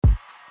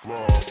Fly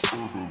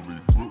orderly,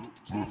 flip,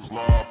 flip,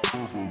 fly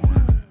orderly.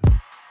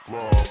 Fly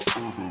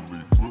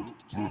orderly, flip,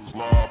 flip,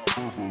 fly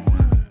orderly.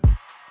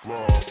 Fly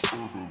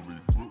orderly,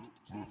 flip,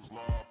 flip,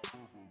 fly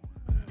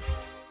orderly.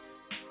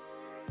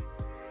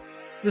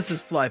 This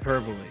is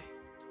Flyperbole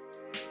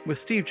with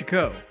Steve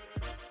Jaco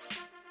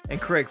and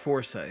Craig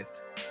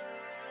Forsyth.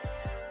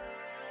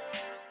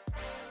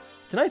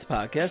 Tonight's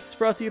podcast is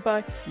brought to you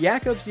by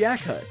Jacobs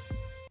Yak Hut.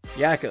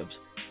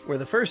 Jacobs, where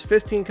the first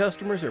 15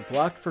 customers are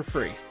blocked for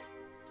free.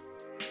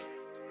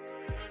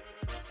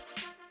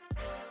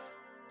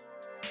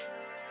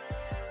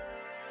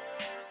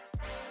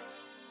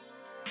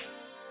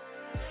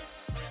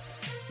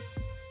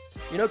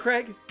 You know,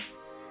 Craig,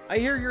 I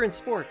hear you're in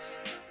sports.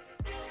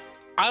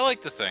 I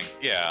like to think,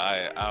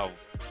 I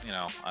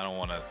don't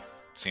want to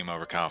seem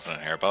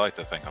overconfident here, but I like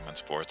to think I'm in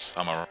sports.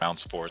 I'm around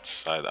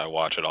sports. I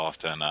watch it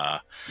often.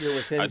 You're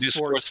within I do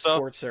sports. stuff.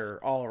 Sports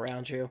are all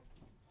around you.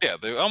 Yeah,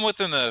 I'm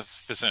within the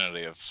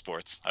vicinity of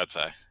sports, I'd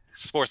say.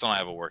 Sports and I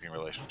have a working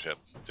relationship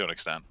to an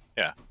extent.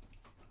 Yeah.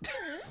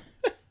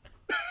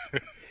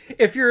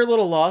 If you're a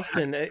little lost,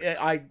 and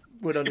I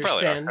would You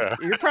probably understand, are.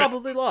 you're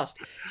probably lost.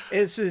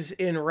 This is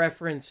in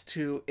reference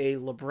to a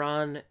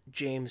LeBron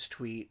James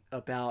tweet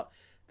about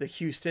the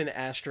Houston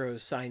Astros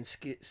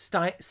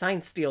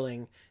sign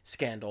stealing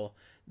scandal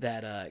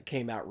that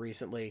came out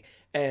recently.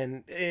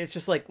 And it's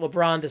just like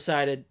LeBron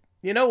decided,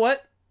 you know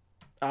what?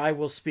 I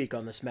will speak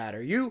on this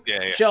matter. You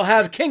Yeah. shall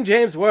have King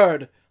James'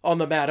 word on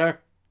the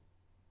matter.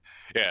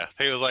 Yeah,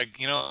 he was like,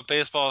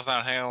 baseball's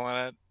not handling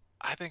it.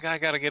 I think I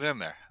got to get in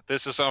there.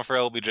 This is something for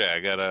LBJ. I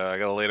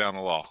gotta lay down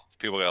the law.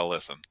 People gotta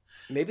listen.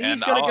 Maybe he's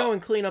And going to I'll- go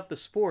and clean up the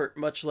sport,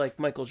 much like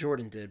Michael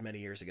Jordan did many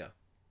years ago.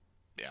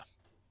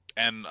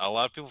 And a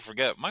lot of people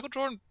forget Michael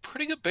Jordan,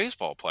 pretty good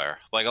baseball player.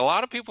 Like, a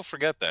lot of people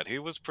forget that he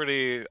was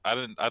pretty. I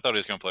thought he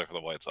was going to play for the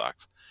White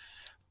Sox,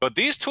 but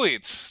these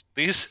tweets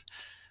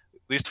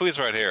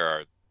right here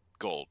are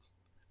gold.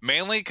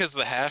 Mainly because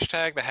the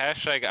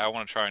hashtag I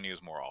want to try and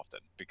use more often,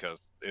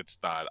 because it's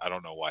not. I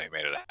don't know why he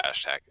made it a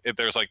hashtag.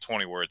 There's like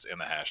 20 words in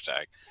the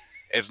hashtag.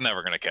 It's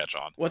never going to catch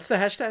on. What's the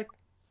hashtag?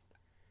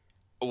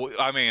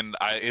 I mean,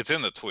 it's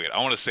in the tweet. I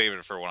want to save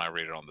it for when I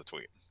read it on the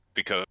tweet,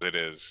 because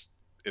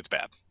it's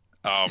bad.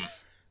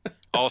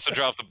 Also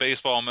dropped the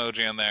baseball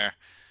emoji in there,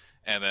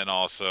 and then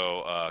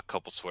also a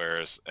couple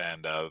swears,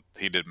 and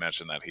he did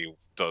mention that he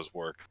does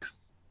work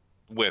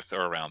with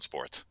or around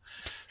sports.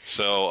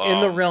 So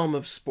In the realm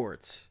of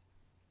sports.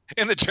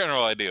 in the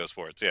general idea of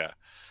sports, yeah.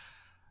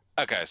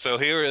 Okay, so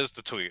here is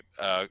the tweet.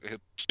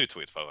 2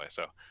 tweets, by the way.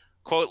 So,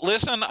 quote,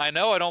 "Listen, I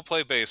know I don't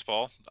play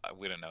baseball.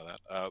 We didn't know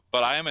that.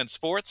 But I am in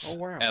sports, Oh,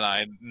 wow. and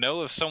I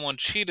know if someone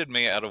cheated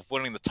me out of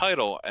winning the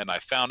title and I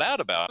found out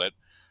about it,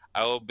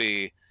 I will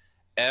be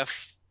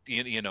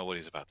you know what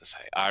he's about to say.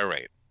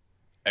 Irate.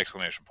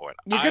 Exclamation point.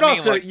 You I could mean,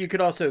 also like, you could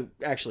also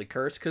actually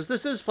curse, because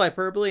this is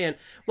Flyperbole, and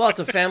while it's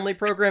a family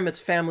program, it's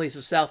families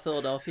of South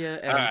Philadelphia.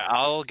 And all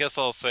right,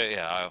 I'll say,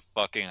 I'm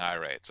fucking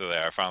irate. So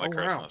there, I finally Oh,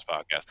 cursed wow. on this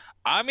podcast.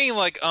 I mean,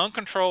 like,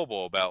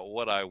 uncontrollable about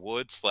what I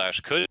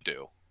would/could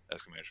do.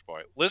 Exclamation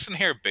point. Listen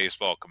here,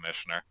 baseball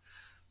commissioner.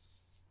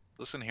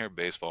 Listen here,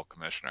 baseball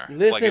commissioner. Like,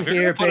 listen if you're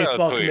here, gonna put out a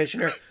baseball tweet-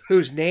 commissioner,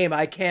 whose name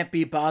I can't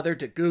be bothered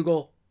to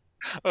Google.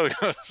 I was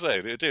gonna say,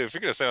 dude, if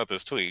you're gonna send out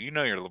this tweet, you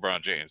know you're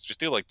LeBron James.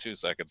 Just do like 2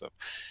 seconds of.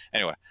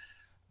 Anyway,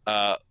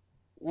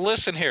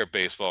 listen here,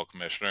 baseball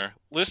commissioner.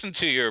 Listen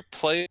to your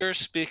players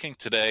speaking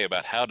today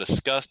about how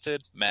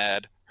disgusted,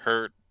 mad,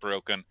 hurt,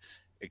 broken,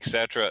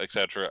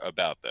 etc.,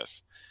 about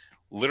this.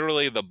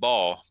 Literally, the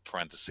ball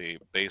 (parenthesis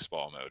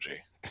baseball emoji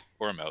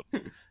or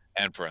emote)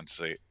 and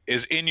parenthesis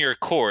is in your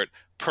court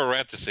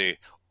 (parenthesis),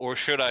 or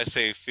should I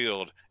say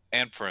field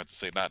and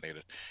parenthesis not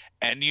needed.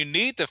 And you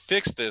need to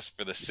fix this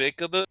for the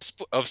sake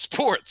of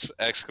sports!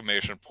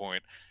 Exclamation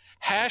point.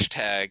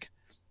 Hashtag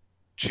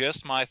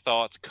just my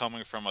thoughts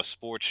coming from a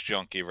sports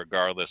junkie,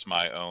 regardless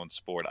my own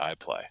sport I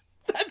play.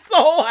 That's the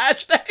whole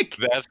hashtag.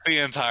 That's the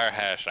entire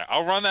hashtag.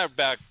 I'll run that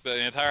back. The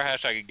entire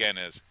hashtag again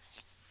is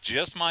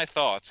just my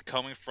thoughts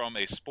coming from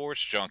a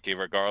sports junkie,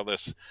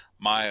 regardless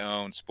my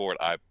own sport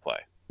I play.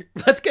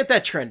 Let's get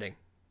that trending.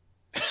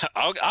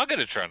 I'll get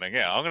it trending.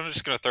 Yeah, I'm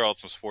just gonna throw out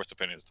some sports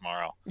opinions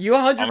tomorrow. You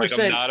I'm like, I'm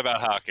 100%. not about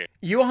hockey.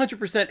 You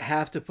 100%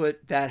 have to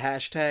put that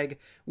hashtag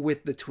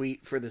with the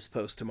tweet for this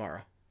post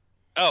tomorrow.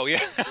 Oh yeah,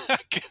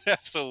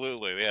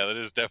 absolutely. Yeah, that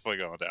is definitely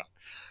going down.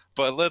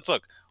 But let's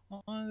look.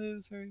 1,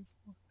 2, 3,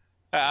 4.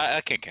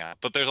 I can't count,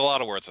 but there's a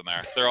lot of words in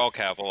there. They're all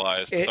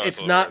capitalized. Starts It's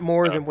with a not word.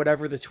 more than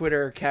whatever the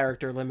Twitter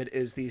character limit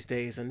is these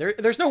days, and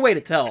there's no way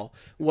to tell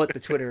what the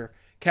Twitter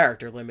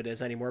character limit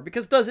is anymore,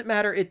 because does it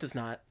matter? It does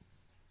not.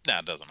 Nah,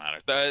 it doesn't matter.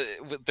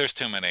 There's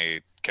too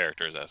many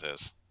characters as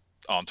is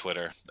on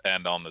Twitter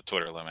and on the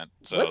Twitter limit.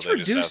 So Let's they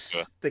just reduce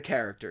have to. the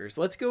characters.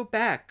 Let's go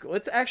back.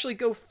 Let's actually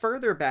go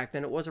further back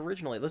than it was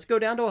originally. Let's go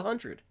down to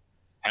 100.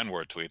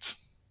 10-word tweets.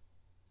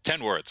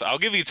 10 words. I'll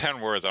give you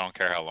 10 words. I don't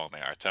care how long they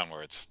are. 10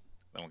 words.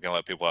 Then we can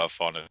let people have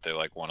fun if they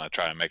want to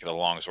try and make it the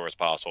longest words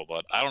possible.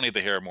 But I don't need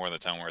to hear more than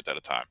 10 words at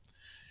a time.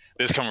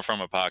 This coming from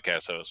a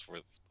podcast host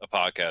with a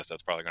podcast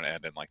that's probably going to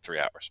end in like 3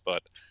 hours.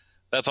 But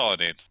That's all I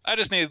need. I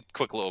just need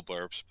quick little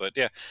blurbs. But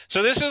yeah,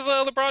 so this is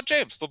LeBron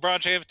James. LeBron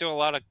James doing a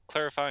lot of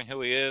clarifying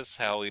who he is,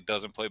 how he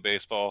doesn't play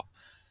baseball,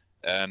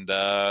 and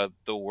the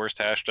worst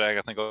hashtag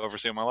I think I've ever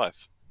seen in my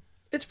life.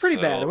 It's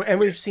pretty bad, So and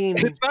we've seen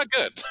it's not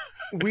good.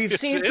 we've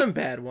seen some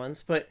bad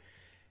ones. But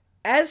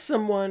as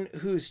someone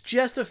who's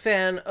just a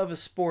fan of a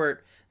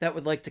sport that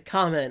would like to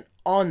comment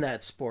on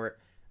that sport,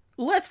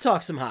 let's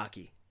talk some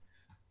hockey.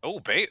 Oh,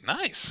 bait,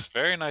 nice,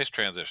 very nice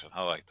transition.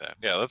 I like that.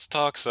 Yeah, let's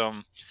talk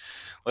some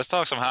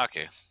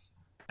hockey.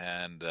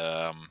 And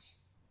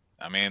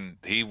I mean,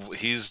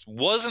 he's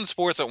was in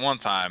sports at one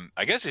time.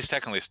 I guess he's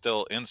technically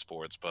still in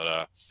sports, but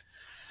I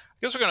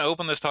guess we're gonna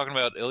open this talking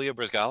about Ilya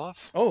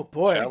Brizgalov, Oh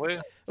boy. shall we?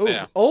 Oh,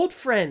 Yeah. old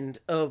friend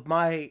of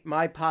my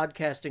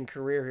podcasting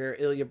career here,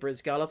 Ilya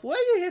Brizgalov. Well,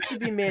 you have to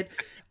be mid.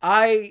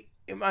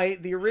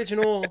 The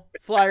original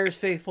Flyers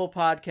Faithful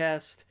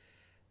podcast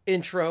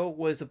intro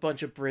was a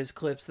bunch of Briz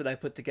clips that I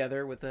put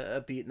together with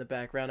a beat in the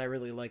background. I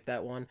really like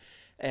that one.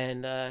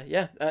 And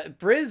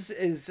Briz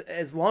is,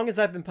 as long as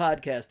I've been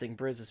podcasting,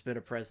 Briz has been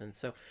a presence.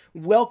 So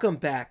welcome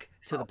back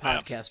to the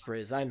man. podcast,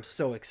 Briz. I'm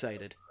so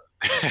excited.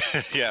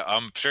 Yeah,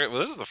 I'm sure. Well,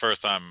 this is the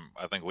first time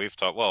I think we've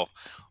talked. Well,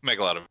 we make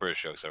a lot of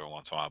British jokes every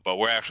once in a while, but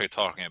we're actually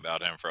talking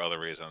about him for other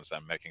reasons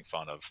than making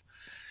fun of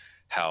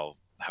how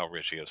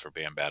rich he is for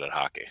being bad at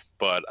hockey.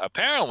 But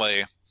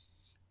apparently,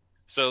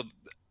 so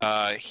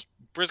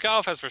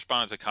Brizgalov has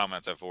responded to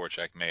comments that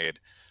Voracek made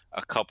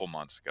a couple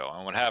months ago.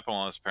 And what happened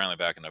was apparently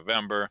back in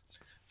November,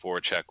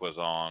 Voracek was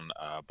on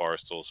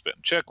Barstool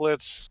Spitting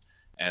Chicklets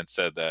and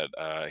said that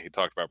he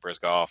talked about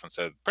Brizgalov and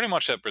said pretty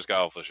much that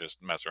Brizgalov was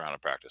just messing around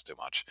and practice too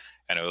much.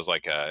 And it was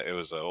like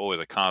always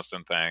a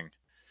constant thing.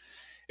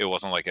 It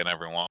wasn't like in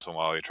every once in a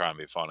while you try and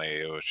be funny.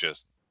 It was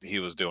just he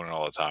was doing it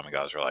all the time, and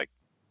guys were like,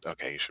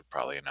 okay, you should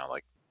probably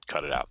like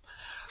cut it out.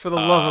 For the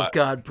love of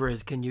God,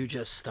 Briz, can you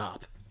just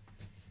stop?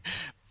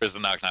 Because the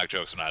knock knock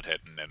jokes are not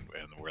hitting, and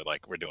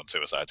we're doing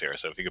suicides here.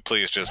 So if you could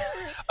please just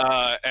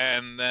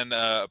and then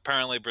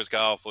apparently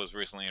Brizgalov was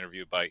recently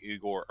interviewed by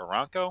Igor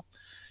Aranko,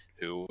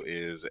 who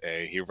is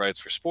he writes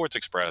for Sports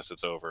Express.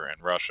 It's over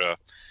in Russia.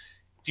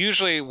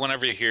 Usually,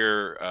 whenever you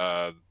hear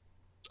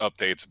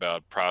updates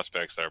about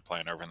prospects that are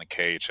playing over in the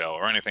KHL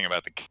or anything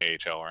about the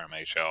KHL or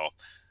MHL,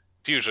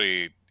 it's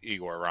usually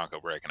Igor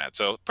Aranko breaking it.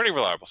 So pretty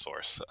reliable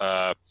source.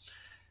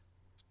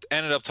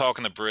 Ended up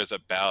talking to Briz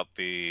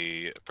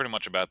pretty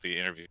much about the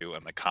interview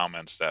and the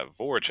comments that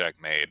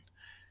Voracek made.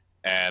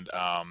 And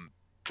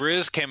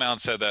Briz came out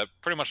and said that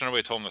pretty much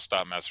nobody told him to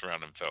stop messing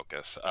around and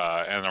focus.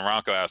 And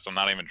Aranko asked him,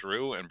 not even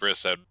Drew, and Briz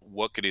said,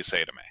 what could he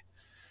say to me?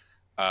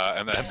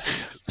 And then,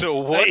 so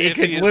what He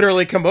could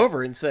literally come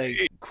over and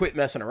say, quit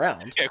messing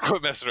around. Yeah,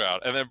 quit messing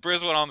around. And then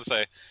Briz went on to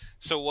say,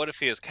 so what if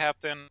he is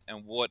captain,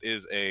 and what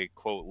is a,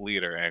 quote,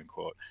 leader, end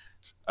quote?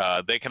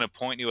 They can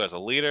appoint you as a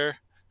leader.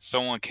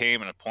 Someone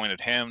came and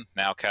appointed him,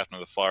 now captain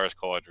of the Flyers,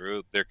 Claude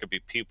Giroux. There could be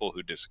people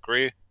who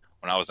disagree.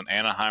 When I was in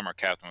Anaheim, our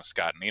captain was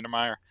Scott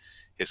Niedermayer.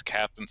 His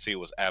captaincy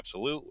was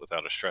absolute,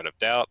 without a shred of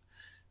doubt,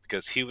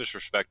 because he was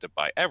respected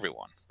by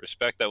everyone.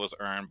 Respect that was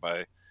earned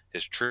by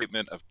his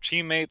treatment of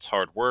teammates,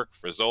 hard work,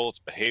 results,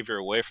 behavior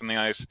away from the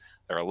ice.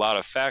 There are a lot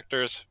of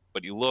factors,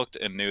 but you looked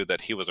and knew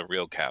that he was a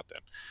real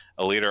captain,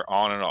 a leader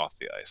on and off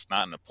the ice,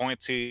 not an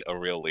appointee, a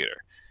real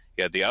leader.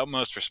 You had the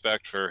utmost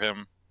respect for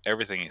him.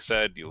 Everything he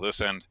said, you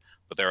listened.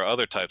 But there are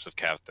other types of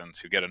captains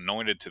who get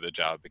anointed to the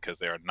job because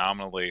they are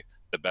nominally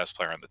the best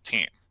player on the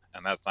team.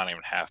 And that's not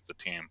even half the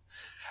team.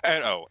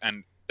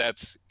 And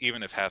that's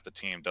even if half the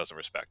team doesn't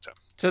respect him.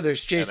 So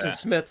there's Jason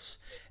Smith's,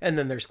 and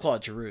then there's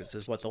Claude Giroux's,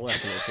 is what the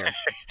lesson is here.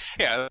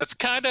 Yeah,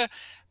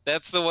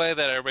 that's the way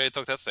that everybody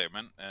took that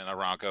statement. And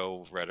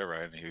Aranko read it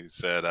right. And he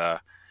said,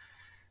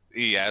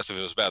 he asked if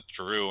it was about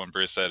Giroux, and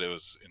Briz said it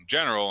was in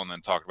general, and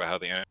then talked about how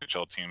the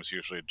NHL teams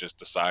usually just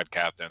decide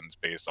captains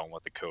based on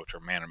what the coach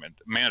or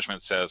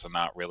management says, and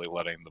not really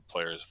letting the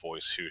players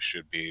voice who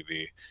should be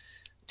the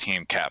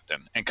team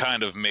captain, and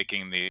kind of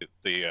making the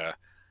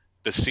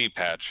C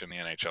patch in the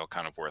NHL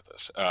kind of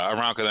worthless.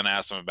 Aranko then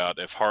asked him about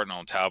if Hartnell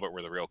and Talbot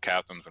were the real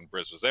captains when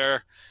Briz was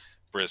there.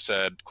 Briz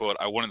said, quote,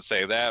 I wouldn't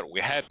say that.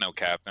 We had no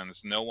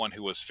captains, no one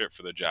who was fit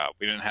for the job.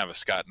 We didn't have a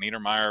Scott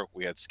Niedermayer.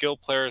 We had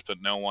skilled players,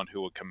 but no one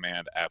who would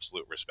command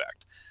absolute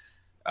respect.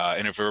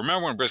 And if you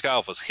remember when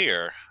Brizgalov was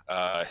here,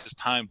 his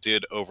time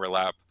did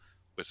overlap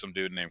with some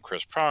dude named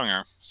Chris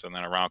Pronger. So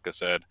then Aranko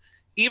said,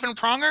 even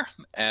Pronger?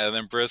 And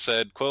then Briz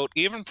said, quote,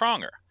 even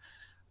Pronger.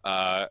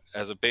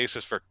 As a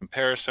basis for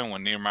comparison,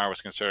 when Niedermayer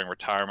was considering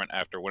retirement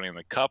after winning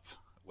the Cup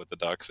with the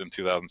Ducks in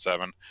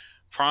 2007,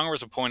 Pronger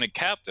was appointed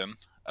captain,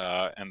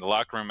 and the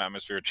locker room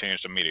atmosphere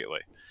changed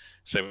immediately.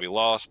 Said we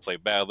lost,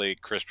 played badly.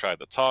 Chris tried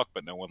to talk,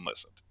 but no one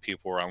listened.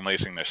 People were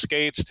unlacing their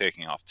skates,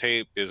 taking off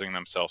tape, busying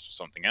themselves with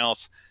something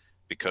else,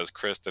 because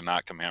Chris did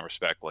not command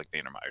respect like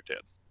Niedermayer did.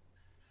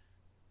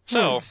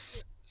 So,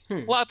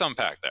 a lot to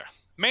unpack there.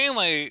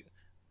 Mainly,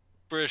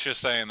 British is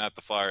saying that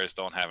the Flyers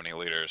don't have any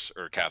leaders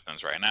or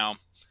captains right now.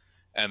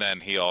 And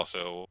then he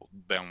also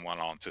then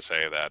went on to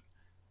say that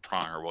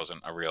Pronger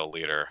wasn't a real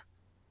leader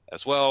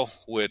as well,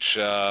 which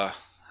I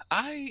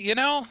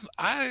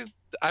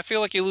I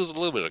feel like you lose a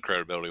little bit of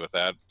credibility with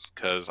that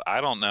because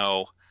I don't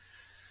know.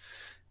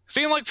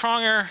 Seemed like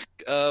Pronger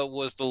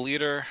was the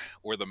leader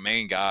or the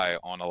main guy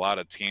on a lot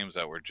of teams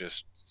that were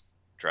just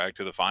dragged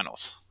to the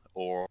finals,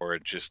 or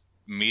just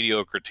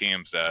mediocre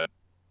teams that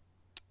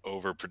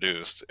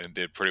overproduced and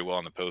did pretty well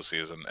in the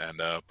postseason. And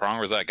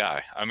Pronger was that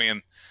guy. I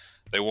mean,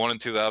 they won in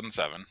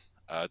 2007.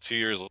 2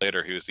 years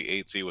later, he was the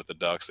 8th seed with the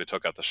Ducks. They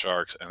took out the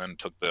Sharks and then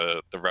took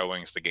the Red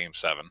Wings to Game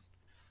 7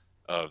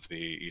 of the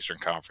Eastern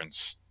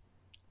Conference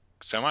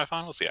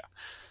semifinals. Yeah.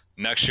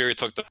 Next year, he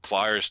took the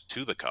Flyers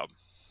to the Cup.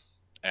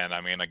 And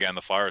I mean, again,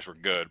 the Flyers were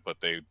good, but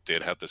they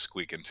did have to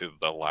squeak into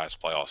the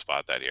last playoff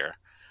spot that year.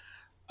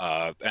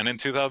 And in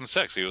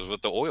 2006, he was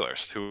with the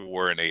Oilers, who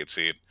were an 8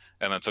 seed,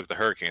 and then took the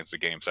Hurricanes to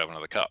Game 7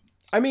 of the Cup.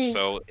 I mean,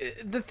 So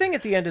the thing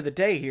at the end of the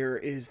day here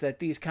is that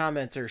these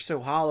comments are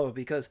so hollow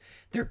because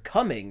they're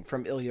coming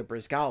from Ilya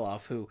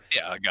Bryzgalov, who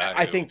yeah, a guy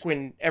I who- think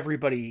when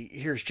everybody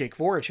hears Jake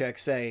Voracek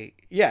say,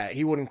 yeah,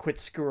 he wouldn't quit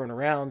screwing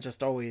around,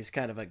 just always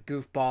kind of a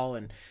goofball,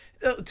 and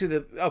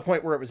to a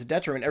point where it was a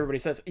detriment, everybody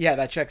says, yeah,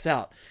 that checks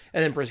out.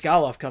 And then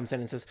Bryzgalov comes in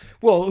and says,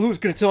 well, who's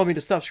going to tell me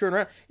to stop screwing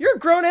around? You're a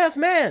grown-ass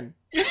man.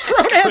 You're a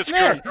grown-ass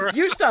man. Screwing around.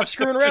 You stop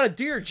screwing around and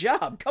do your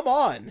job. Come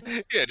on.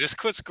 yeah, just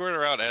quit screwing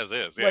around as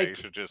is. Yeah, Like, you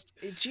should just.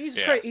 Jesus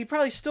Yeah. Christ, he'd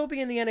probably still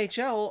be in the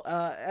NHL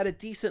at a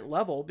decent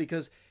level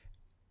because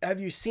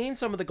have you seen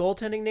some of the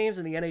goaltending names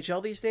in the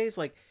NHL these days?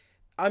 Like,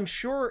 I'm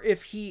sure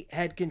if he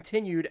had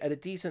continued at a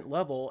decent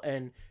level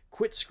and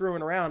quit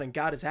screwing around and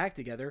got his act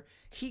together,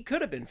 he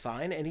could have been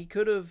fine and he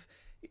could have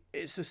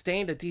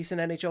sustained a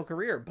decent NHL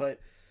career. But,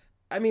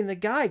 I mean, the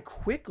guy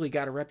quickly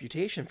got a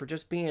reputation for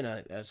just being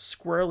a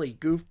squirrely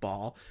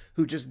goofball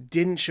who just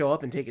didn't show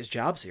up and take his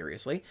job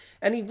seriously.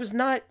 And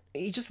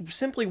he just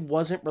simply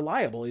wasn't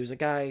reliable. He was a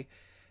guy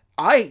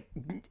I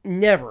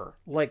never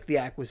liked the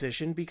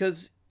acquisition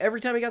because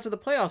every time he got to the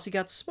playoffs, he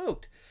got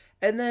smoked.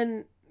 And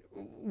then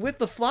with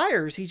the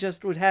Flyers, he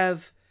just would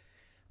have,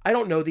 I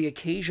don't know,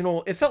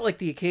 it felt like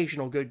the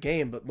occasional good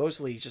game, but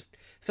mostly he just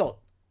felt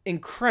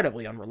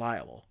incredibly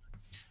unreliable.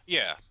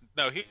 Yeah,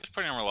 no, he was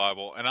pretty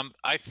unreliable, and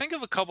I think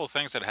of a couple of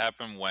things that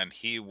happened when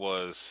he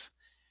was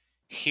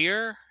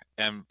here,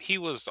 and he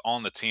was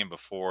on the team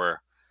before.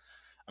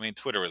 I mean,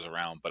 Twitter was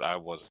around, but I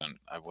wasn't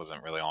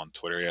really on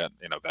Twitter yet.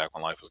 Back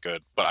when life was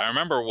good. But I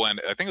remember when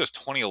I think it was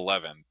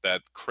 2011,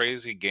 that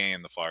crazy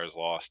game the Flyers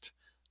lost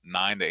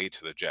 9-8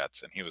 to the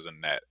Jets, and he was in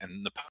net. And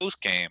in the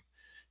post game,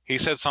 he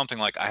said something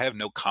like, "I have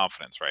no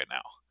confidence right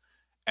now,"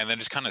 and then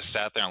just kind of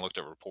sat there and looked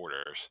at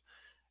reporters.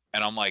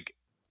 And I'm like,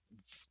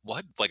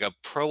 what? Like a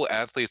pro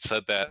athlete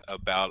said that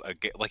about a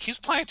game? Like he's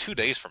playing 2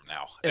 days from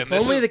now. If And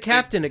this only is- the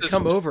captain had this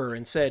come is- over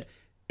and said,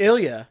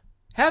 Ilya,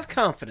 have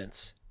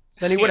confidence,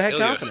 then he would have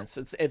had Ilya. confidence.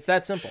 It's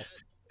that simple.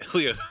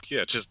 Ilya,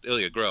 yeah, just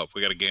Ilya, grow up.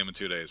 We got a game in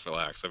 2 days.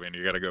 Relax. I mean,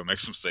 you got to go make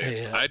some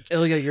saves. Hey,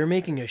 Ilya, you're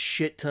making a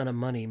shit ton of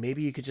money.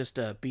 Maybe you could just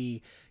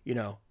be,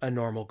 a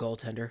normal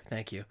goaltender.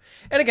 Thank you.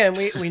 And again,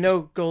 we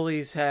know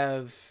goalies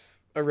have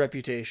a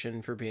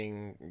reputation for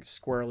being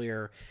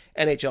squirrelier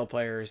NHL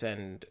players,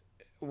 and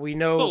we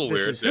know Little this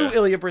weird, is who yeah.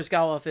 Ilya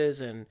Bryzgalov is,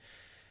 and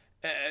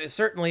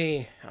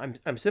certainly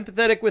I'm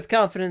sympathetic with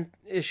confident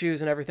issues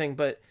and everything,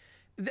 but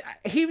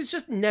he was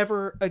just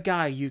never a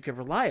guy you could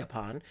rely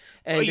upon.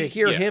 And Well, to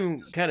hear yeah.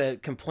 him kind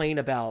of complain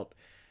about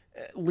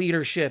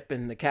leadership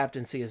and the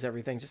captaincy as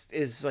everything just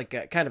is like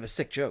a kind of a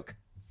sick joke.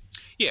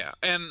 Yeah,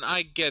 and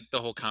I get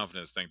the whole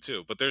confidence thing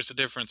too, but there's a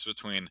difference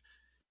between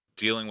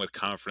dealing with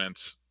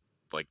confidence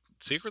like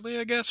secretly,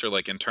 I guess, or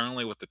like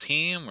internally with the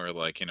team, or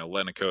like,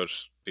 letting a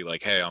coach be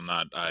like, "Hey,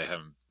 I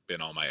haven't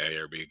been on my A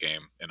or B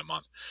game in a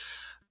month."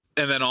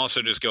 And then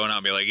also just going out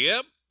and be like,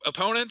 "Yep,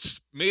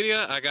 opponents,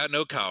 media, I got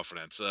no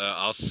confidence.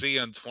 I'll see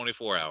you in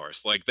 24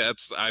 hours." Like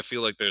I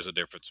feel like there's a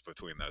difference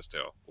between those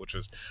two, which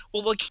is,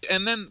 well, look,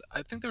 and then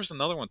I think there's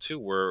another one too,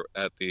 where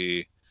at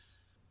the,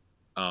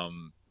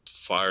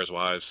 Flyers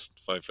Wives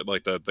fight for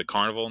like the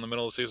carnival in the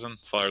middle of the season,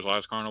 Flyers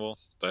Wives Carnival.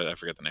 I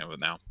forget the name of it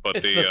now, but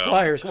It's the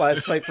Flyers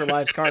Wives Fight for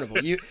Lives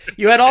Carnival. You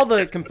had all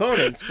the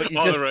components, but you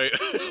all just right.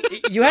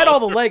 you had all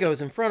the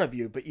Legos in front of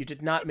you, but you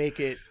did not make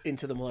it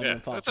into the Millennium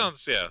Yeah,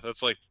 Falcon.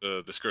 that's like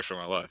the description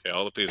of my life. Yeah,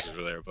 all the pieces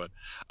were there, but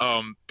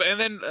and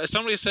then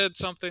somebody said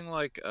something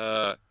like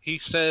he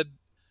said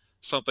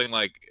something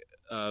like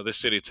this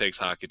city takes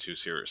hockey too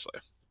seriously.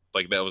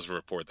 Like that was a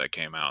report that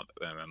came out,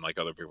 and then like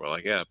other people were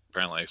like, yeah,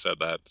 apparently I said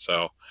that.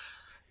 So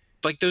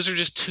like those are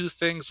just two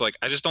things. Like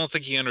I just don't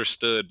think he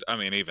understood. I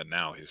mean, even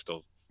now he's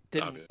still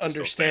Didn't obviously still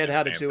understand saying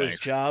how the to same do his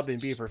things. job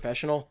and be a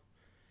professional.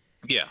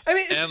 Yeah, I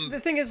mean, and the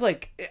thing is,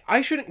 like,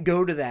 I shouldn't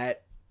go to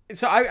that.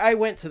 So I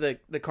went to the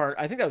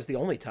I think that was the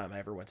only time I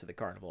ever went to the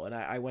carnival, and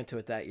I went to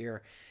it that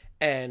year.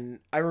 And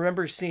I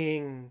remember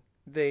seeing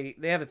they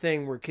have a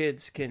thing where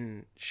kids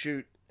can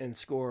shoot and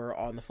score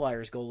on the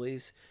Flyers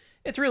goalies.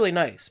 It's really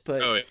nice,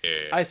 but oh,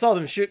 yeah. I saw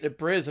them shooting at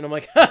Briz, and I'm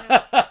like,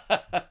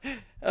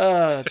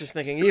 just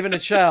thinking, even a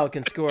child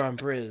can score on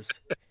Briz.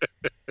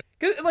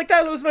 'Cause, like,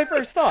 that was my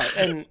first thought.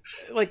 And,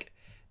 like,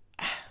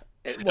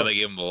 And they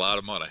gave him a lot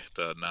of money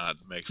to not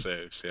make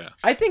saves. Yeah.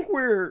 I think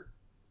we're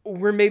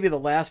we're maybe the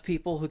last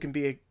people who can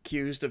be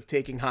accused of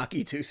taking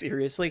hockey too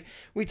seriously.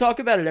 We talk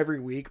about it every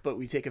week, but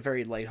we take a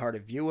very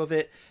lighthearted view of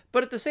it.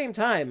 But at the same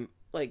time,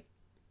 like,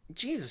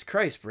 Jesus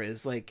Christ,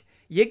 Briz, like,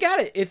 you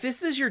gotta, if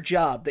this is your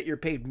job that you're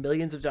paid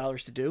millions of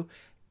dollars to do,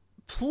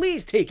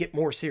 please take it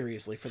more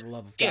seriously, for the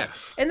love of God. Yeah.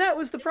 And that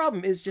was the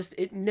problem, is just,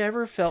 it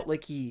never felt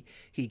like he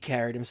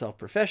carried himself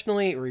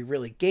professionally, or he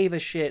really gave a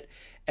shit.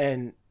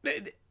 And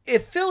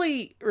if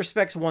Philly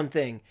respects one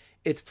thing,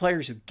 it's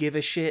players who give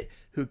a shit,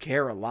 who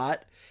care a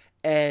lot.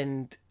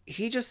 And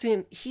he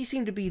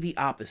seemed to be the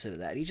opposite of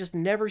that. He just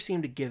never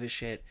seemed to give a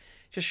shit,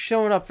 just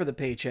showing up for the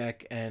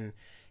paycheck and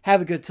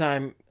have a good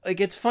time. Like,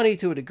 it's funny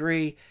to a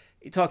degree.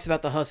 He talks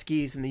about the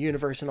Huskies and the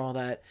universe and all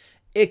that.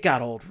 It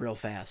got old real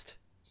fast.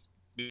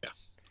 Yeah.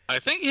 I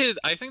think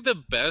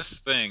the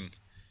best thing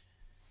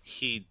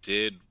he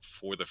did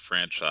for the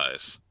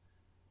franchise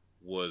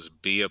was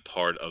be a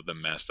part of the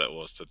mess that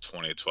was the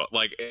 2012.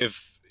 Like,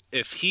 if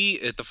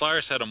the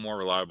Flyers had a more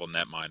reliable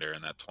netminder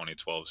in that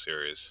 2012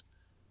 series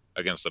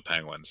against the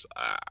Penguins,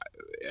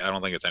 I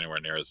don't think it's anywhere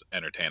near as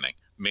entertaining.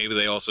 Maybe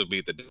they also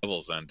beat the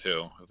Devils then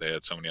too, if they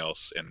had somebody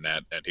else in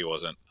net and he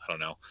wasn't, I don't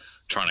know,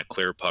 trying to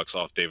clear pucks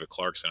off David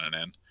Clarkson and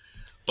in.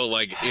 But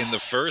like in the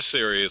first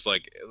series,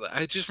 like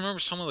I just remember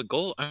some of the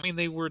goals. I mean,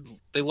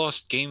 they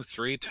lost game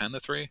 3,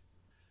 10-3.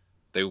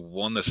 They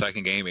won the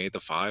second game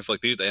 8-5.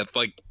 Like they had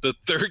like the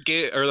third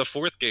game or the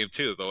fourth game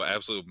too, the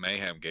absolute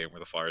mayhem game where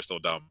the Flyers still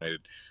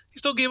dominated. He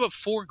still gave up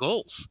 4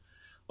 goals.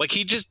 Like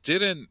he just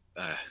didn't.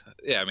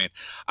 Yeah, I mean,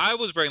 I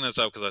was bringing this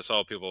up because I saw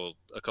a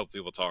couple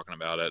people talking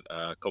about it.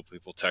 A couple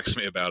people texted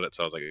me about it,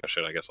 so I was like, oh,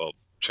 shit, I guess I'll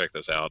check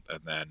this out. And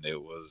then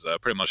it was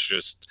pretty much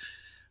just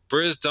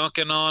Briz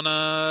dunking on,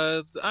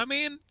 I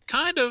mean,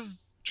 kind of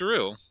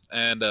Drew.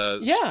 And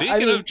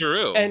speaking of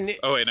Drew, and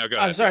oh wait, no, go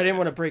ahead. I'm sorry, I didn't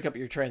want to break up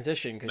your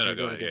transition because you're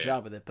doing a good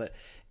job with it, but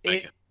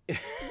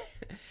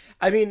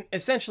I mean,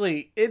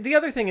 essentially, the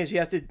other thing is you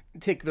have to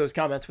take those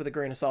comments with a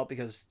grain of salt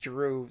because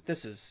Drew,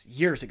 this is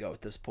years ago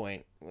at this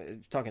point, we're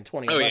talking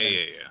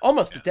 2011,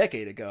 almost a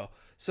decade ago.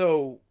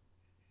 So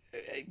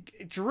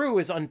Drew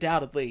is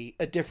undoubtedly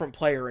a different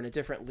player and a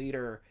different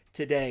leader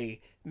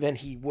today than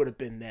he would have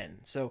been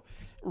then. So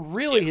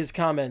really his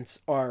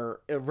comments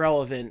are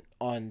irrelevant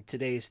on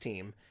today's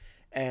team.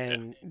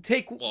 And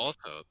take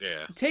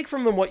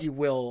from them what you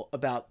will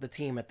about the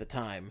team at the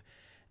time.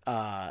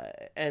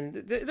 And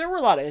there were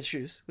a lot of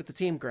issues with the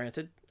team,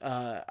 granted.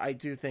 I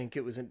do think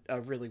it was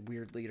a really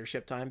weird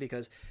leadership time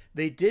because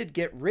they did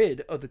get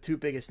rid of the 2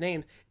 biggest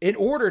names in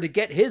order to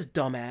get his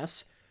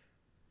dumbass.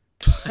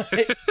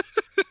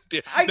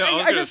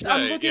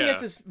 I'm looking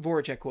at this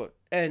Voracek quote,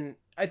 and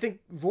I think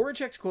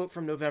Voracek's quote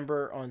from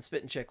November on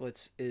Spit and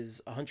Chicklets is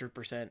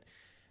 100%.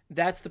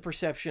 That's the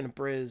perception of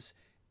Briz,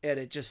 and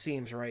it just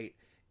seems right.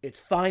 It's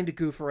fine to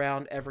goof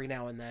around every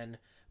now and then,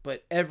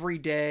 but every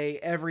day,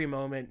 every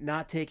moment,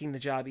 not taking the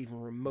job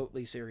even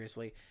remotely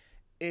seriously,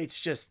 it's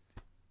just,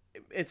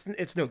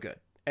 it's no good.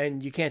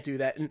 And you can't do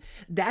that. And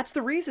that's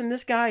the reason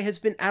this guy has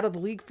been out of the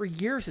league for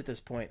years at this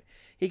point.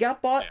 He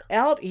got bought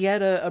out. He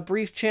had a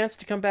brief chance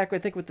to come back, I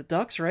think, with the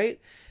Ducks, right?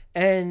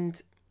 And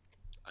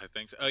I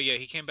think so. Oh, yeah,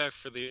 he came back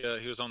for the,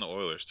 he was on the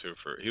Oilers, too.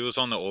 He was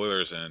on the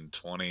Oilers in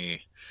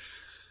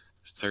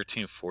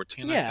 2013,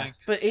 14, I think.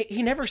 But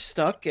he never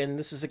stuck, and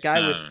this is a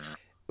guy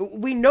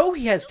we know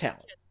he has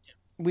talent.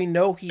 We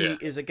know he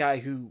is a guy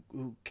who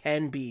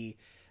can be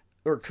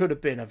or could have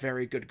been a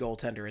very good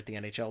goaltender at the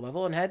NHL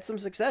level and had some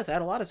success,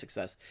 had a lot of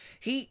success.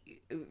 He,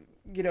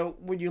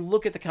 when you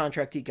look at the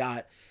contract he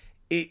got,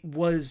 it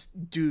was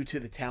due to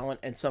the talent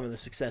and some of the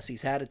success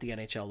he's had at the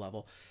NHL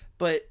level.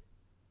 But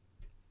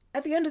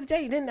at the end of the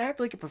day, he didn't act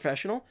like a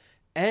professional,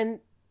 and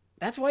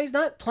that's why he's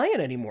not playing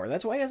anymore.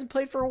 That's why he hasn't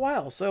played for a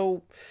while.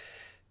 So,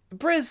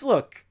 Briz,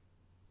 look,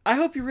 I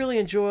hope you really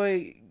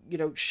enjoy,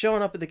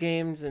 showing up at the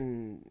games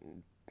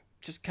and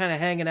just kind of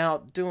hanging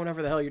out, doing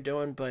whatever the hell you're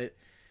doing, but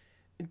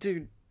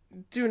dude,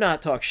 do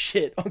not talk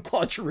shit on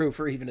Claude Giroux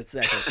for even a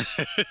second.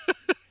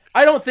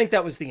 I don't think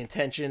that was the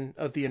intention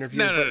of the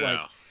interview,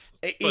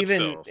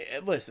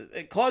 listen,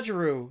 Claude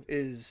Giroux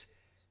is,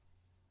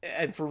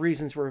 and for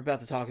reasons we're about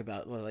to talk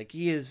about, like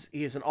he is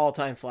an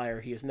all-time Flyer.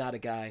 He is not a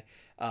guy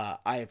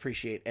I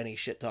appreciate any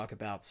shit talk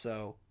about.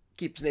 So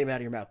keep his name out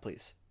of your mouth,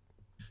 please.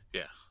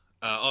 Yeah.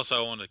 Also,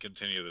 I want to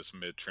continue this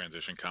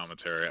mid-transition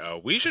commentary.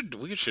 We should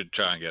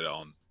try and get it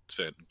on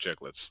Spit and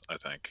Chicklets, I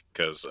think,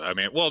 because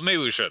maybe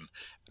we shouldn't.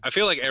 I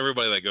feel like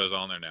everybody that goes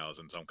on there now is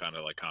in some kind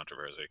of like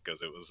controversy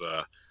because it was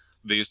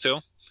these two,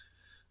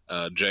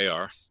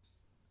 JR,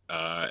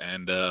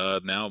 and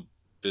now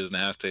Biz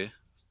Nasty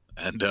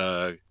and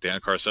Dan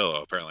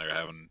Carcillo apparently are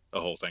having a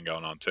whole thing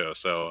going on too.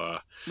 So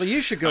well,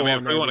 you should go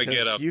on there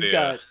because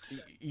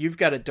you've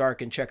got a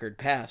dark and checkered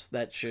past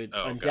that should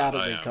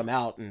undoubtedly come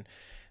out. And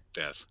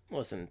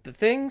listen, the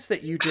things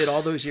that you did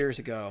all those years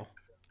ago,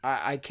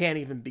 I can't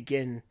even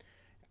begin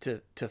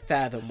to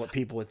fathom what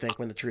people would think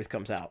when the truth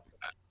comes out.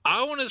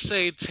 I want to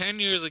say 10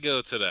 years ago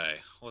today.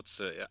 Let's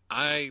see.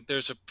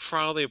 There's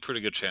probably a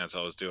pretty good chance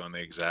I was doing the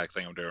exact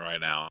thing I'm doing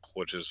right now,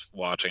 which is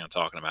watching and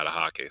talking about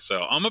hockey.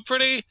 So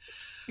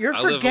You're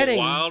I live a forgetting.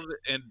 wild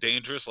and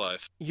dangerous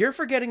life. You're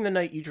forgetting the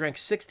night you drank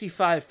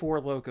 65 Four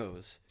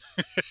Locos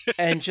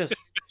and just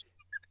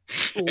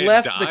And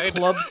left the died.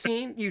 club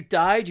scene. You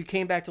died, you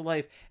came back to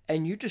life,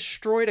 and you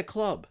destroyed a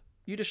club.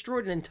 You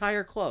destroyed an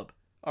entire club.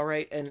 All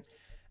right, and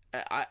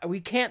we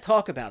can't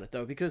talk about it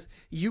though because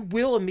you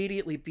will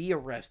immediately be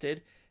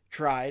arrested,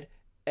 tried,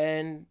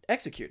 and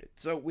executed.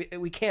 So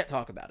we can't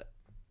talk about it.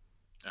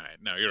 All right,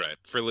 no, you're right.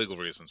 For legal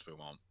reasons, we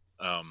won't.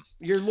 Um,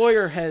 Your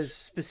lawyer has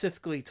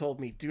specifically told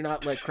me do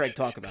not let Craig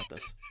talk about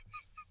this.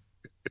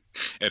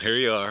 and here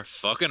you are,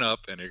 fucking up,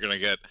 and you're gonna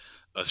get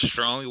a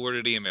strongly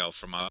worded email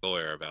from my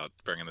lawyer about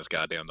bringing this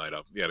goddamn night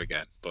up yet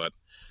again. But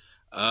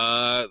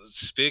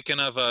speaking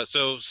of,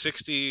 so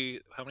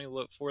 60, how many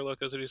Four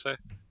Locos did you say?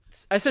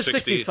 I said 60.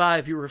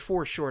 65. You were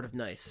 4 short of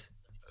nice.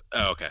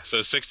 Oh, okay,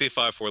 so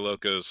 65 Four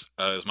Locos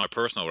is my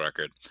personal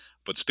record.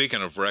 But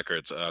speaking of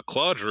records,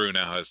 Claude Giroux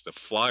now has the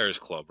Flyers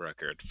Club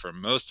record for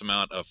most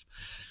amount of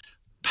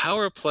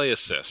power play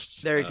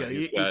assists. There you go.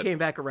 He's You got came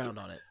back around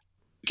on it.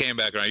 came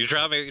back around. You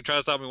try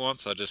to stop me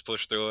once, I'll just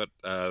push through it.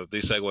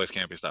 These segues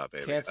can't be stopped,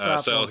 baby. Can't stop.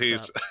 So Won't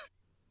he's stop.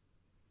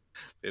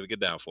 baby, get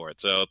down for it.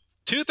 So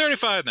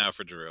 235 now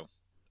for Giroux.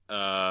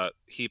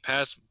 He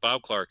passed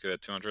Bob Clark, who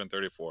had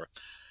 234.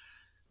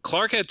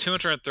 Clark had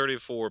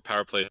 234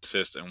 power play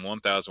assists in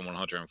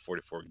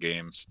 1,144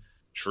 games.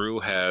 Giroux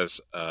has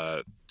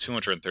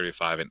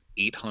 235 in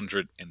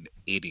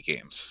 880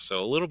 games.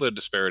 So a little bit of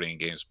disparity in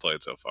games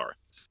played so far.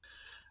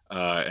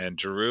 And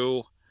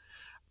Giroux,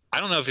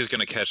 I don't know if he's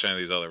going to catch any of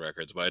these other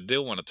records, but I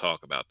do want to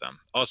talk about them.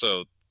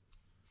 Also,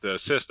 the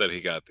assist that he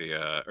got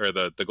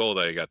the goal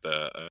that he got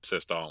the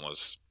assist on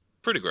was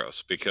pretty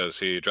gross because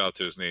he dropped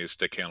to his knees,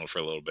 stick handled for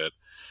a little bit,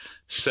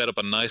 set up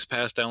a nice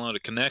pass down low to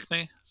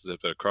Konechny,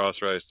 zipped it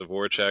across right to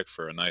Voracek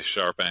for a nice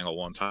sharp angle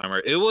one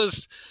timer. It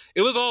was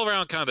all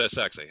around kind of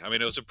sexy. I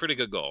mean, it was a pretty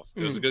good goal.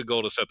 It was a good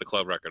goal to set the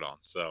club record on.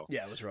 So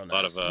Yeah, it was real a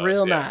lot nice. of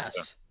Real yeah, nice.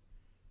 so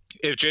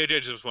if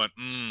JJ just went,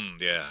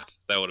 yeah,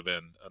 that would have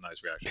been a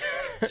nice reaction.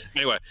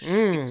 Anyway,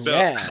 so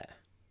Yeah.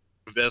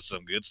 that's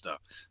some good stuff.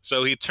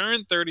 So he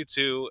turned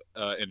 32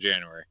 in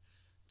January.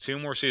 2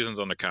 more seasons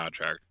under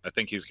contract. I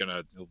think he'll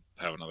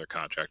have another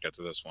contract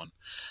after this one,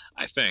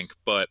 I think.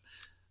 But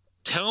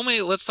tell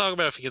me, let's talk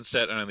about if he can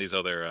set any of these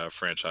other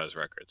franchise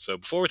records. So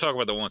before we talk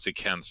about the ones he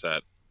can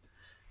set,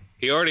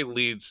 he already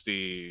leads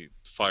the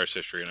Flyers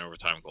history in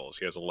overtime goals.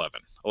 He has 11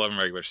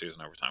 regular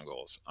season overtime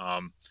goals.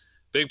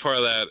 Big part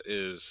of that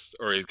is,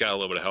 or he's got a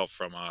little bit of help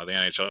from the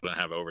NHL didn't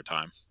have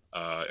overtime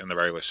in the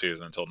regular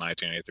season until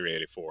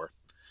 1983-84.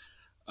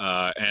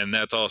 And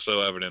that's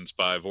also evidenced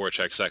by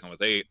Voracek second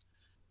with 8,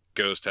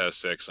 Ghost has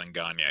 6, and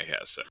Gagne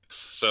has 6.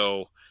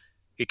 So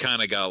he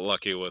kind of got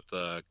lucky with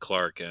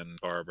Clark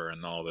and Barber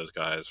and all those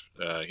guys,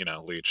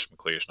 Leach,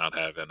 McLeish not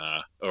having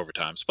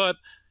overtimes. But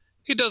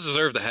he does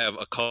deserve to have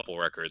a couple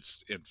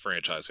records in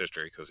franchise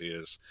history because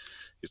he's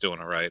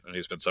doing it right, and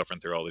he's been suffering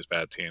through all these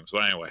bad teams.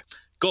 But anyway,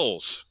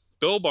 goals.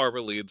 Bill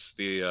Barber leads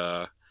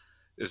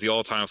is the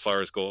all-time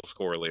Flyers goal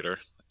scorer leader,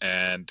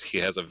 and he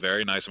has a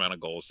very nice amount of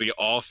goals. The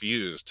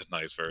off-used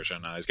nice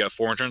version. He's got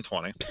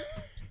 420.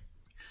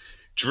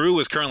 Giroux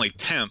is currently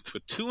 10th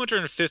with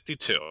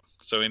 252,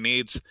 so he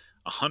needs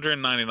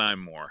 199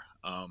 more.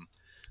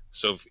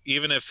 So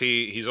even if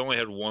he's only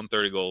had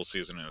 130 goal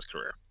season in his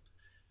career,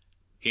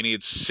 he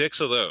needs 6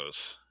 of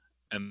those,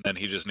 and then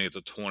he just needs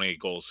a 20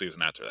 goal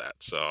season after that.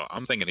 So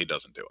I'm thinking he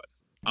doesn't do it.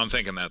 I'm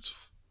thinking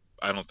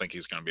I don't think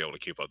he's going to be able to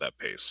keep up that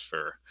pace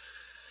for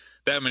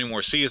that many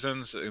more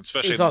seasons,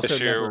 especially He's also this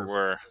year never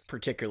where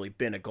particularly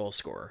been a goal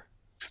scorer.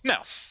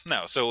 No.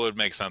 So it would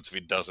make sense if he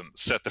doesn't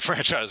set the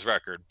franchise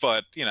record.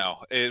 But,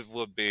 it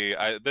would be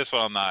this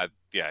one. I'm not.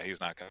 Yeah,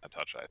 he's not going to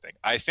touch it, I think.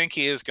 I think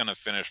he is going to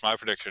finish. My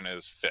prediction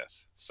is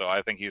 5th. So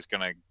I think he's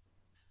going to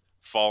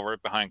fall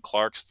right behind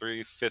Clark's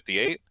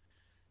 358.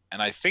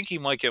 And I think he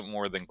might get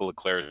more than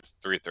Leclerc's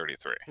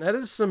 333. That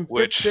is some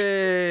Which,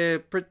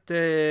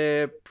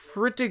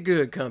 pretty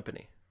good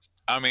company.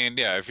 I mean,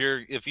 yeah, if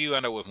you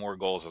end up with more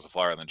goals as a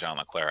Flyer than John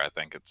Leclerc, I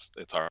think it's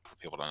hard for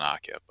people to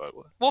knock you. But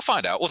we'll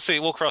find out. We'll see.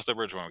 We'll cross the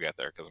bridge when we get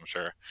there because I'm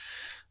sure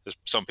there's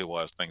some people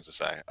have things to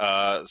say.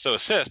 So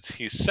assists,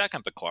 he's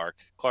second to Clark.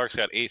 Clark's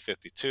got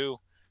 852.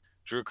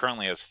 Giroux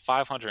currently has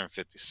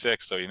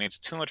 556, so he needs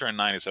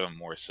 297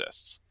 more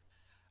assists.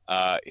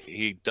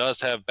 He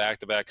does have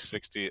back-to-back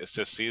 60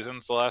 assist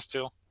seasons, the last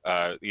 2.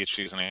 Each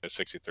season he has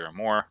 63 or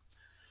more.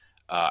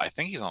 I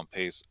think he's on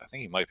pace. I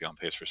think he might be on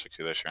pace for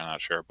 60 this year. I'm not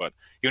sure, but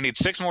you'll need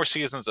 6 more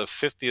seasons of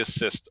 50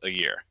 assists a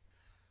year.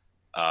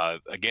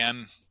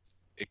 Again,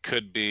 it's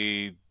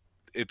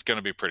going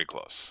to be pretty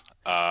close.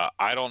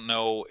 I don't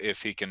know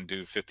if he can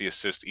do 50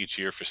 assists each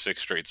year for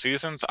 6 straight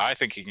seasons. I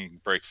think he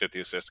can break 50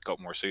 assists a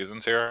couple more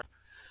seasons here.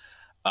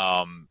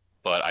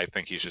 But I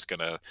think he's going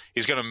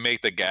to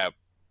make the gap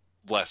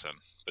lessen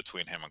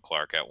between him and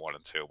Clark at 1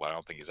 and 2. But I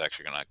don't think he's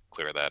actually going to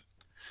clear that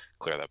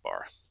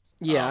bar.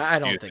 Yeah, I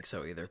don't think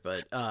so either.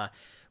 But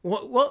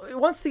Well,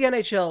 once the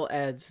NHL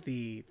adds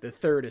the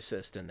third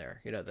assist in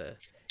there, you've got the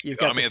if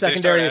they start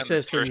secondary adding the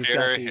assist and you've got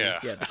tertiary,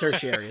 the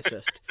tertiary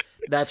assist.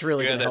 That's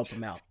really Yeah, going to that- help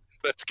him out.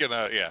 That's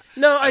gonna, yeah.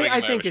 No, I think he I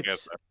might think have a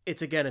chance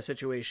it's again a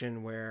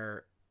situation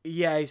where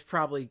he's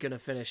probably going to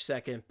finish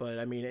second, but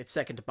I mean it's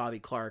second to Bobby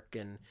Clark,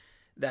 and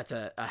that's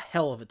a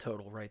hell of a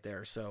total right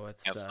there. So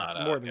it's It's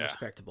not, more than yeah.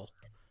 respectable.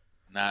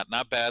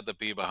 Not bad to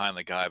be behind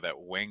the guy that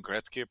Wayne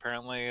Gretzky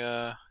apparently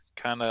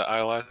kind of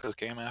idolized his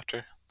game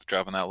after,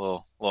 dropping that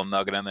little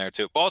nugget in there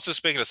too. But also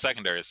speaking of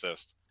secondary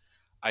assists,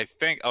 I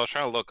think I was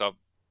trying to look up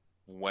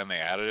when they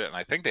added it, and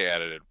I think they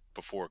added it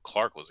before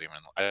Clark was even.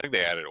 I think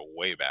they added it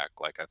way back.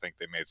 Like I think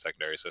they made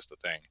secondary assist a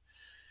thing.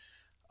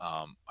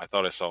 I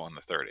thought I saw in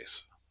the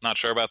 30s. Not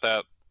sure about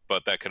that,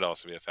 but that could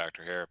also be a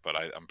factor here. But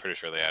I'm pretty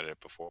sure they added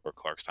it before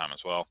Clark's time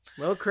as well.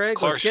 Well, Craig,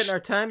 Clark's... let's get in our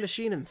time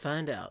machine and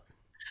find out.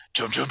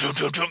 Jump, jump, jump,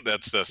 jump, jump.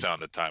 That's the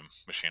sound of time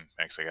machine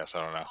makes, I guess.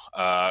 I don't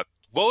know.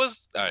 What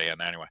was...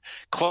 anyway.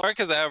 Clark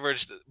has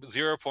averaged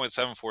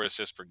 0.74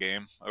 assists per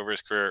game over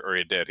his career, or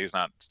he did. He's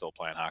not still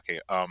playing hockey.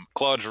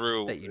 Claude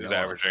Giroux is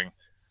averaging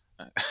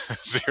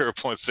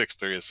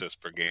 0.63 assists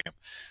per game.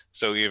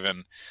 So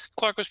even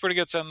Clark was pretty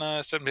good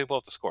setting people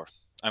up to score.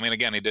 I mean,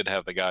 again, he did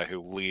have the guy who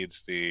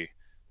leads the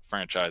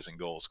franchise in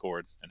goals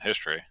scored in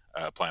history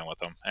playing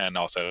with him, and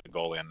also a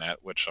goalie in net,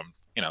 which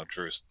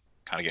Drew's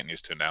kind of getting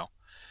used to now.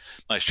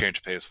 Nice change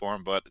of pace for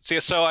him. But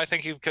so I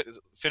think he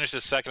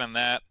finishes second in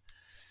that.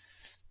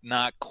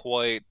 Not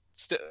quite.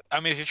 I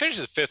mean, if he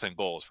finishes fifth in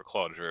goals for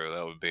Claude Giroux,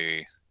 that would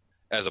be,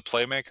 as a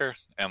playmaker,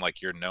 and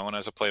like you're known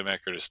as a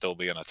playmaker, to still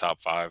be in the top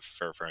 5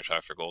 for a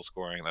franchise for goal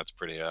scoring. That's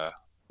pretty.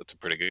 That's a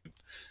pretty good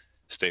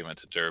statement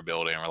to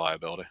durability and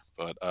reliability.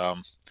 But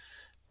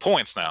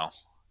points now.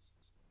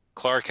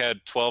 Clark had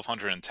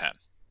 1,210.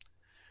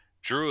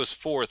 Giroux is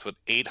fourth with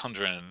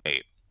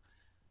 808.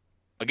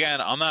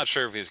 Again, I'm not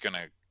sure if he's going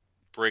to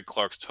break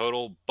Clark's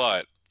total,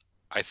 but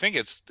I think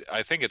it's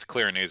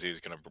clear and easy he's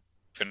going to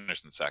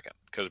finish in second,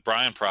 because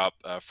Brian Propp,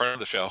 friend of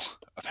the show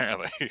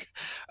apparently,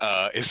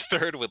 is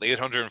third with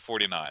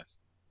 849,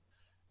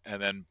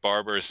 and then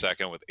Barber is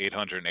second with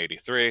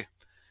 883.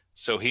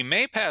 So he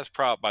may pass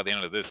Propp by the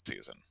end of this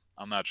season.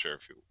 I'm not sure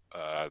if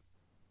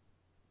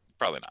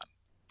probably not,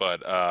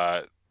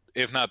 but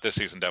if not this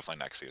season, definitely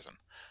next season.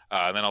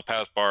 And then I'll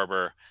pass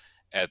Barber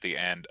at the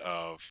end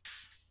of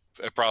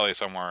probably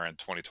somewhere in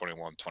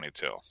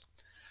 2021-22.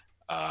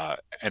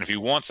 And if he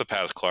wants to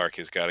pass Clark,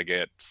 he's got to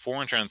get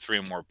 403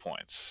 more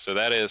points. So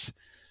that is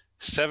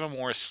 7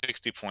 more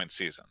 60-point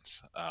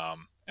seasons.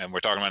 And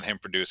we're talking about him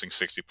producing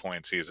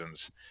 60-point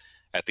seasons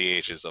at the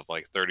ages of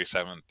like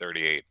 37,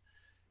 38,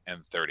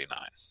 and 39.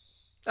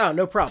 Oh,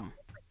 no problem.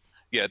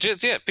 Yeah,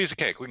 piece of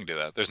cake. We can do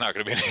that. There's not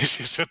going to be any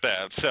issues with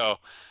that. So,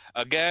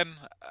 again,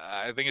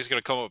 I think he's going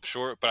to come up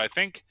short, but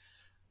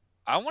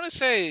I want to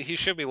say he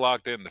should be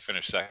locked in to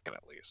finish second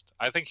at least.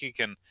 I think he's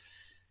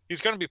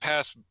going to be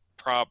past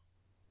Propp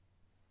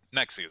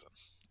next season,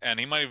 and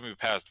he might even be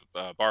past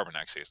Barber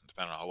next season,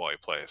 depending on how well he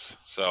plays.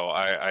 So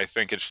I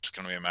think it's just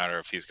going to be a matter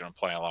of he's going to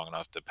play long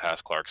enough to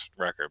pass Clark's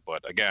record.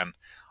 But again,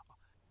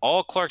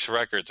 all Clark's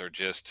records are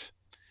just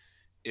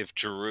if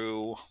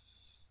Giroux,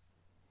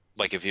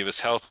 like if he was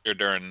healthier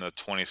during the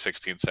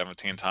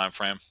 2016-17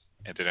 timeframe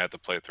and didn't have to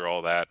play through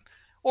all that,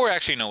 or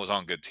actually was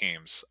on good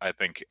teams, I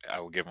think I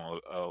would give him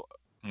a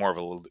more of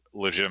a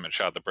legitimate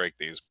shot to break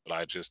these. But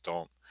I just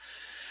don't.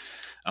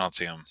 I don't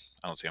see him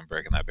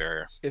breaking that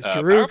barrier. If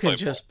Giroux can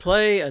just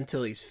play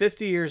until he's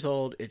 50 years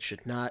old, it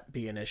should not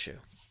be an issue.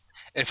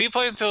 If he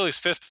plays until he's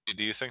 50,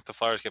 do you think the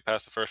Flyers get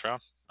past the first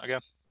round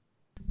again?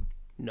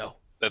 No.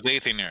 That's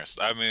 18 years.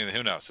 I mean,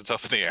 who knows? It's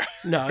up in the air.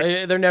 No,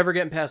 they're never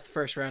getting past the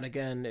first round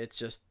again. It's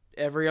just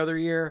every other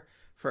year,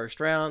 first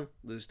round,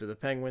 lose to the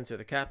Penguins or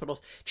the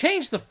Capitals.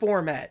 Change the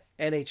format,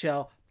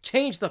 NHL.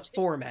 Change the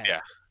format.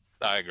 Yeah,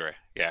 I agree.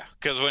 Yeah,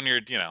 because when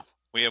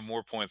we have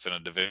more points than a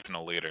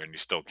divisional leader and you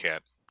still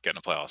can't get in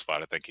a playoff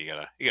spot, I think you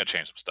gotta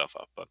change some stuff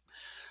up. But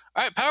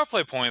all right, power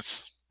play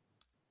points.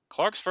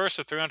 Clark's first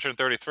with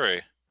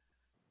 333.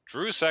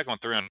 Drew's second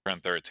with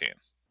 313.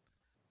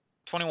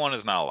 21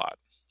 is not a lot,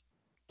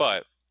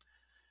 but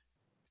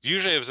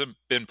usually has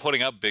been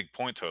putting up big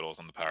point totals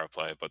on the power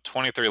play. But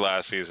 23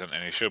 last season,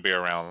 and he should be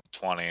around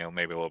 20,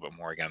 maybe a little bit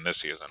more again this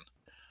season.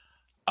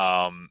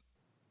 I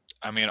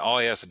mean, all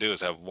he has to do is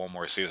have one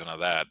more season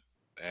of that,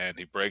 and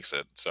he breaks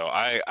it. So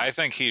I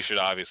think he should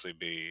obviously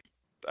be.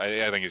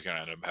 I think he's going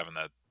to end up having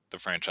the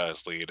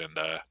franchise lead and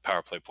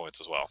power play points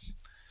as well.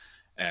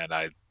 And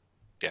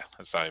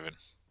it's not even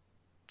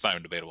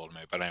debatable to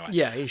me. But anyway,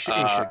 yeah, he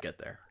should get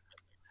there.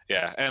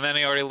 Yeah, and then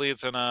he already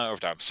leads in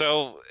overtime.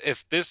 So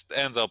if this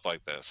ends up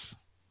like this,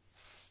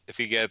 if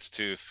he gets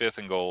to fifth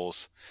in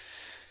goals,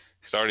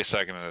 he's already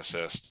second in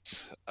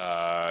assists.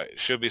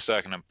 Should be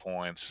second in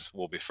points.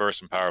 Will be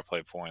first in power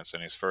play points,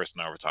 and he's first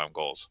in overtime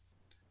goals.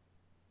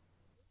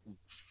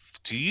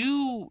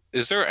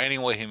 Is there any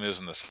way he moves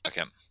in the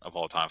second of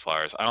all time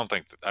Flyers? I don't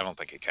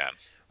think he can.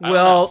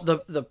 Well,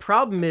 the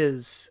problem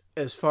is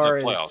as far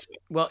as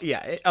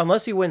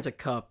unless he wins a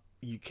cup,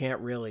 you can't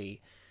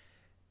really.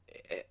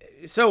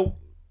 So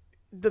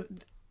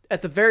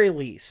at the very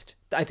least,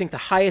 I think the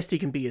highest he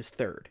can be is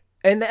third.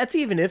 And that's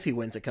even if he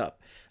wins a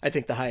cup. I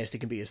think the highest he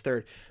can be is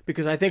third.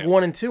 Because I think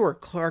 1 and 2 are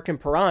Clark and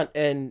Perrant,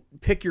 and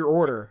pick your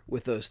order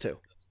with those two.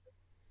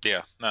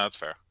 Yeah, no, that's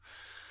fair.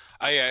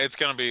 Yeah, it's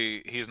going to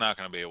be, he's not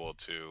going to be able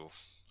to,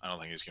 I don't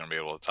think he's going to be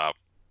able to top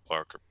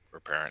Clark or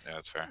Parent. Yeah,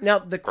 that's fair. Now,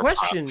 the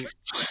question...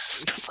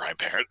 Ryan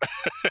Parent.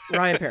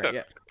 Ryan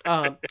Parent,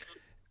 yeah.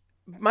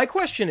 My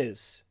question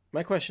is,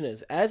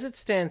 as it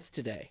stands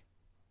today,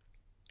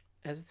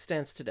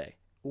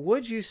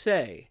 would you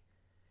say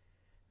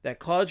that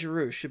Claude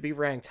Giroux should be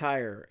ranked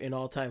higher in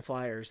all-time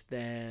Flyers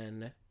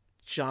than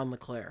John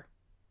LeClair?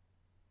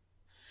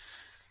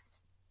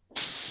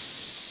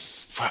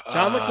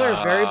 John LeClair,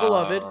 very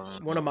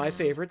beloved, one of my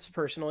favorites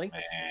personally.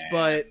 Man.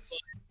 But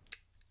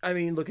I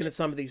mean, looking at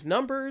some of these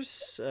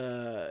numbers,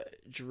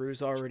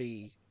 Giroux's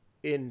already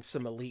in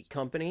some elite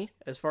company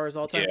as far as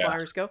all-time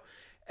Flyers go,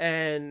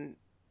 and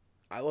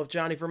I love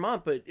Johnny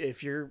Vermont. But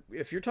if you're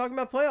talking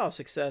about playoff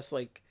success,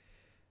 like,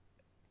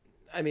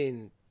 I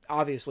mean,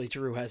 obviously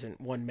Giroux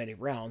hasn't won many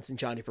rounds, and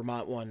Johnny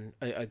Vermont won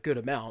a good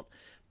amount.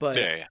 But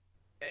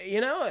you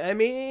know, I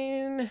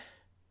mean,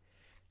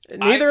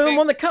 neither of them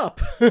won the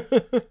cup.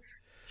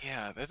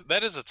 Yeah,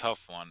 that is a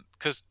tough one,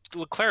 because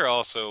LeClair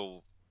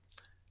also,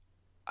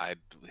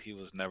 he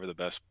was never the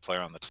best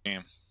player on the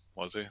team,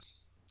 was he?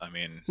 I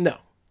mean, no.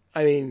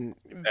 I mean,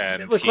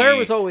 LeClair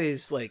was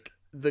always like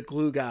the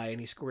glue guy, and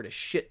he scored a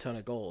shit ton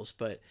of goals.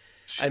 But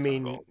I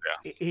mean,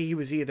 he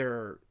was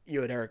either,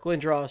 you had Eric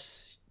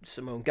Lindros,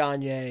 Simon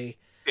Gagne.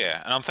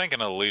 Yeah, and I'm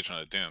thinking of the Legion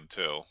of Doom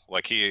too.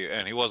 Like he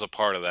was a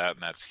part of that,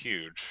 and that's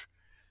huge.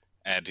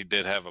 And he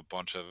did have a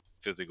bunch of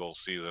 50-goal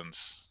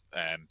seasons,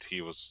 and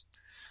he was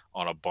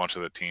on a bunch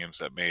of the teams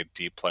that made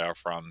deep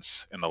playoff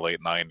runs in the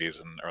late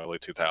 90s and early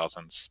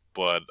 2000s.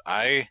 But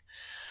I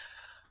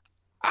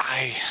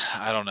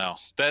don't know.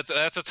 That's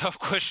a tough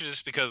question,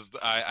 just because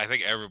I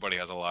think everybody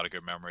has a lot of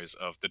good memories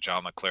of the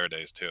John LeClair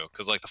days too.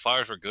 Because like the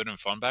Flyers were good and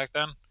fun back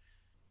then,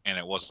 and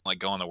it wasn't like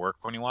going to work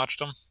when you watched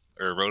them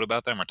or wrote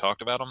about them or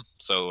talked about them.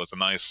 So it was a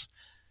nice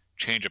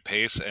change of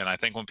pace. And I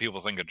think when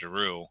people think of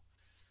Giroux,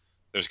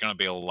 there's going to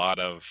be a lot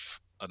of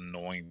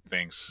annoying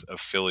things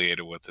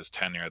affiliated with his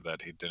tenure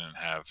that he didn't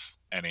have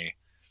any.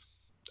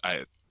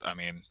 I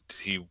mean,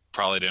 he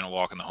probably didn't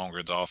walk in the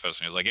Holmgren's office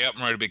and he was like, "Yep,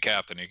 I'm ready to be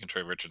captain. You can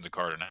trade Richards and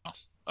Carter now."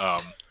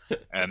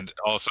 And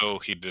also,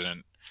 he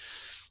didn't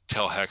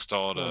tell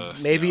Hextall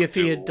to. Maybe if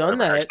he had done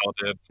that,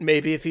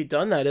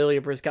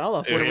 Ilya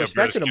Bryzgalov would have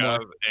respected him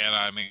more. And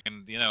I mean,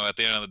 you know, at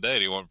the end of the day,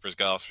 do you want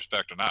Bryzgalov's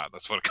respect or not?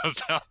 That's what it comes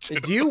down to.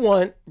 Do you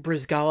want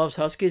Bryzgalov's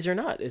Huskies or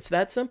not? It's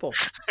that simple.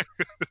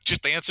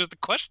 Just answer the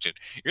question.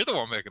 You're the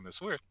one making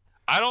this weird.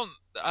 I don't.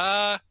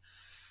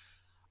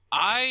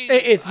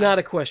 It's not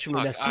a question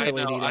we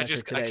necessarily need to answer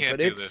today. I can't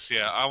do this.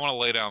 Yeah, I want to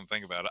lay down and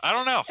think about it. I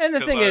don't know. And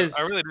the thing is,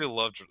 I really do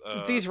love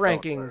these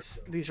rankings.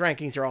 These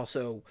rankings are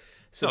also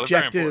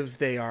subjective.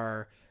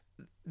 They're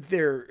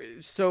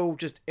so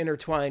just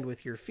intertwined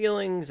with your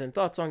feelings and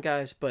thoughts on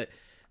guys. But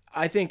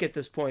I think at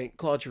this point,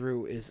 Claude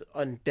Giroux is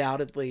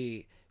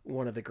undoubtedly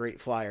one of the great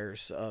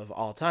Flyers of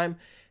all time,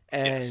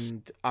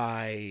 and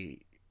I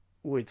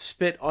would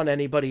spit on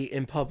anybody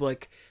in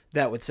public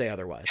that would say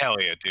otherwise. Hell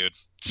yeah, dude.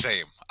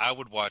 Same. I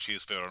would watch you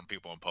spit on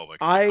people in public.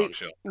 I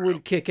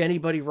would kick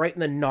anybody right in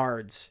the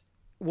nards,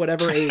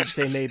 whatever age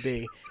they may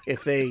be,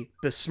 if they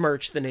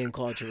besmirch the name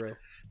Claude Giroux.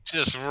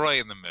 Just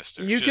right in the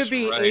mister. You could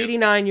be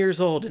 89 years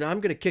old, and I'm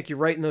going to kick you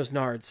right in those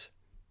nards.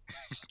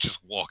 Just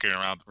walking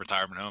around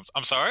retirement homes.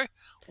 I'm sorry?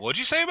 What'd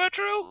you say about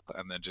Giroux?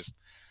 And then just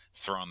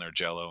throwing their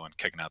jello and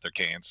kicking out their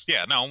canes.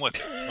 Yeah, no, I'm with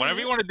you. Whenever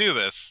you want to do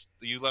this,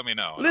 you let me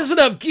know. Listen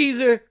up,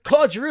 geezer.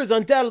 Claude Giroux is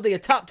undoubtedly a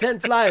top 10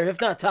 Flyer, if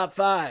not top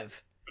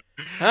 5.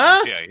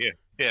 Huh? Yeah,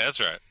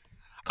 that's right.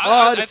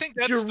 I think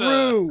that's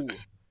Giroux.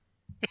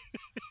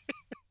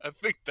 I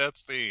think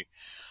that's the.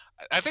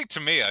 I think to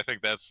me, I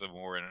think that's the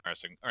more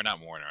interesting, or not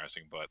more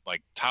interesting, but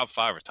like top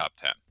 5 or top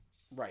 10.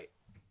 Right.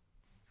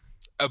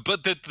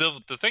 But the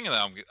thing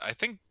that I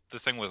think the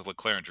thing with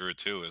LeClair and Giroux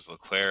too is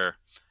LeClair.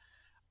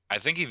 I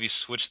think if you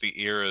switch the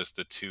eras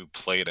the two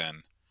played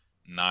in,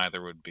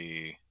 neither would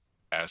be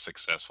as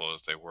successful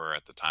as they were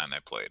at the time they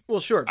played.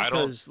 Well, sure,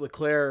 because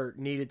LeClair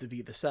needed to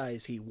be the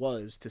size he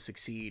was to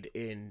succeed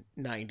in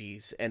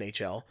 90s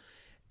NHL.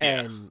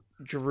 And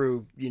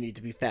Giroux, you need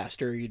to be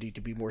faster, you need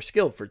to be more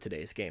skilled for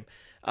today's game.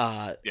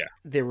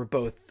 They were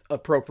both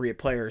appropriate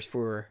players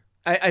for...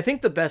 I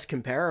think the best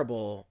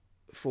comparable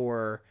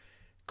for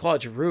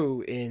Claude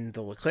Giroux in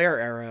the LeClair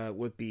era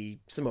would be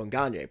Simon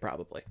Gagne,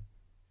 probably.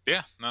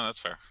 Yeah, no, that's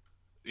fair.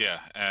 Yeah,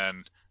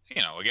 and,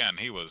 you know, again,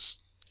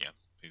 he's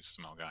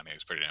Simon Gagne.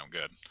 He's pretty damn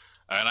good.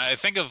 And I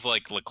think of,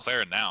 like,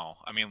 LeClair now.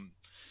 I mean,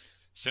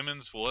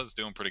 Simmons was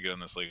doing pretty good in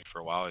this league for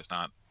a while. He's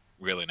not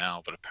really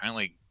now, but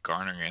apparently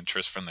garnering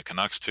interest from the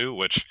Canucks, too,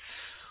 which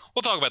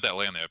we'll talk about that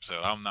later in the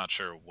episode. I'm not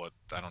sure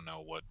I don't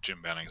know what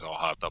Jim Benning's all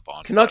hopped up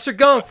on. Canucks are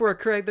going for it,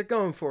 Craig. They're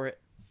going for it.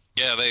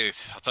 Yeah,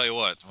 I'll tell you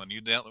what, when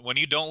you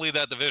don't lead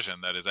that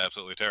division, that is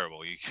absolutely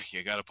terrible.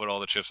 You got to put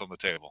all the chips on the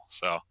table.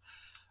 So,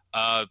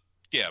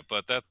 Yeah,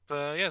 but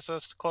so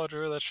that's Claude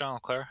Giroux, that's Sean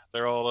Leclerc.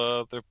 They're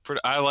all they're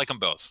pretty. I like them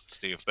both,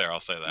 Steve. There, I'll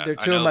say that. They're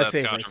I two of know my that's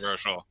favorites.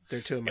 controversial.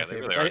 They're two of my Yeah, they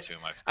favorites. really are two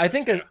of my I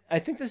favorites. think Yeah. I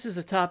think this is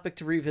a topic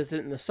to revisit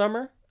in the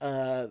summer.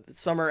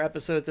 Summer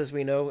episodes, as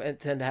we know, and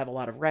tend to have a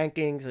lot of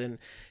rankings and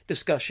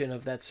discussion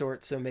of that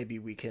sort. So maybe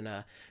we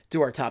can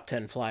do our top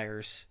 10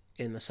 flyers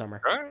in the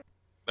summer. All right,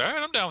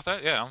 I'm down with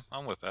that. Yeah,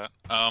 I'm with that.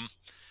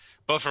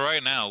 But for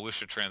right now, we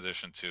should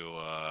transition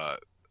to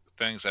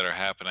things that are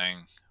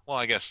happening. Well,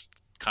 I guess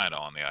kind of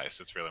on the ice.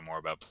 It's really more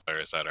about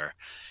players that are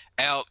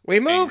out. We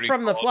being move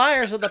from the recalled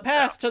flyers of the and sent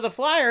down. past to the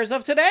flyers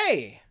of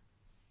today.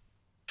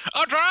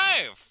 A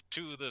drive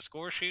to the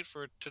score sheet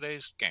for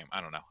today's game.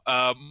 I don't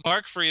know.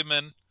 Mark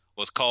Friedman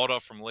was called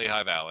up from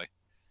Lehigh Valley.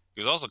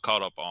 He was also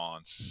called up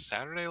on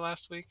Saturday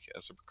last week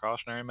as a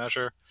precautionary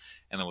measure,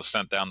 and then was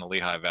sent down to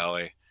Lehigh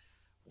Valley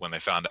when they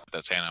found out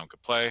that Sanheim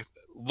could play.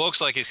 Looks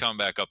like he's coming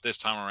back up this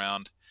time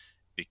around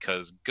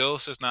because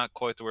Ghost is not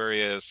quite to where he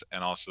is,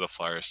 and also the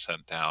Flyers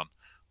sent down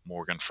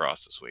Morgan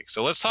Frost this week.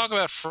 So let's talk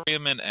about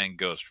Freeman and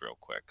Ghost real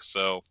quick.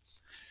 So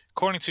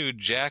according to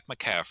Jack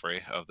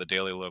McCaffrey of the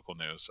Daily Local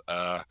News,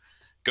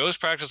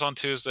 Ghost practiced on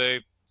Tuesday.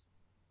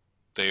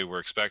 They were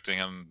expecting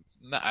him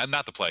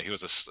not to play. He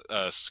was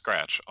a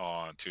scratch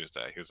on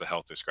Tuesday. He was a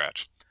healthy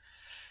scratch.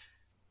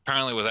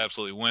 Apparently was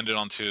absolutely winded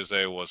on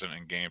Tuesday, wasn't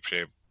in game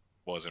shape,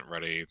 wasn't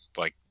ready,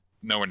 like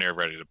nowhere near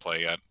ready to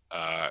play yet.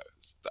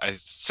 It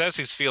says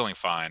he's feeling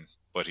fine,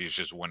 but he's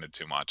just winded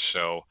too much.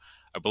 So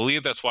I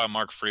believe that's why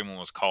Mark Freeman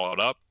was called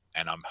up,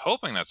 and I'm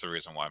hoping that's the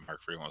reason why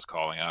Mark Freeman was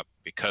calling up,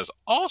 because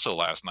also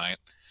last night,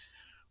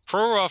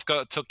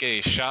 Provorov took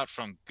a shot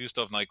from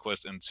Gustav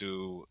Nyquist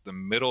into the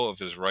middle of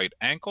his right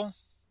ankle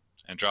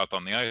and dropped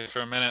on the ice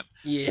for a minute.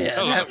 Yeah,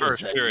 that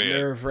was a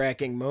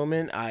nerve-wracking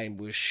moment. I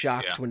was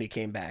shocked when he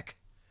came back.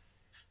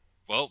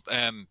 Well,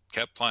 and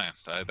kept playing.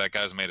 That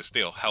guy's made a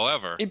steal.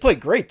 However, he played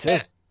great too.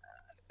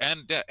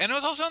 And it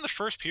was also in the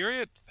first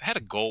period. Had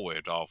a goal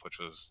waged off, which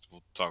was,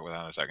 we'll talk about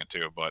that in a second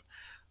too. But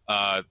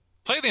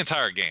played the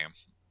entire game,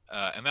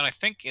 and then I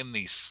think in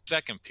the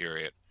second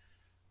period,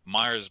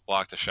 Myers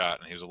blocked a shot,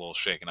 and he was a little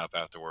shaken up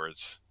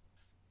afterwards,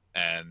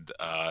 and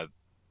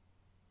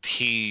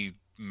he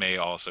may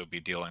also be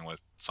dealing with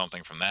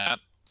something from that.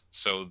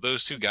 So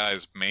those two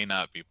guys may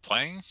not be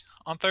playing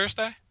on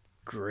Thursday.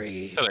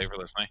 Great. Today for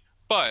listening,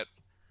 but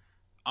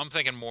I'm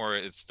thinking more.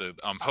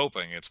 I'm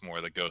hoping it's more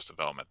the Ghost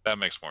development. That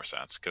makes more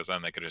sense because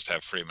then they could just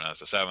have Freeman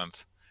as a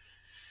seventh.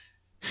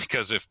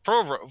 Because if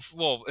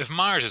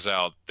Myers is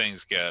out,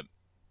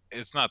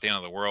 it's not the end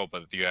of the world,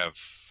 but you have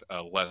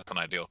a less than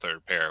ideal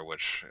third pair,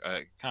 which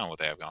kind of what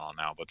they have going on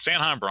now. But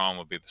Sanheim Braun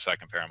would be the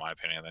second pair in my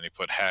opinion. Then you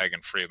put Hag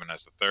and Freeman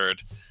as the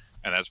third,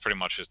 and that's pretty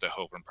much just a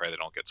hope and pray they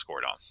don't get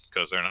scored on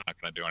because they're not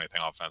going to do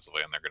anything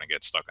offensively and they're going to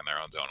get stuck in their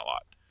own zone a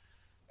lot.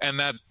 And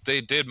that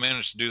they did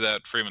manage to do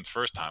that Freeman's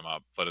first time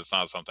up, but it's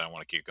not something I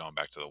want to keep going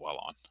back to the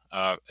well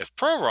on. If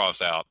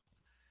Provorov's out,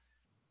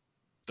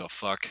 the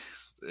fuck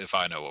if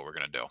I know what we're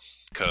going to do.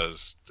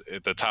 Because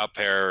the top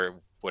pair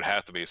would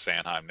have to be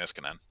Sanheim,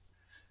 Niskanen.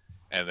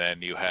 And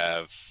then you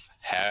have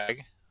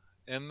Hag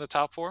in the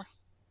top four.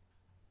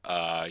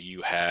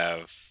 You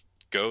have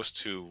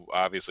Ghost, who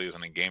obviously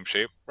isn't in game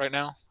shape right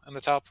now in the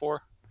top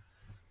four.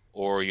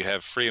 Or you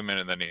have Freeman,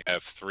 and then you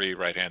have three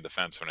right-hand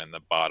defensemen in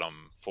the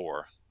bottom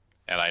four.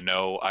 And I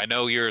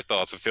know your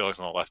thoughts of Felix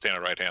on the left-hand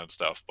and right-hand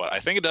stuff, but I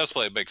think it does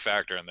play a big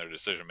factor in their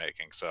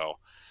decision-making. So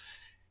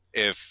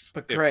Greg,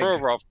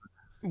 Provorov...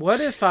 What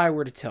if I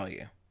were to tell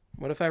you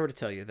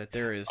that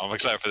there is... I'm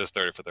excited for this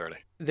 30 for 30.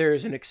 There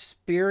is an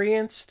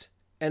experienced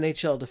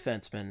NHL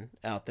defenseman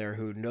out there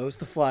who knows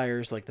the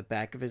Flyers like the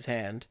back of his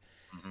hand,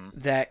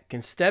 that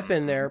can step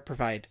in there,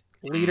 provide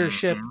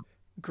leadership,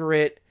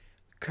 grit,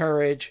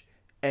 courage,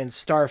 and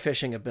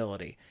starfishing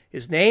ability.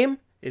 His name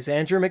is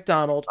Andrew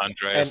McDonald.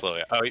 Andreas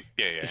Loya. Oh,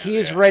 yeah. He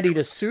is ready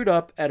to suit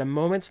up at a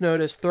moment's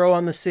notice, throw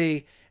on the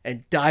sea,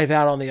 and dive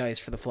out on the ice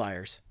for the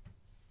Flyers.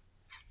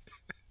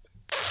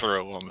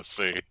 Throw on the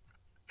sea.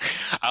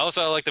 I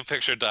also like the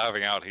picture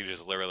diving out. He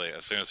just literally,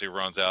 as soon as he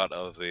runs out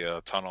of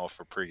the tunnel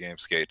for pregame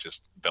skate,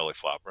 just belly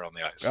flop right on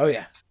the ice. Oh,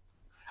 yeah.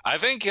 I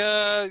think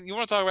you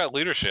want to talk about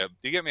leadership.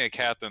 You get me a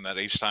captain that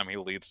each time he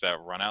leads that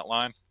run out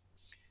line,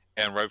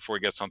 and right before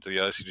he gets onto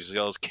the ice, he just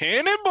yells,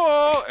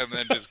 "Cannonball!" and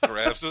then just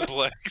grabs his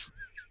legs.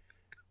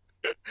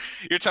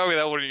 You're telling me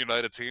that wouldn't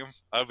unite a team?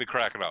 I'd be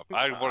cracking up.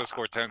 I'd want to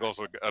score 10 goals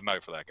a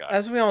night for that guy.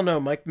 As we all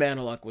know, Mike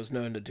Maniluk was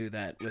known to do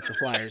that with the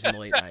Flyers in the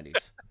late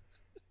 90s.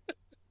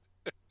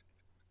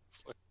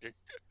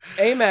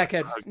 AMAC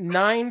had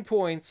 9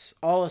 points,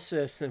 all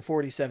assists in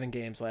 47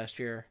 games last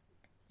year.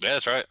 Yeah,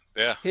 that's right.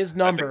 Yeah. His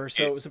number,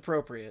 so it was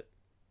appropriate.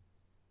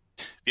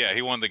 Yeah,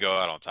 he wanted to go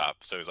out on top,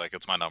 so he's like,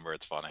 "It's my number.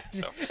 It's funny."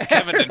 So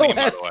Kevin didn't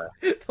by the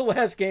way. The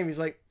last game, he's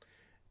like,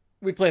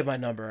 "We played my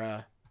number.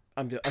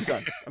 I'm done.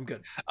 I'm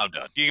good. I'm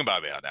done. You can buy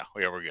me out now.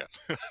 Yeah, we're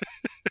good."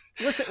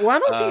 Listen, why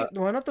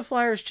don't the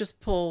Flyers just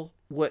pull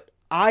what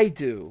I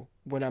do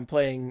when I'm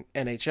playing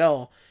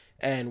NHL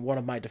and one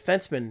of my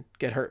defensemen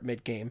get hurt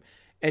mid-game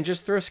and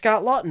just throw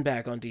Scott Lawton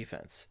back on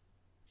defense?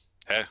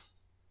 Hey,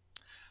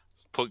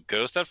 put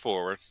Ghost at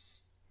forward,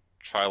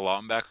 try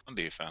Lawton back on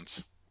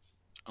defense,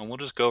 and we'll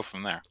just go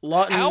from there.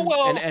 Lawton How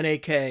well? and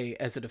NAK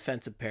as a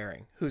defensive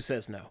pairing. Who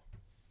says no?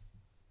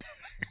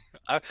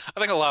 I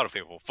think a lot of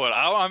people, but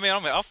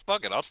I'll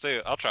fuck it. I'll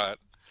try it.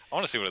 I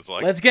want to see what it's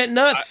like. Let's get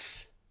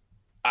nuts.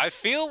 I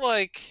feel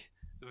like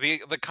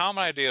the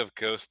common idea of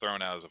Ghost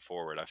thrown out as a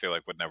forward, I feel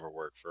like would never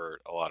work for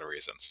a lot of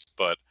reasons.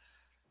 But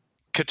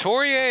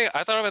Couturier,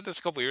 I thought about this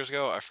a couple years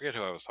ago. I forget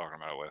who I was talking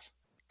about it with.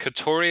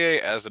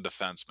 Couturier as a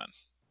defenseman.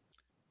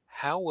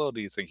 How well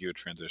do you think he would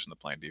transition to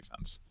playing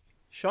defense?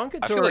 Sean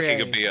I feel like he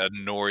Couturier. could be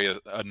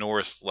a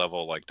Norris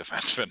level like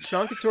defenseman.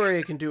 Sean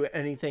Couturier can do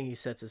anything he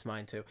sets his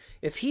mind to.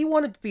 If he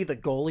wanted to be the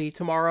goalie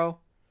tomorrow,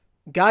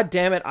 god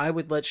damn it, I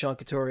would let Sean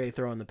Couturier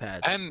throw in the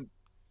pads. And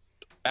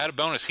add a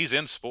bonus, he's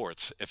in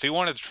sports. If he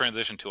wanted to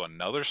transition to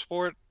another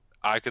sport,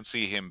 I could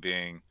see him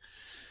being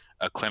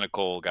a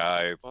clinical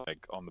guy,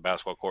 like on the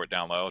basketball court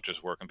down low,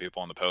 just working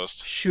people on the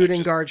post.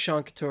 Shooting guard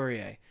Sean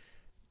Couturier.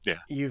 Yeah.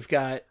 You've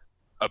got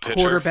A pitcher,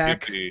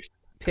 quarterback,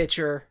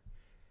 pitcher,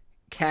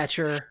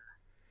 catcher.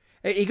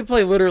 He can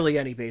play literally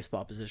any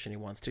baseball position he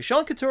wants to.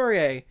 Sean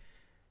Couturier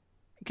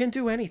can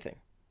do anything.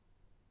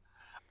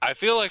 I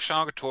feel like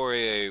Sean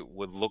Couturier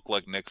would look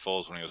like Nick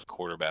Foles when he was a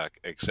quarterback,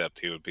 except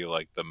he would be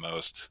like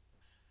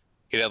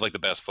he'd have like the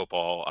best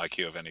football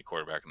IQ of any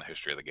quarterback in the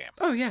history of the game.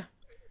 Oh, yeah.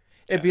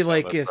 It'd be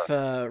like if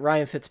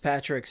Ryan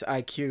Fitzpatrick's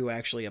IQ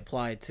actually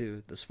applied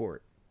to the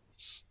sport.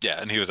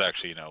 Yeah, and he was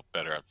actually,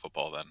 better at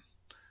football than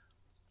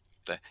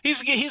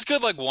he's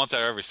good like once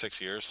out of every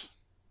 6 years.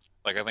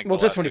 Like I think. Well,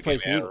 just when he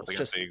plays the Eagles.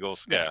 Against the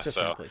Eagles. Just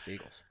when he plays the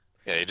Eagles.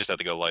 Yeah, you just have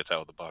to go lights out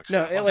with the Bucks.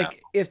 No,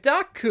 if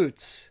Doc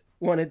Coots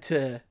wanted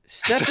to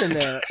step in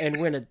there and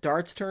win a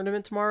darts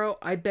tournament tomorrow,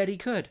 I bet he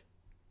could.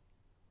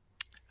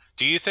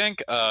 Do you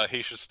think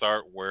he should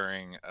start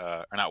wearing,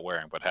 or not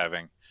wearing, but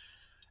having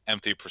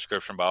empty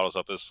prescription bottles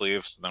up his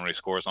sleeves? So then when he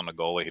scores on the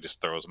goalie, he just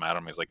throws them at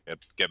him. He's like,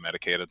 "Get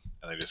medicated,"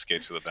 and they just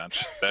skate to the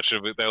bench.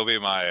 That'll be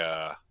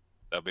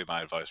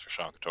my advice for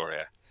Sean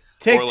Couturier.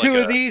 Take two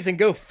of these and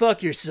go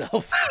fuck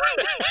yourself.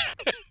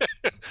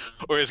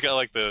 Or he's got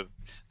like the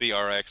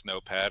RX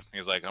notepad.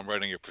 He's like, "I'm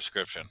writing your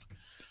prescription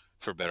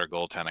for better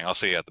goaltending. I'll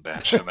see you at the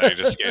bench," and then he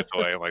just skates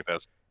away like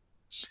that.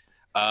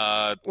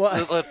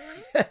 Well,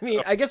 I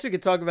mean, I guess we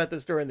could talk about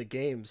this during the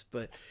games,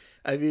 but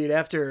I mean,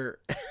 after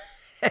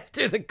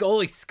the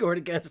goalie scored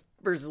against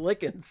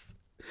Verzlickens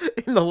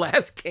in the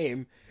last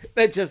game,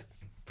 that just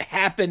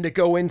happened to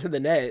go into the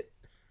net.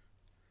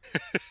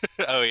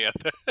 Oh yeah,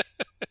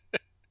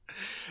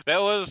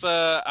 that was.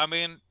 I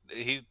mean,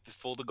 he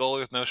fooled the goalie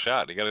with no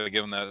shot. You got to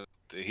give him that.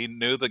 He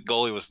knew the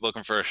goalie was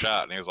looking for a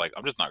shot, and he was like,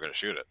 "I'm just not going to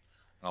shoot it.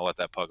 I'll let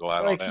that puck go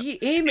out." Like on he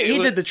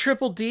did the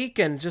triple deke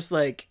and just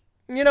like,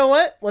 you know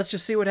what? Let's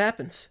just see what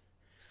happens.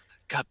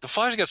 God, the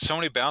Flyers got so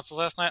many bounces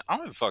last night. I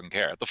don't even fucking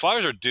care. The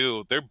Flyers are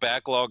due. They're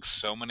backlogged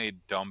so many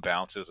dumb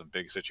bounces in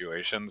big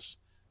situations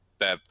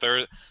that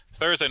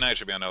Thursday night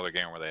should be another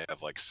game where they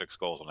have like 6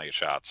 goals on 8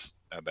 shots,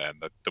 and then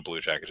the Blue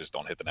Jackets just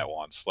don't hit the net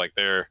once. Like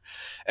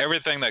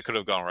everything that could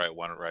have gone right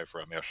went right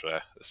for them yesterday.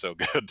 It's so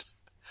good.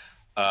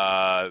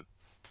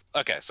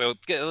 Okay, so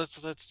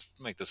let's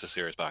make this a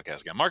serious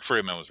podcast again. Mark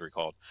Friedman was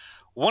recalled.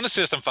 1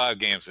 assist in 5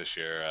 games this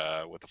year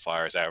with the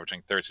Flyers,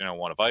 averaging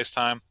 13:01 of ice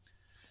time.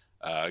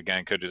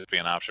 Again, could just be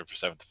an option for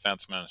 7th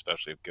defenseman,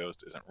 especially if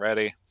Ghost isn't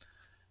ready.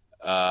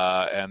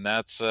 And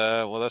that's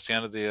the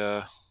end of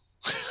the.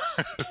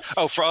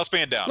 Oh, Frost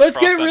being down. Let's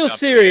Frost get real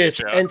serious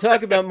and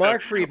talk about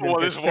Mark Friedman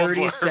for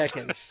 30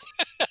 seconds.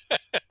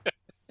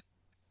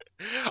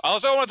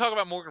 Also, I want to talk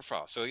about Morgan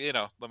Frost. So,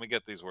 let me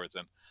get these words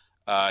in.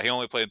 He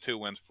only played in 2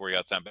 wins before he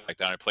got sent back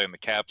down. He played in the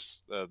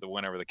Caps, the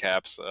win over the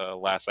Caps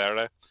last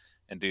Saturday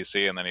in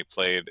D.C., and then he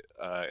played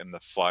in the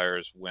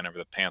Flyers win over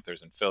the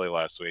Panthers in Philly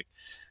last week.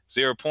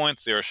 0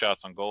 points, 0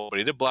 shots on goal, but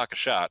he did block a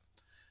shot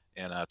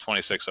in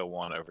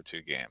 26:01 over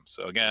 2 games.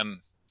 So,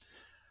 again,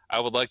 I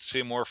would like to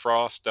see more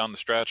Frost down the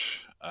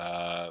stretch,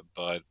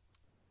 but,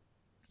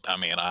 I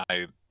mean,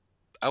 I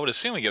would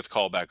assume he gets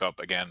called back up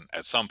again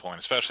at some point,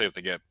 especially if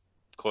they get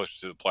closer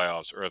to the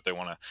playoffs or if they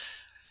want to.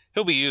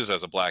 He'll be used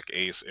as a black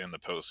ace in the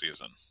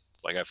postseason.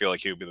 Like, I feel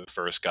like he would be the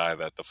first guy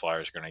that the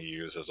Flyers are going to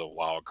use as a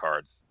wild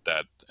card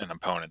that an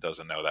opponent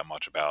doesn't know that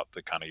much about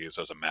to kind of use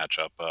as a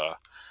matchup,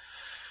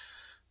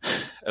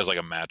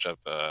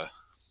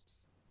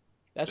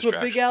 That's what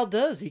Big Al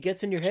does. He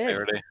gets in your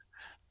head.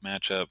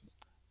 Matchup.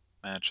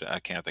 I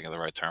can't think of the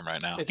right term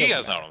right now. You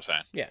guys know what I'm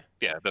saying. Yeah.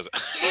 Yeah, it doesn't.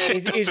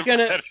 He's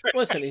gonna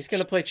listen. He's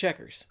gonna play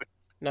checkers,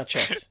 not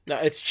chess. No,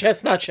 it's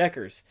chess, not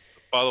checkers.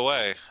 By the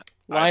way,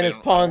 line his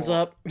pawns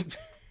up,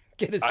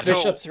 get his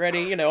bishops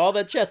ready. All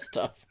that chess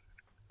stuff.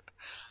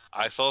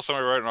 I saw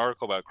somebody write an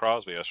article about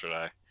Crosby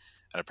yesterday,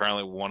 and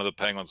apparently one of the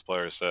Penguins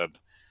players said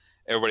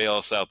everybody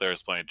else out there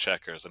is playing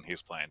checkers and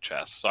he's playing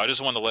chess. So I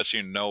just wanted to let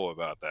you know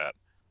about that,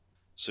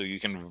 so you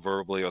can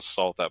verbally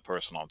assault that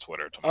person on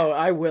Twitter tomorrow. Oh,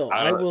 I will.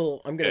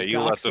 I'm going to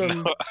dox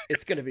them. Know.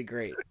 It's going to be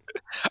great.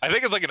 I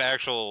think it's like an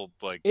actual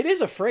It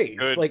is a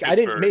phrase. Like, I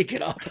didn't make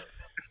it up.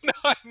 No,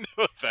 I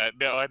know that.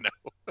 No, I know.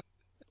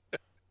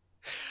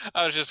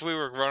 We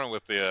were running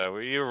with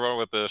you were running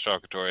with the Sean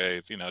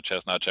Couturier,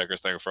 chestnut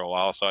checkers thing for a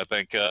while. So I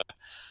think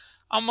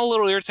I'm a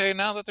little irritated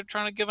now that they're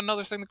trying to give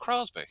another thing to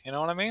Crosby. You know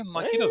what I mean?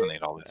 Like he doesn't Eh,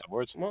 need all these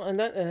awards. well,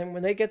 and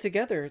when they get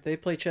together, they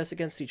play chess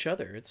against each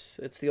other. It's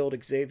the old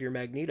Xavier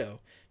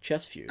Magneto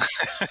chess feud.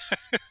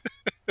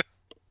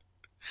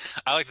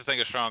 I like to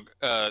think of Sean.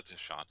 I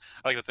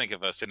like to think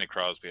of Sidney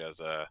Crosby as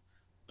a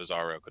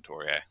Bizarro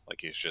Couturier.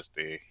 Like he's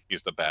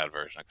the bad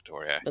version of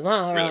Couturier.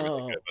 Really,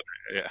 really good.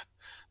 But, yeah,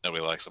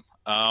 nobody likes him.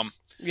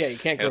 Yeah, you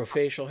can't grow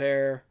facial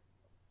hair.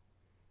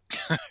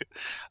 What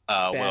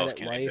Bad else at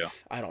can you do?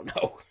 life. I don't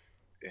know.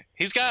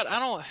 He's got. I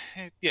don't.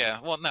 Yeah.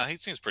 Well, no. He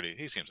seems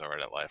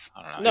alright at life.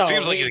 I don't know. No, It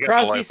seems like he's got the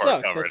Crosby life part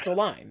sucks. covered. That's the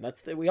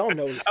line. We all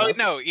know he sucks. Oh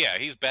no, yeah,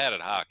 he's bad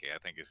at hockey. I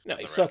think he's. No, got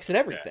he the sucks rest. at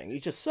everything. He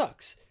just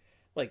sucks.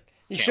 Like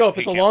you Can't- show up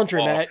at he the can't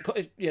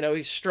laundromat,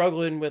 he's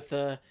struggling with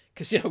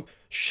because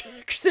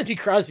Sidney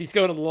Crosby's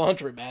going to the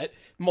laundromat,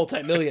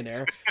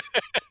 multimillionaire,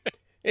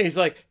 and he's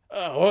like,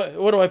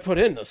 what do I put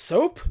in the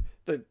soap,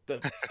 the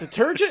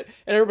detergent,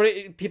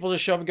 and people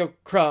just show up and go,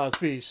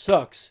 Crosby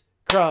sucks.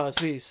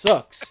 Crosby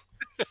sucks.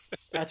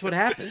 That's what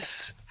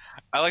happens.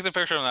 I like the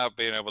picture of him not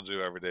being able to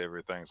do everyday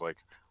things like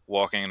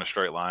walking in a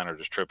straight line or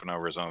just tripping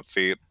over his own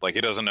feet. Like he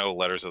doesn't know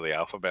letters of the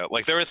alphabet.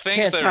 Like there are things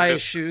Can't that tie are his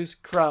just shoes.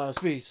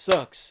 Crosby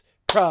sucks.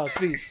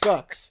 Crosby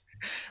sucks.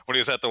 when he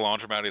was at the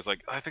laundromat, he's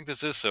like, I think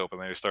this is soap,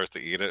 and then he starts to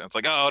eat it. And it's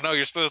like, oh no,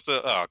 you're supposed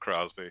to. Oh,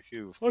 Crosby,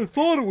 you. I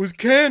thought it was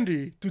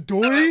candy.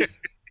 Dodoy.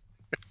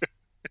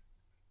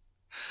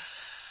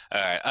 All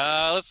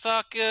right, let's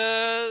talk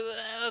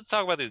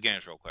about these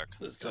games real quick.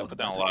 Let's talk Put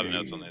down about a lot the of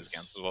notes on games. these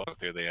games as well.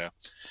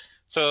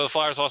 So the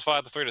Flyers lost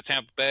 5-3 to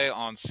Tampa Bay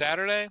on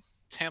Saturday.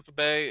 Tampa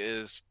Bay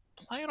is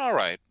playing all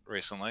right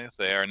recently.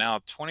 They are now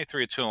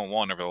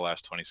 23-2-1 over the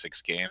last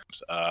 26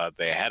 games.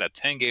 They had a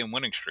 10-game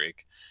winning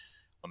streak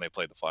when they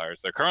played the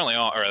Flyers. They're currently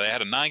on, or they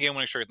had a 9-game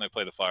winning streak when they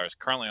played the Flyers.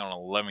 Currently on an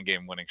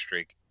 11-game winning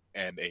streak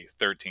and a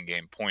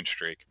 13-game point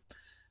streak.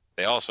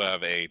 They also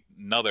have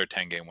another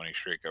 10-game winning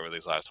streak over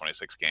these last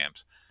 26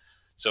 games.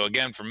 So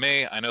again, for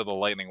me, I know the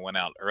Lightning went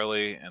out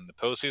early in the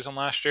postseason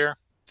last year.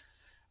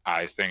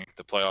 I think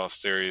the playoff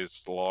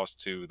series loss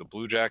to the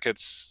Blue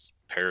Jackets,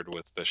 paired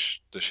with the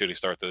shitty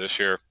start to this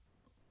year,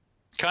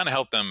 kind of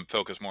helped them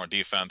focus more on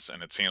defense,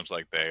 and it seems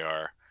like they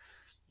are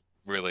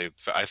really.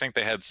 I think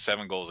they had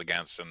 7 goals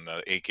against in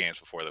the 8 games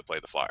before they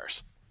played the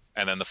Flyers,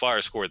 and then the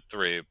Flyers scored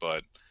 3,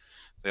 but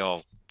they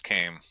all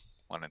came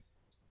when it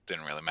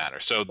didn't really matter.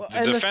 So the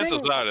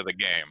defensive side of the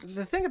game.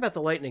 The thing about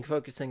the Lightning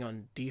focusing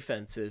on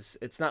defense is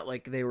it's not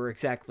like they were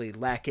exactly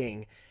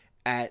lacking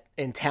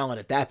in talent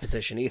at that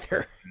position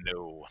either.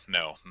 No,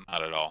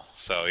 not at all.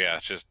 So yeah,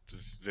 it's just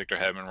Victor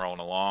Hedman rolling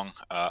along.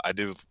 I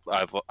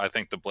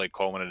think the Blake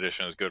Coleman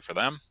addition is good for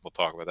them. We'll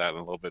talk about that in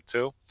a little bit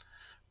too.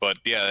 But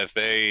yeah,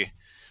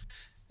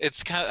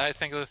 it's kind of, I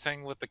think, the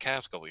thing with the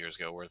Caps a couple years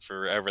ago, where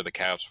forever the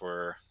Caps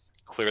were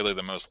clearly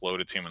the most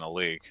loaded team in the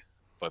league,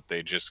 but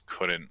they just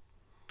couldn't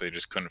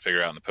figure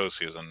it out in the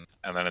postseason.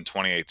 And then in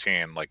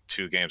 2018, like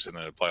 2 games into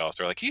the playoffs,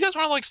 they're like, "You guys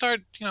want to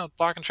start,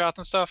 blocking shots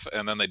and stuff?"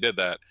 And then they did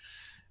that,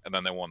 and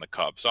then they won the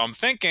Cup. So I'm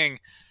thinking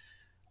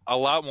a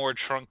lot more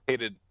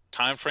truncated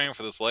time frame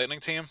for this Lightning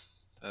team.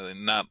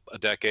 Not a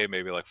decade,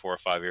 maybe like 4 or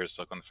 5 years,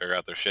 still going to figure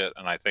out their shit.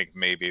 And I think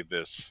maybe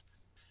this.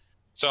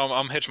 So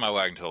I'm hitching my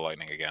wagon to the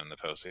Lightning again in the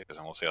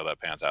postseason. We'll see how that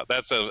pans out.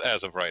 That's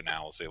as of right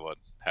now. We'll see what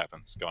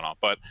happens going on.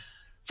 But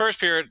first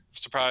period,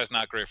 surprise,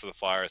 not great for the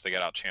Flyers. They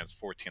got outchanced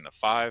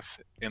 14-5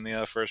 in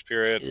the first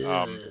period.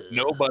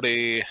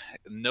 Nobody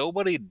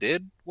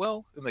did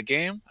well in the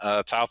game.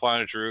 Top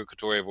line, Drew,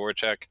 Couturier,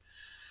 Voracek.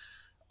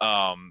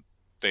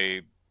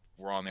 They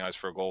were on the ice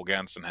for a goal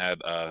against and had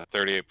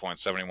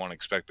 38.71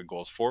 expected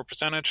goals for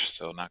percentage,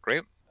 so not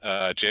great.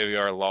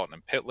 JVR, Lawton,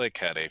 and Pitlick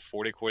had a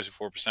 40 Corsi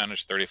for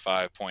percentage,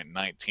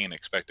 35.19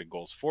 expected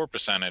goals for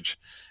percentage,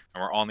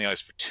 and were on the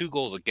ice for 2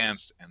 goals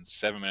against in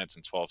 7 minutes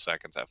and 12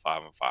 seconds at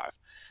 5-5.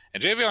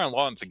 And JVR and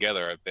Lawton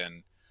together have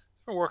been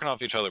working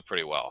off each other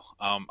pretty well.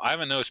 I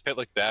haven't noticed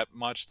Pitlick that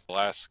much the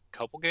last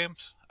couple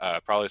games,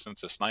 probably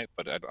since this night,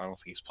 but I don't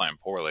think he's playing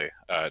poorly.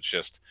 It's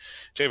just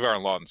JVR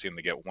and Lawton seem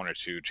to get 1 or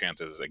 2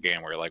 chances a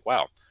game where you're like,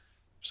 wow,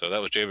 so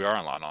that was JVR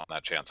and Lawton on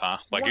that chance, huh?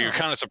 Like, wow. You're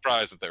kind of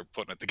surprised that they're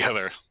putting it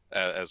together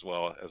as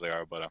well as they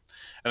are. But and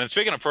then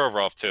speaking of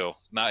Provorov too,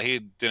 he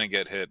didn't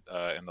get hit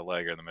in the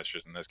leg or the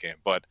misters in this game,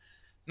 but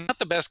not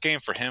the best game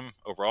for him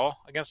overall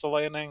against the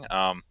Lightning.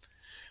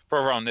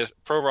 Provorov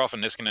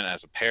and Niskanen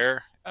as a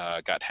pair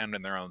got hemmed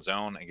in their own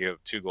zone and gave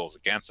up 2 goals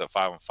against at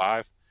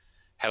 5-5.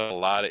 Had a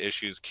lot of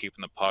issues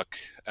keeping the puck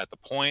at the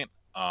point.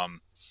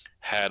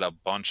 Had a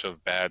bunch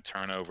of bad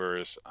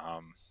turnovers.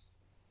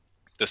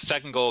 The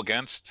second goal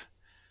against,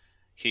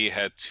 he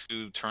had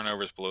 2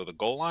 turnovers below the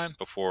goal line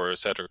before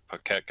Cedric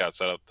Paquette got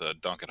set up to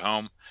dunk it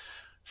home.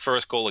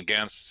 First goal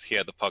against, he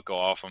had the puck go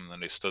off him, and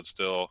then he stood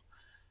still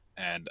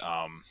and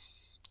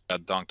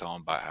got dunked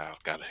on by,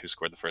 who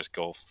scored the first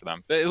goal for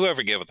them?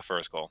 Whoever gave it the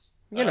first goal.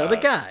 The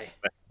guy.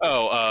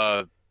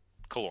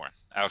 Killorn.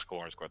 Alex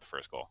Killorn scored the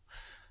first goal.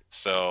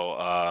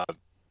 So,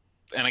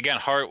 and again,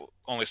 Hart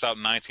only stopped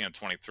 19 of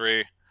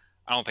 23.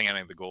 I don't think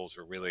any of the goals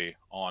were really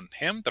on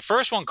him. The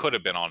first one could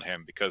have been on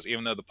him because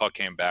even though the puck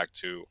came back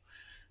to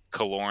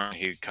Killorn,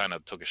 he kind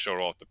of took his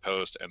shoulder off the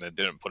post and then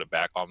didn't put it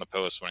back on the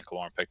post when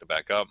Killorn picked it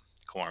back up.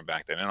 Killorn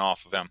backed it in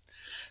off of him.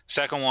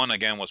 Second one,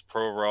 again, was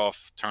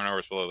Provorov.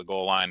 Turnovers below the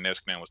goal line.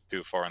 Niskanen was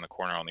too far in the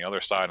corner on the other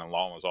side, and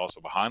Lawton was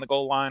also behind the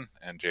goal line,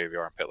 and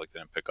JVR and Pitlick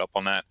didn't pick up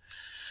on that.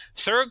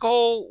 Third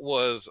goal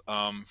was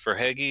for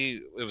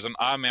Heggie. It was an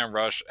odd man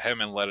rush.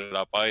 Hedman let it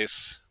up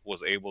ice,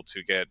 was able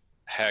to get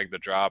Hag the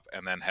drop,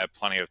 and then had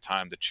plenty of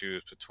time to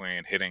choose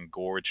between hitting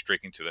Gord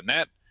streaking to the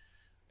net,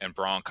 and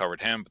Braun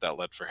covered him, but that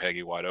led for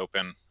Heggie wide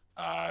open,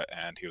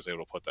 and he was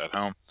able to put that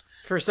home.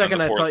 For a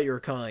second, I thought you were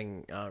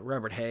calling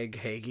Robert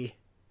Hagee.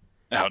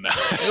 Oh, no.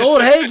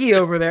 Old Hagee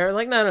over there.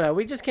 Like, no.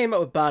 We just came up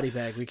with body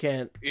bag. We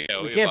can't be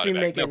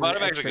making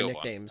extra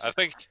nicknames. I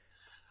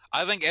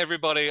think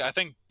everybody. I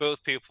think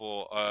both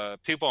people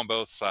on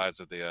both sides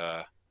of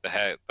the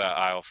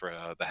aisle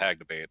for the Hag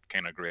debate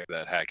can agree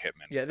that Hag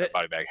Hitman. Yeah,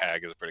 body bag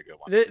Hag is a pretty good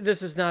one.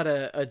 This is not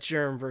a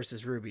Germ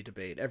versus Ruby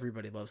debate.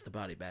 Everybody loves the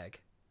body bag.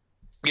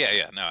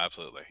 Yeah, no,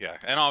 absolutely, yeah,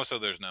 and also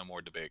there's no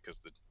more debate because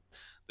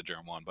the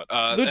Germ won, but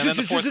and then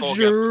the fourth goal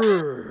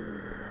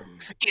Germ.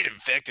 Get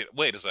infected.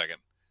 Wait a second.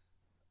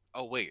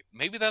 Oh wait,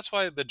 maybe that's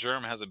why the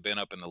Germ hasn't been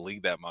up in the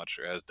league that much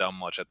or has done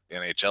much at the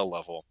NHL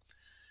level,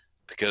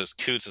 because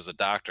Coots is a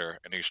doctor,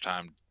 and each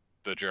time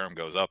the Germ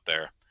goes up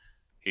there,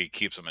 he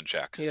keeps him in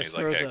check. He just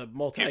throws a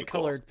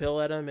multicolored pill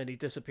at him, and he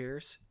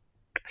disappears.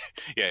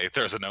 Yeah, he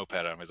throws a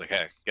notepad at him. He's like,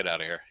 "Hey, get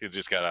out of here. You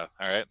just gotta.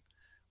 All right,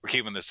 we're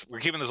keeping this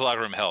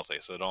locker room healthy,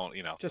 so don't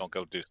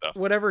go do stuff."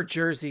 Whatever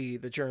jersey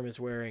the Germ is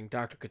wearing,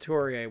 Dr.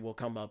 Couturier will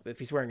come up. If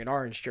he's wearing an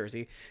orange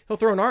jersey, he'll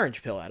throw an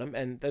orange pill at him,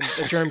 and then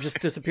the Germ just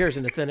disappears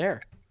into thin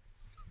air.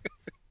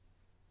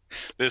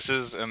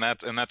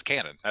 That's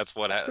canon. That's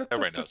what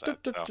everybody knows that.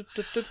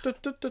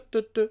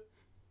 So.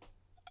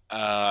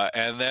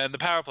 And then the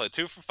power play,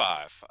 2 for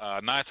 5.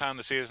 9th time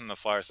this season, the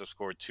Flyers have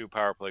scored 2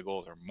 power play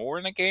goals or more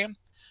in a game.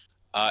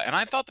 And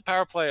I thought the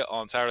power play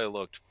on Saturday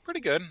looked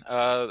pretty good.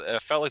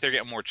 It felt like they're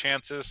getting more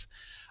chances.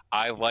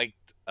 I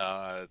liked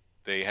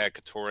they had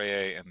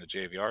Couturier in the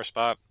JVR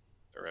spot,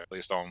 or at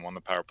least on one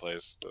of the power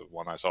plays, the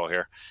one I saw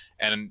here.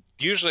 And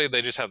usually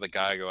they just have the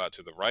guy go out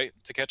to the right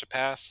to catch a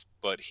pass,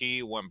 but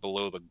he went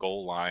below the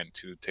goal line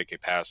to take a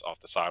pass off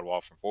the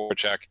sidewall from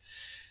Voracek.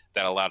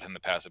 That allowed him to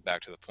pass it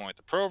back to the point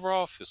to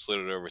Provorov, who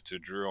slid it over to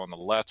Drew on the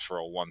left for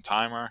a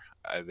one-timer.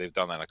 They've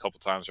done that a couple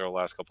times over the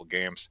last couple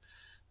games.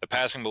 The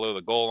passing below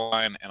the goal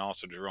line and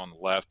also Drew on the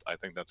left, I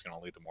think that's going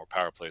to lead to more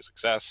power play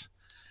success.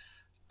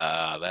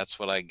 That's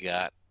what I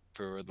got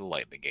for the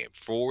Lightning game.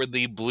 For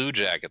the Blue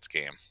Jackets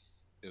game,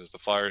 it was the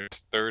Flyers'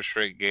 3rd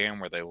straight game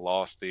where they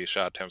lost the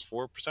shot attempts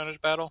for percentage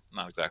battle.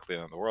 Not exactly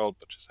the end of the world,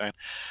 but just saying.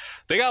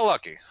 They got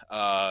lucky.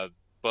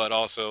 But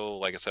also,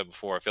 like I said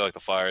before, I feel like the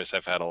Flyers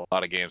have had a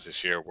lot of games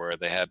this year where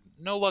they had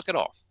no luck at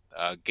all.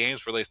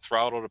 Games where they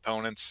throttled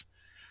opponents,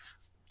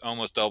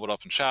 almost doubled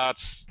up in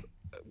shots,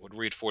 would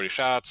reach 40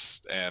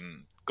 shots,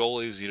 and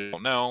goalies you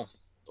don't know,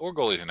 or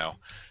goalies you know,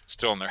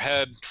 still in their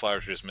head.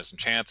 Flyers are just missing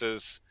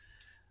chances,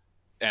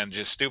 and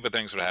just stupid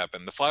things would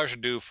happen. The Flyers are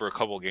due for a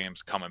couple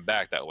games coming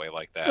back that way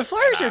like that. The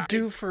Flyers are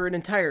due for an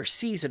entire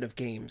season of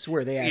games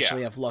where they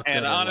actually have luck.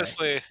 And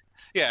honestly...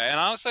 Yeah, and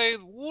honestly,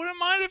 wouldn't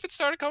mind if it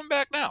started coming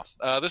back now.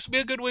 This would be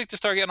a good week to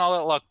start getting all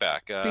that luck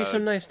back. Be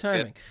some nice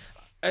timing.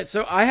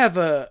 So I have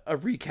a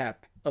recap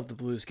of the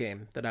Blues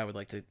game that I would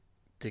like to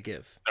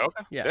give.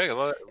 Okay. Yeah.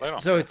 Let on.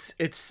 So it's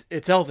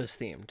Elvis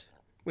themed,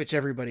 which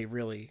everybody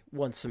really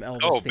wants some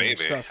Elvis themed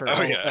stuff for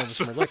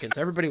Elvis Merlikins.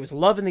 Everybody was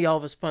loving the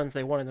Elvis puns.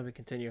 They wanted them to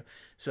continue.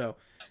 So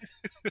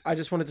I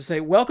just wanted to say,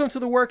 welcome to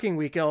the working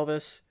week,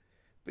 Elvis.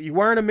 But you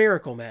weren't a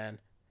miracle, man.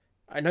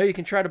 I know you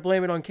can try to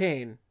blame it on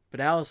Kane, but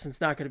Allison's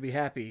not going to be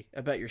happy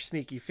about your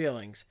sneaky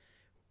feelings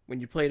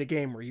when you played a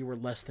game where you were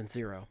less than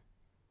 0.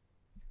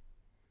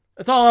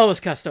 That's all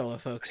Elvis Costello,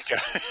 folks.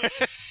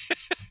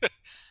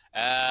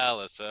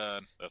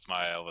 Allison. That's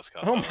my Elvis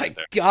Costello. Oh my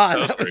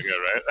God. That was pretty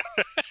good,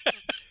 right?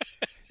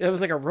 It was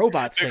like a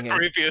robot singing. The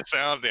creepiest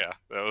sound, yeah.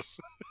 That was...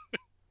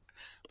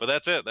 But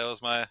that's it. That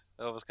was my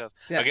Elvis Costello.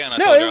 Yeah. Again, I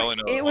told you I only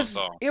know one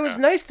song. It was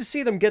nice to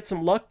see them get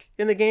some luck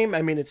in the game.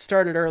 I mean, it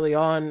started early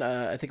on.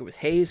 I think it was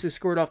Hayes who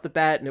scored off the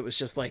bat, and it was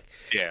just like,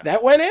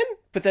 that went in.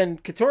 But then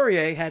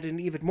Couturier had an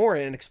even more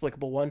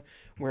inexplicable one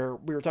where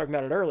we were talking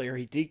about it earlier.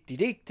 He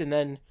deked, and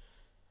then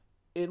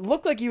it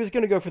looked like he was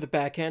going to go for the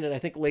backhand. And I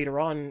think later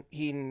on,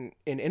 in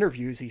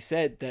interviews, he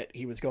said that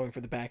he was going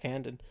for the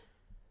backhand, and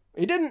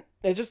he didn't.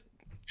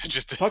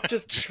 Puck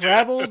just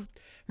traveled.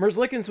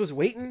 Merzlikins was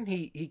waiting.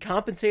 He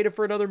compensated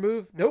for another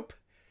move. Nope.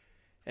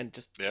 And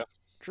just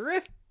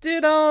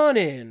drifted on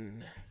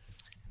in.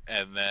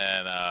 And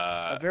then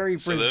a very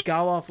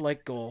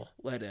Brizgalov-like goal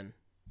let in.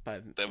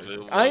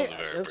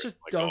 Let's just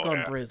dunk on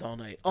Briz all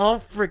night. All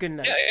friggin'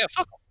 night. Yeah,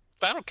 fuck him.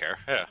 I don't care.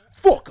 Yeah.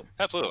 Fuck him.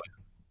 Absolutely.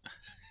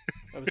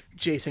 That was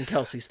Jason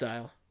Kelsey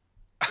style.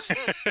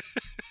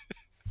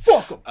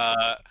 Fuck him.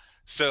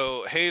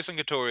 So Hayes and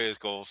Couturier's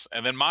goals,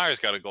 and then Myers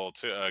got a goal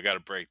too, got a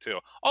break too.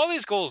 All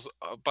these goals,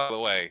 by the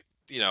way,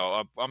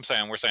 we're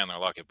saying they're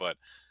lucky, but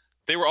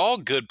they were all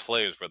good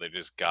plays where they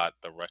just got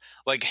the right.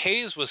 Like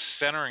Hayes was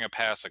centering a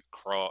pass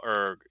across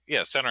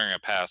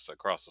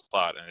the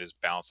slot, and it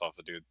just bounced off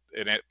the dude.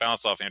 And it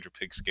bounced off Andrew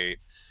Pig's skate,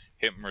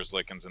 hit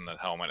Merzlikins in the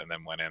helmet, and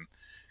then went in.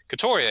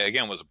 Couturier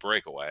again was a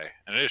breakaway,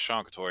 and it is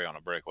Sean Couturier on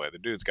a breakaway. The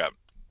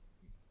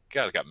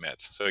guy's got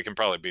mitts, so he can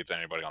probably beat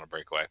anybody on a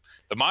breakaway.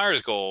 The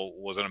Myers goal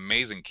was an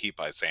amazing keep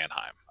by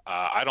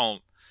Sanheim.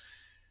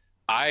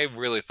 I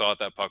really thought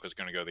that puck was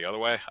going to go the other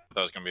way. I thought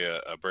it was going to be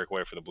a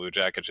breakaway for the Blue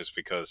Jackets just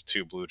because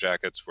two Blue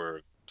Jackets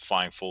were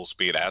flying full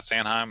speed at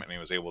Sanheim, and he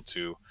was able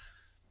to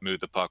move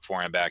the puck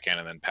forehand, backhand,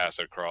 and then pass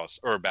it across,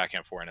 or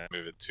backhand, forehand, and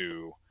move it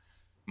to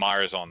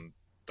Myers on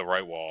the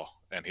right wall,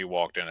 and he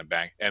walked in and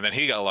banked. And then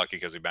he got lucky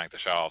because he banked the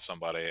shot off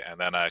somebody, and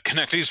then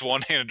Konechny's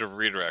one-handed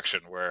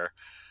redirection where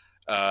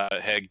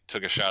Haig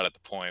took a shot at the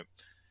point,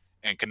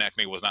 and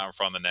Konechny was not in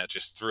front of the net,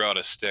 just threw out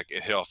his stick,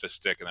 it hit off his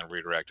stick, and then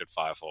redirected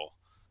 5-hole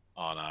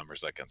on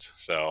Merzlikins.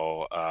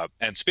 So,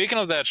 and speaking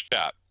of that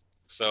shot,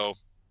 so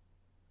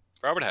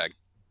Robert Haig,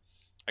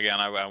 again,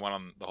 I went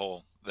on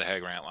the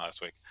Haig rant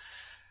last week.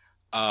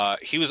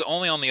 He was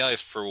only on the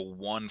ice for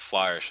one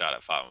flyer shot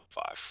at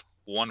 5-5.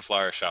 One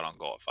flyer shot on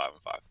goal at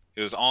 5-5.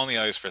 He was on the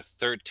ice for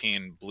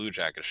 13 Blue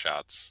Jacket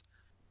shots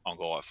on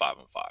goal at 5-5.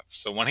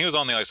 So when he was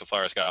on the ice, the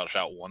Flyers got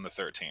outshot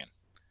 1-13.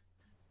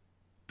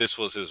 This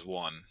was his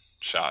one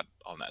shot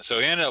on that. So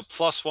he ended up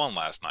 +1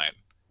 last night.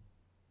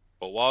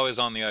 But while he was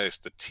on the ice,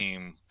 the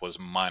team was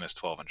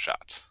 -12 in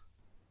shots.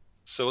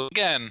 So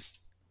again,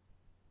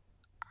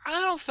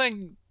 I don't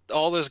think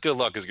all this good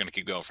luck is going to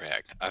keep going for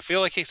Haig. I feel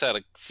like he's had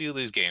a few of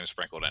these games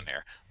sprinkled in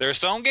here. There are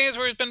some games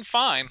where he's been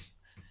fine.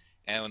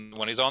 And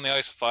when he's on the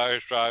ice,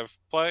 Flyers drive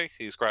play,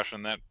 he's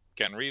crushing that,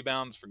 getting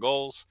rebounds for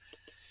goals.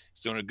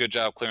 He's doing a good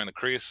job clearing the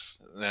crease.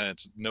 And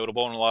it's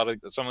notable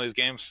in some of these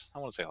games. I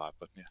won't say a lot,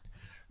 but yeah.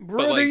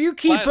 Brother, you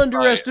keep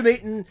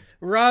underestimating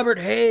Robert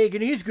Haig,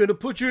 and he's going to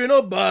put you in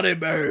a body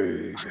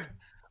bag.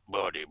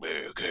 Body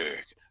bag.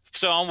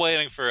 So I'm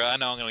waiting for. I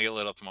know I'm going to get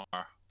lit up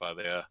tomorrow by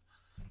the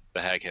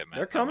Haig hitman.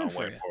 They're coming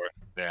for you.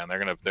 Yeah, and they're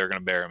gonna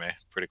bury me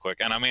pretty quick.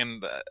 And I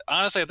mean,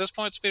 honestly, at this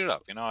point, speed it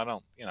up. I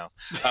don't.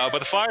 But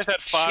the Flyers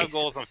had 5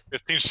 goals on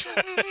 15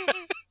 shots.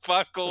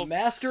 5 goals. The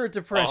master of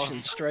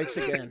depression strikes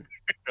again.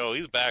 Oh,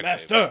 he's back.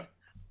 Master.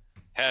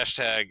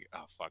 Hashtag.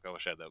 Oh fuck! I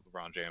wish I had that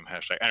LeBron James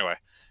hashtag. Anyway,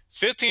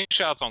 15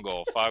 shots on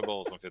goal, 5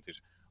 goals on 15.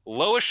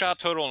 Lowest shot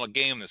total in a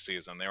game this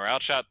season. They were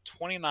outshot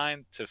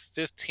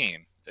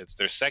 29-15. It's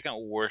their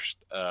second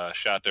worst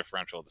shot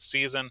differential of the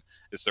season.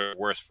 It's their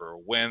worst for a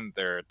win.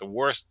 The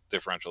worst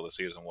differential of the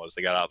season was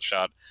they got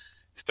outshot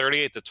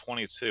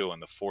 38-22 in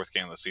the 4th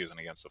game of the season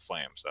against the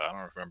Flames. I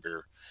don't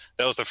remember.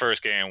 That was the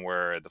first game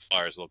where the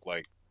Flyers looked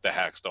like the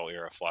Hackstall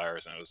era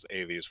Flyers, and it was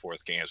AV's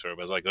 4th game. So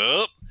everybody's like,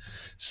 "Oh,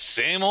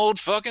 same old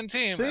fucking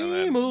team,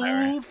 same old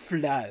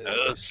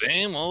Flyers,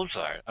 same old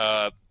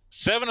Flyers."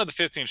 7 of the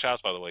 15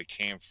 shots, by the way,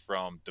 came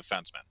from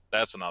defensemen.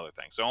 That's another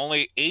thing. So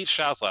only 8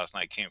 shots last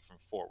night came from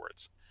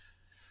forwards.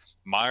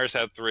 Myers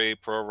had 3,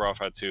 Provorov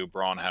had 2,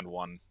 Braun had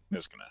 1,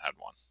 Niskanen had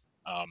 1.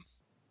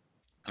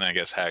 And I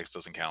guess Hags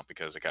doesn't count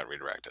because it got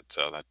redirected.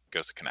 So that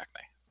goes to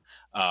Konechny.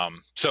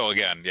 So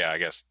again, yeah, I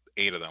guess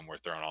 8 of them were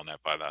thrown on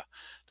net by the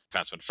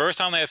defenseman. First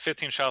time they had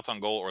 15 shots on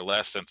goal or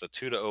less since a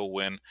 2-0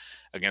 win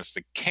against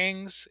the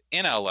Kings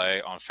in LA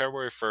on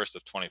February 1st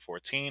of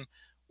 2014.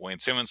 Wayne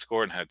Simmons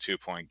scored and had a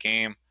 2-point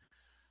game.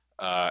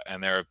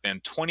 And there have been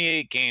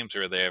 28 games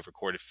where they have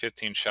recorded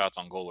 15 shots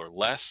on goal or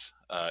less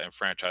in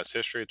franchise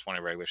history, 20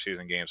 regular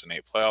season games and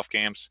 8 playoff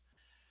games.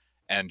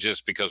 And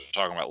just because we're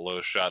talking about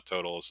low shot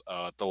totals,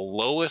 the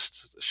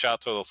lowest shot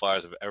total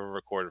Flyers have ever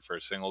recorded for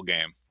a single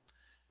game,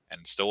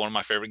 and still one of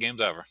my favorite games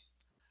ever,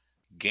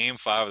 Game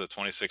 5 of the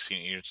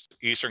 2016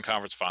 Eastern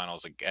Conference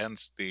Finals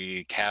against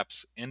the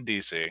Caps in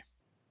DC,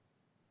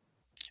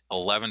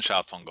 11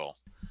 shots on goal.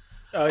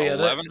 Oh yeah,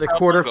 the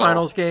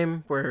quarterfinals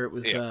game where it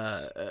was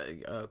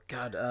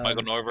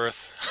Michael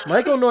Neuwirth.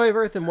 Michael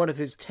Neuwirth in one of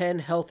his 10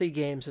 healthy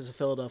games as a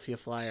Philadelphia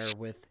Flyer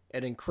with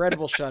an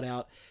incredible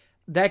shutout.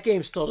 That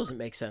game still doesn't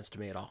make sense to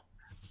me at all.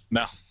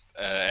 No,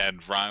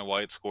 and Ryan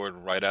White scored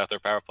right after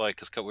power play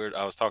because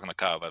I was talking to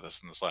Kyle about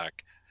this in the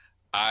Slack.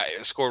 I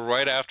scored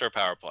right after a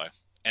power play,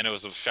 and it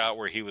was a shot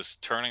where he was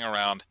turning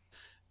around,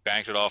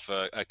 banked it off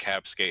a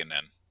Cap skating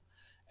in,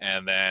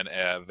 and then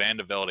Van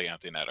de Velde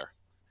empty netter.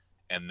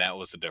 And that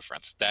was the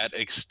difference. That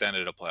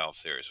extended a playoff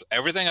series.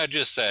 Everything I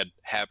just said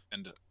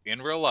happened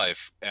in real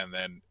life and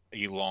then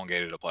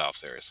elongated a playoff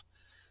series.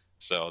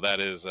 So that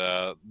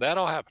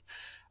all happened.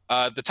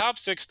 The top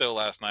 6, though,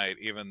 last night,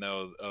 even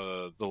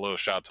though the low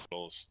shot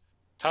totals,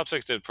 top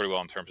 6 did pretty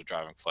well in terms of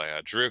driving play.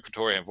 Drew,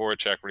 Couturier, and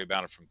Voracek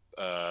rebounded from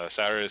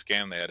Saturday's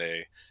game. They had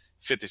a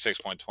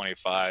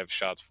 56.25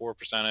 shots for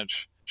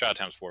percentage, shot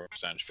attempts for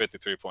percentage,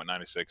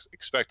 53.96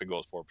 expected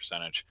goals for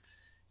percentage,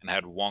 and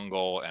had 1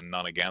 goal and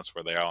none against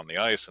where they are on the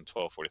ice in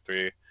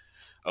 12:43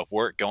 of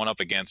work going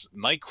up against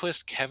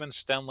Nyquist, Kevin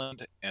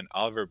Stenlund, and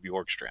Oliver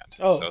Bjorkstrand.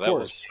 Oh, so of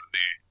course.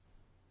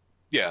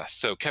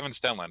 So Kevin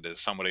Stenlund is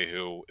somebody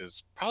who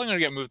is probably going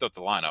to get moved up the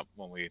lineup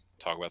when we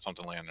talk about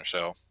something later in the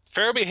show.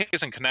 Farabee,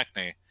 Hayes, and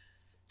Konechny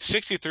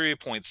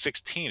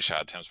 63.16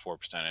 shot attempts for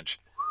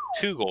percentage,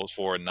 2 goals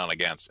for, none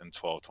against in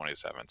 12-27.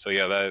 So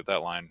yeah,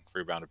 that line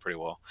rebounded pretty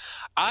well.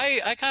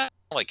 I kind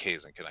of like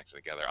Hayes and connected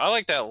together. I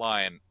like that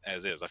line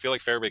as is. I feel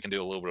like Farabee can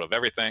do a little bit of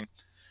everything.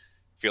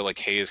 I feel like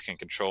Hayes can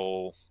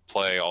control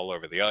play all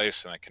over the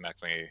ice, and then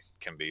Konechny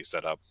can be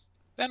set up.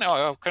 And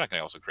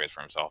Konechny also creates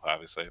for himself,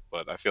 obviously,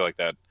 but I feel like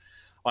that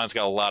line's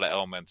got a lot of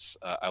elements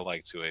I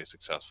like to a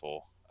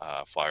successful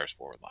Flyers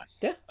forward line.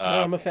 Yeah, no,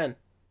 I'm a fan.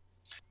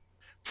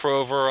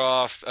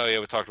 Provorov. Oh yeah,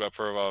 we talked about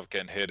Provorov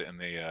getting hit in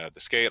the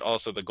skate.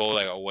 Also, the goal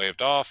that got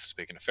waved off.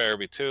 Speaking of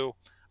Farabee too,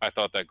 I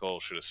thought that goal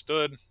should have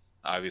stood.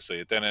 Obviously,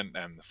 it didn't,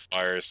 and the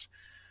Flyers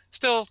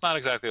still not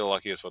exactly the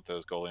luckiest with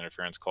those goal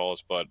interference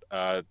calls. But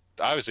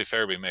obviously,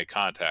 Farabee made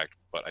contact.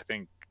 But I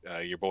think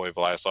your boy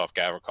Vladislav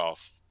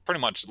Gavrikov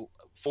pretty much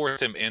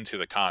forced him into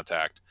the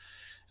contact.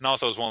 And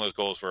also, it was one of those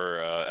goals where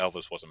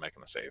Elvis wasn't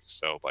making the save.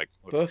 So, like,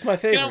 both my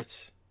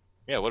favorites.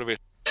 Yeah, what do we?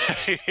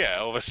 Yeah,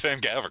 Elvis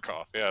and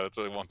Gavrikov. Yeah, that's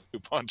a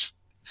 1-2 punch.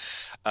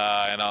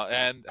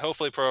 And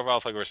hopefully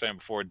Provorov, like we were saying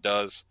before,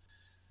 does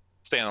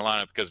stay in the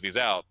lineup because if he's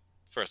out,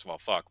 first of all,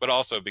 fuck. But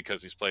also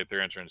because he's played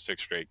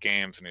 306 straight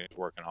games and he's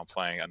working on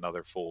playing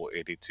another full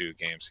 82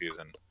 game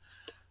season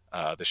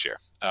this year.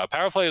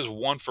 Power play is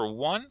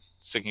 1-for-1.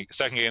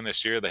 Second game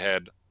this year, they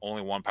had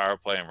only one power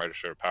play and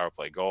registered a power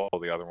play goal.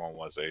 The other one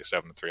was a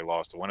 7-3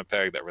 loss to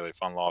Winnipeg. That really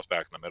fun loss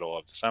back in the middle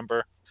of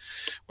December.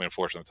 We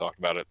unfortunately talked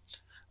about it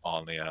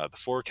on the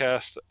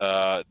forecast.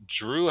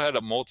 Drew had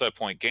a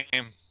multi-point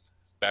game,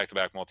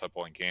 back-to-back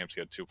multi-point games.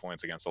 He had 2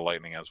 points against the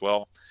Lightning as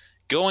well.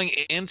 Going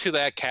into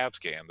that Caps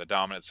game, the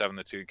dominant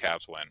 7-2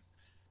 Caps win,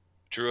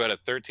 Drew had a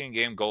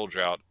 13-game goal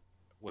drought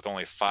with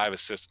only 5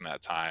 assists in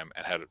that time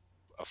and had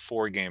a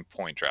 4-game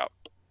point drought.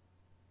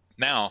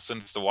 Now,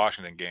 since the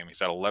Washington game,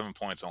 he's had 11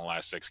 points in the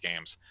last 6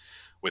 games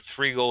with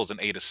 3 goals and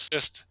 8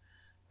 assists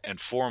and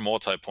 4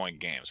 multi-point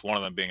games, one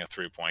of them being a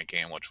 3-point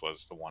game, which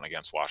was the one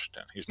against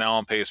Washington. He's now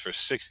on pace for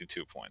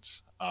 62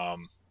 points.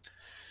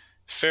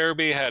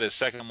 Farabee had his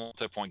second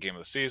multi-point game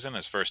of the season,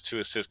 his first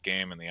 2-assist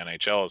game in the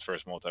NHL. His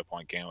first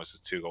multi-point game was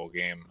his 2-goal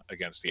game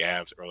against the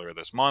Avs earlier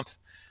this month.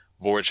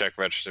 Voracek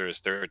registered his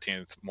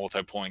 13th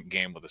multi-point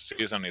game of the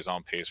season. He's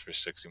on pace for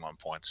 61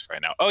 points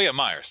right now. Oh, yeah,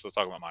 Myers. Let's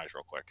talk about Myers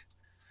real quick.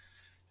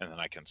 And then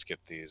I can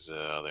skip these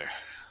other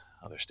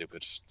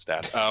stupid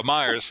stats.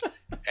 Myers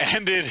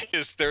ended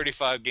his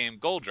 35-game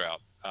goal drought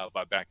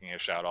by backing a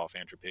shot off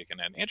Andrew Peeke. And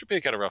Andrew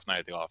Peeke had a rough night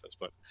at the office.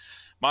 But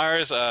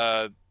Myers,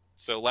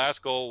 so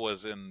last goal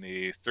was in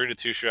the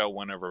 3-2 shootout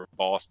win over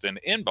Boston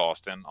in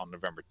Boston on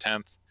November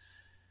 10th.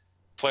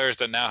 Players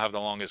that now have the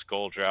longest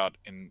goal drought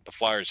in the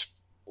Flyers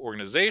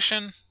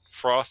organization,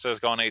 Frost has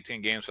gone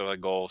 18 games without a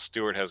goal.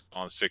 Stewart has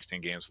gone 16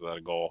 games without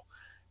a goal.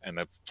 And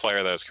the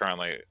player that is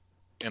currently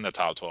in the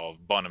top 12,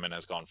 Bunnaman,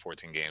 has gone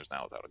 14 games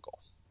now without a goal.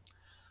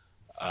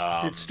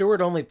 Did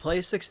Stewart only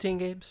play 16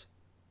 games?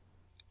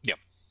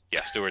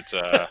 Yeah,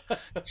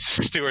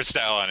 Stewart's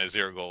stat line is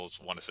 0 goals,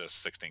 1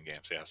 assist, 16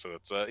 games. Yeah, so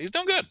that's he's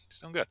doing good.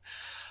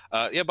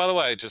 Yeah, by the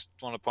way, I just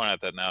want to point out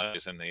that now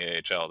he's in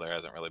the AHL. There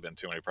hasn't really been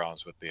too many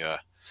problems with the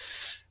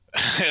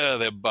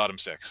the bottom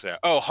 6. Yeah.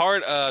 Oh,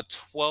 Hart,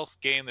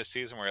 12th game this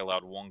season where he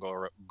allowed 1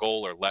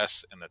 goal or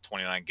less in the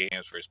 29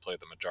 games where he's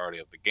played the majority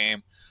of the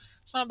game.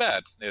 It's not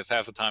bad. If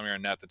half the time you're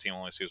in net, the team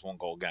only sees 1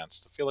 goal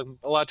against. I feel like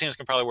a lot of teams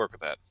can probably work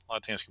with that. A lot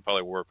of teams can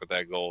probably work with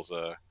that goal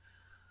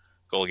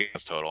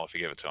against total if you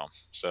give it to them.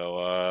 So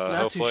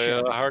hopefully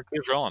Hart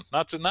keeps rolling.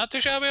 Not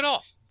too shabby at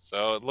all.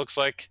 So it looks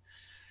like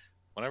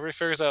whenever he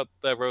figures out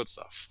that road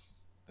stuff,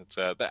 it's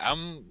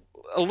I'm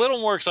a little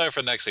more excited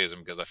for next season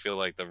because I feel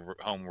like the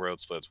home road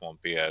splits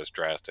won't be as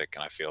drastic,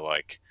 and I feel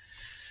like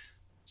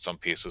some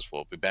pieces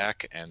will be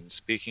back. And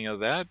speaking of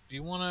that,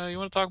 you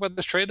wanna talk about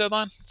this trade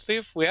deadline,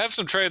 Steve? We have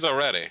some trades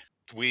already.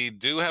 We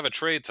do have a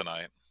trade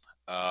tonight,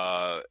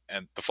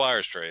 and the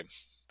Flyers trade.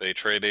 They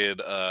traded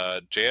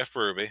JF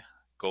Berube,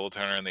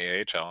 goaltender in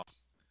the AHL,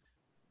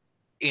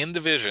 in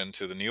division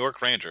to the New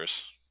York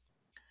Rangers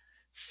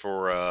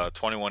for a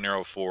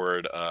 21-year-old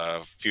forward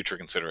future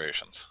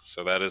considerations.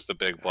 So that is the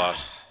big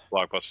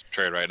blockbuster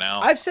trade right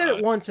now. I've said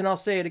it once and I'll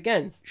say it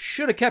again.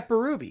 Should have kept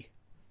Berube.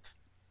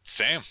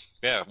 Same.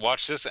 Yeah,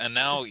 watch this. And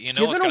now you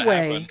know what's going to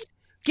happen.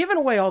 Giving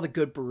away all the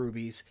good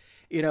Berubes.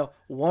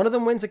 One of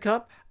them wins a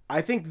cup.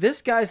 I think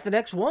this guy's the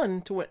next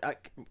one to win.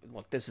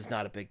 Look, this is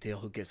not a big deal.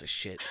 Who gives a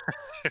shit?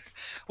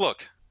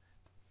 Look,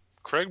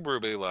 Craig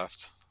Berube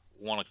left,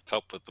 won a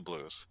cup with the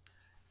Blues.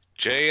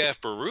 JF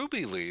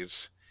Berube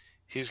leaves.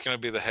 He's going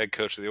to be the head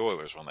coach of the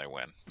Oilers when they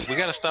win. We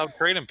got to stop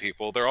trading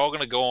people. They're all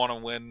going to go on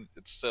and win.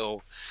 It's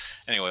still...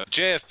 Anyway,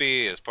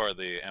 JFB is part of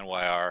the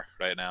NYR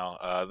right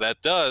now.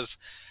 That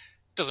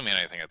doesn't mean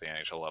anything at the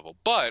NHL level,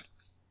 but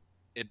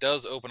it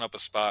does open up a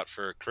spot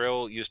for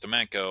Kirill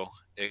Ustimenko,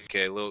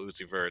 a.k.a. Lil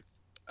Uzi Vert,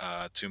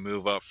 to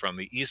move up from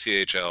the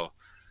ECHL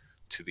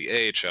to the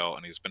AHL,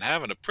 and he's been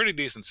having a pretty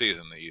decent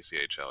season in the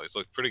ECHL. He's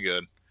looked pretty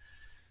good.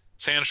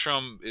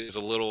 Sandstrom is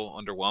a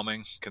little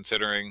underwhelming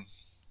considering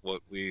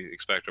what we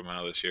expect from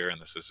him this year, and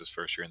this is his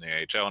first year in the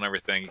AHL and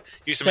everything.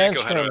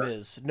 Sandstorm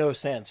is no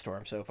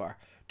sandstorm so far.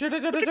 I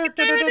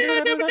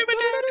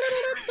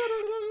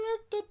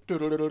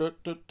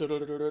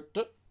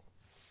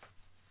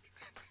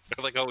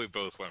like how we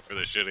both went for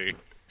the shitty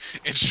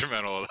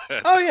instrumental of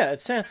that. Oh yeah,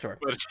 it's Sandstorm.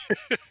 But,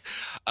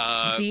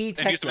 The and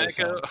techno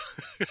Yusumanko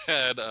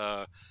had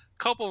a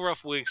couple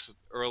rough weeks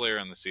earlier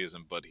in the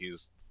season, but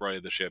he's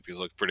righted the ship. He's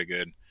looked pretty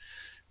good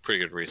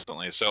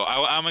recently. So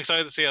I'm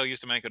excited to see how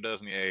Yusumanko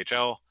does in the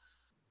AHL.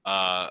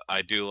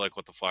 I do like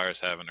what the Flyers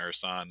have in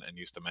Ursan and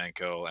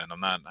Yusumanko, and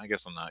I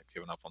guess I'm not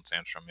giving up on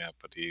Sandstrom yet,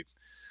 but he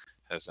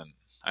hasn't.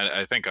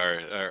 I think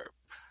our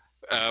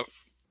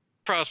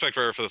prospect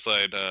writer for the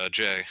site,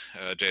 J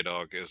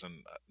Dog,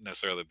 isn't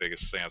necessarily the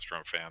biggest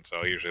Sandstrom fan, so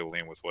I usually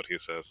lean with what he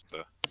says.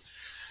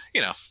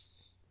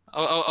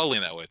 I'll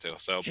lean that way too.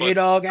 So J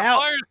Dog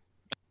out. Flyers,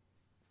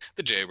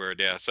 the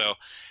Jaybird, yeah. So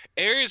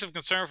areas of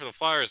concern for the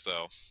Flyers,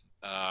 though.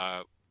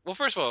 Well,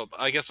 first of all,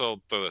 I guess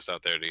I'll throw this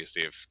out there to you,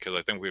 Steve, because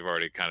I think we've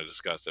already kind of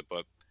discussed it.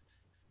 But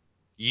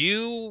do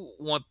you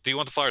want the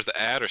Flyers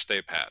to add or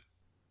stay pat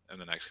in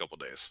the next couple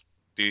of days?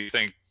 Do you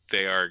think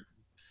they are?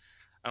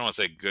 I don't want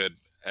to say good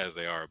as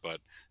they are, but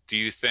do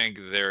you think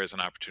there is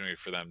an opportunity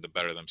for them to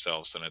better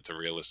themselves, and it's a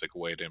realistic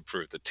way to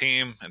improve the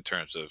team in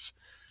terms of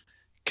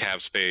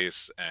cap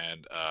space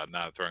and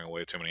not throwing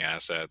away too many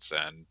assets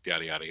and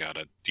yada yada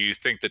yada? Do you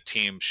think the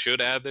team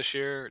should add this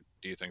year?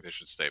 Do you think they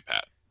should stay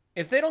pat?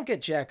 If they don't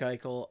get Jack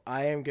Eichel,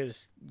 I am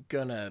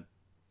gonna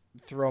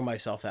throw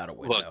myself out a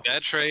window. Look,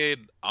 that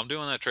trade, I'm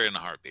doing that trade in a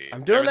heartbeat.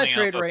 I'm doing Everything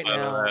that trade else right outside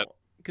of now. that-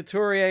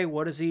 Couturier,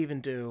 what does he even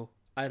do?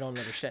 I don't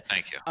understand.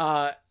 Thank you.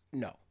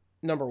 No.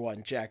 Number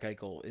one, Jack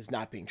Eichel is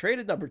not being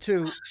traded. Number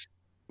two,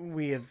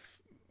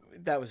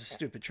 that was a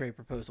stupid trade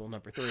proposal.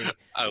 Number three,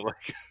 I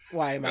like.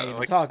 why am I I even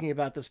like- talking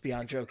about this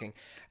beyond joking?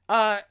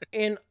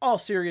 In all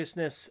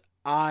seriousness,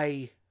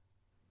 I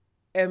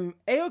am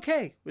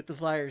A-okay with the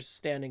Flyers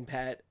standing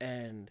pat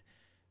and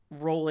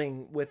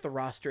rolling with the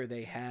roster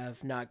they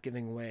have, not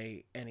giving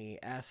away any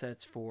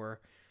assets for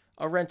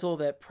a rental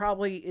that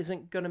probably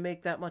isn't going to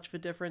make that much of a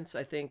difference.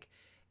 I think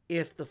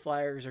if the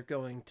Flyers are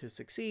going to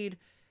succeed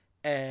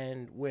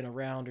and win a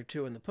round or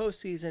two in the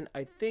postseason,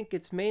 I think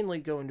it's mainly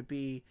going to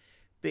be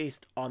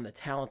based on the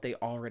talent they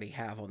already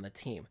have on the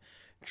team.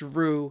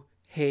 Drew,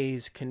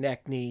 Hayes,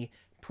 Konechny,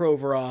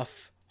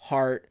 Provorov,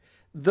 Hart,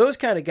 those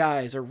kind of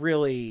guys are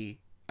really,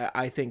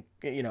 I think,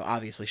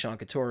 obviously Sean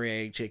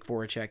Couturier, Jake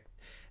Voracek.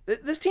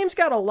 This team's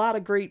got a lot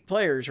of great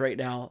players right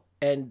now,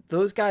 and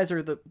those guys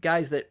are the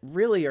guys that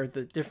really are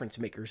the difference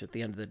makers at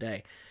the end of the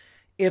day.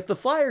 If the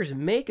Flyers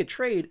make a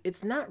trade,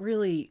 it's not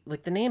really,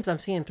 like the names I'm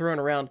seeing thrown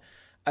around,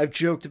 I've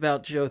joked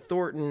about Joe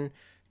Thornton,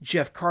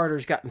 Jeff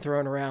Carter's gotten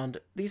thrown around.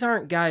 These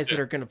aren't guys that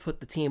are going to put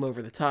the team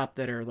over the top,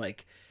 that are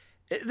like,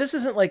 this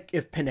isn't like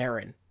if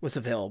Panarin was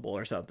available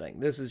or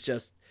something. This is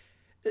just,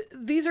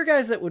 these are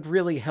guys that would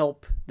really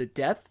help the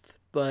depth,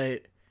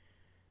 but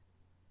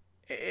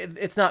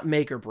it's not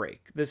make or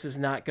break. This is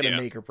not going to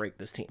make or break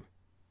this team.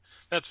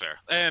 That's fair.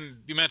 And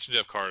you mentioned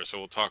Jeff Carter, so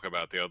we'll talk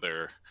about the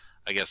other,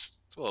 I guess,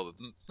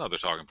 another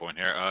talking point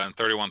here. And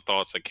 31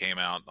 Thoughts that came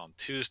out on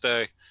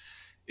Tuesday.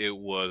 It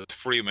was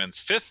Freeman's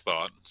fifth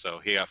thought, so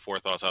he got four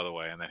thoughts out of the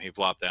way, and then he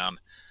plopped down,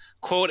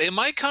 quote, "It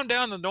might come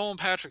down to Nolan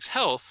Patrick's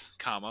health,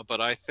 but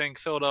I think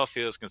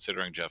Philadelphia is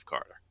considering Jeff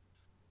Carter."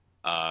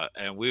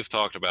 And we've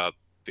talked about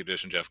the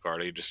addition of Jeff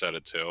Carter. You just said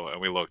it too, and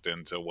we looked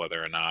into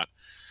whether or not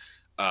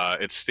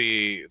it's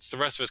the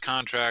rest of his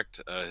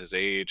contract, his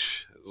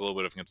age is a little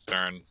bit of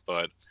concern,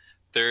 but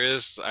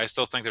I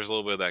still think there's a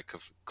little bit of that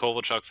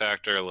Kovalchuk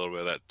factor, a little bit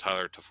of that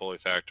Tyler Toffoli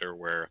factor,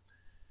 where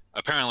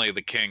apparently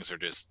the Kings are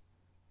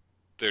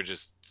they're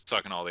just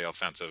sucking all the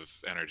offensive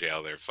energy out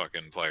of their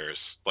fucking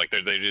players. Like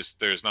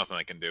there's nothing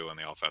they can do on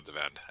the offensive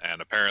end.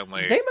 And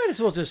apparently they might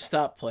as well just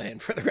stop playing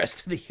for the rest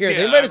of the year.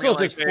 Yeah, They might as well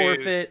like just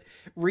forfeit,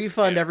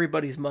 refund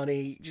everybody's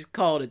money, just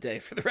call it a day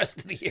for the rest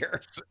of the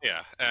year.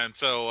 Yeah. And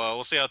so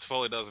we'll see how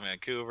Toffoli does in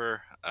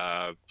Vancouver.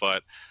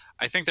 But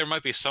I think there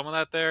might be some of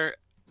that there.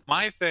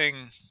 My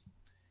thing,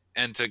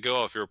 and to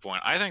go off your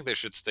point, I think they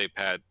should stay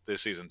pat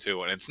this season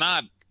too. And it's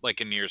not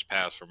like in years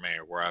past for me,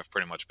 where I've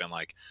pretty much been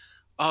like,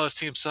 oh, this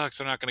team sucks,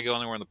 they're not going to go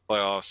anywhere in the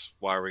playoffs.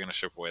 Why are we going to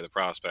ship away the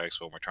prospects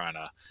when we're trying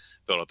to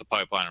build up the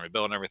pipeline and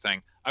rebuild and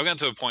everything? I've gotten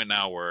to a point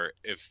now where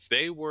if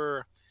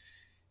the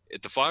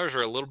Flyers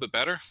are a little bit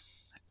better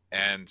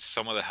and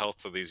some of the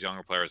health of these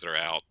younger players that are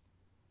out,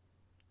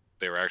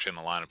 they were actually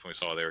in the lineup and we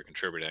saw they were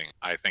contributing,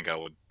 I think I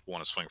would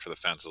want to swing for the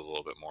fences a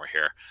little bit more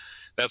here.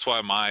 That's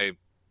why my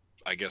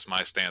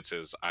stance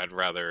is I'd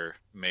rather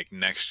make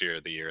next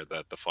year the year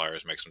that the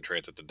Flyers make some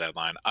trades at the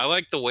deadline. I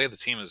like the way the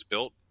team is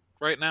built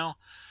right now.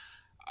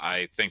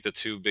 I think the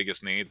two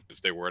biggest needs, if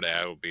they were to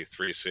add, would be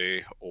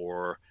 3C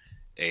or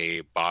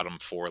a bottom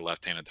four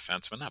left-handed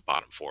defenseman. Not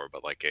bottom four,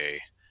 but like a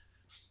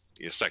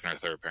second or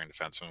third pairing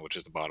defenseman, which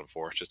is the bottom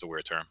four. It's just a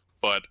weird term.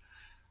 But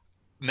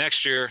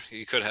next year,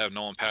 you could have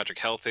Nolan Patrick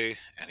healthy,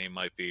 and he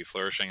might be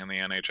flourishing in the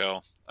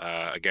NHL.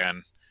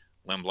 Again,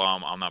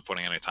 Lindblom, I'm not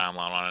putting any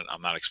timeline on it.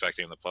 I'm not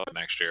expecting him to play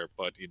next year,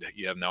 but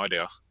you have no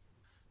idea.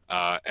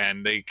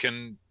 And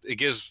it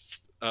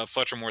gives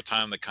Fletcher more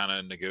time to kind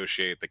of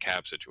negotiate the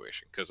cap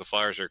situation, because the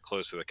Flyers are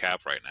close to the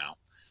cap right now.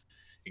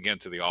 You get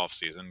into the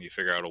offseason, you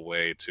figure out a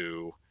way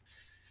to,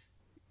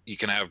 you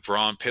can have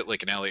Braun,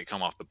 Pitlick, and Elliott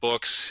come off the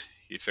books.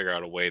 You figure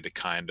out a way to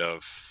kind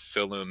of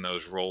fill in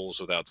those roles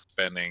without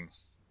spending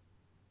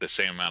the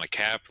same amount of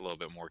cap, a little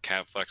bit more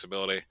cap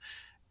flexibility.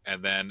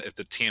 And then if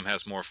the team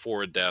has more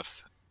forward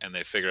depth and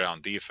they figure it out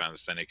on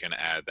defense, then you can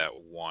add that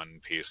one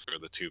piece or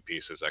the two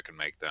pieces that can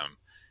make them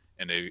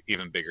an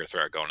even bigger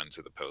threat going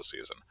into the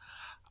postseason.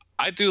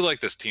 I do like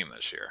this team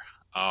this year.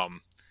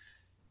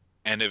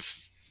 And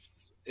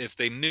if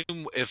they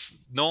knew, if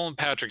Nolan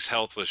Patrick's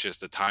health was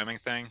just a timing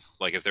thing,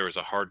 like if there was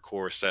a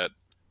hardcore set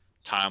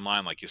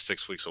timeline, like he's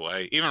 6 weeks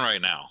away, even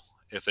right now,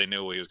 if they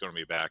knew he was going to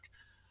be back,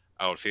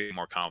 I would feel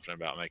more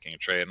confident about making a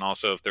trade. And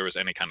also, if there was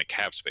any kind of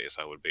cap space,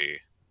 I would be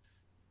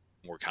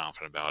more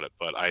confident about it.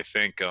 But I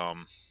think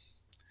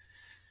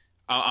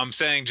I'm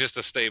saying just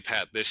to stay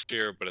pat this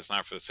year, but it's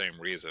not for the same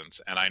reasons.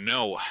 And I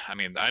know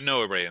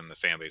everybody in the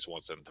fan base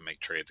wants them to make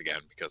trades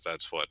again, because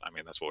that's what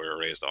we were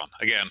raised on.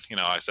 Again,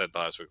 I said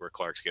last week, we're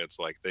Clark's kids.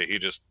 Like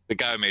the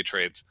guy made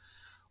trades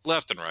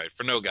left and right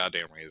for no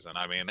goddamn reason.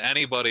 I mean,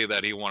 anybody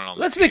that he wanted on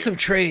the Let's team, make some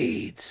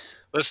trades.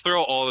 let's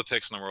throw all the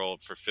picks in the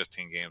world for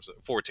 14 games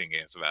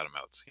of Adam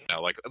Oates,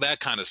 like that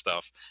kind of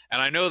stuff.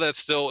 And I know that's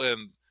still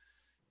in,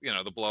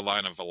 the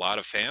bloodline of a lot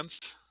of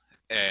fans,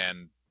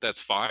 and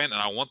that's fine. And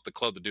I want the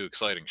club to do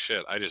exciting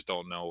shit. I just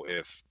don't know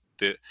if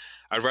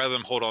I'd rather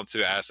them hold on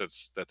to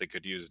assets that they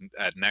could use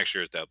at next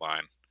year's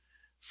deadline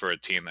for a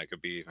team that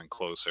could be even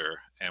closer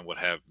and would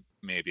have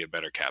maybe a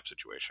better cap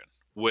situation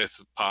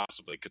with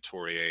possibly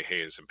Couturier,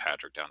 Hayes, and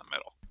Patrick down the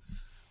middle.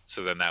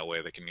 So then that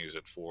way they can use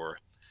it for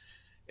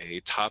a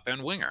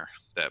top-end winger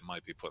that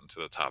might be put into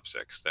the top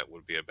six. That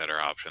would be a better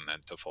option than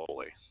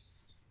Toffoli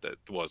that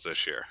was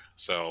this year.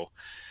 So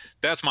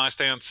that's my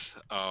stance.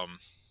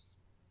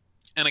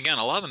 And again,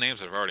 a lot of the names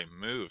that have already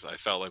moved, I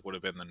felt like would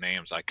have been the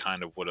names I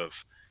kind of would have,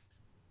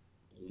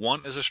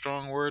 want is a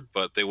strong word,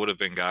 but they would have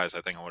been guys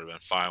I think I would have been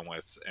fine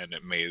with, and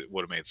it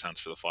would have made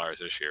sense for the Flyers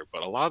this year.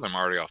 But a lot of them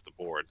are already off the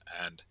board.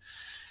 And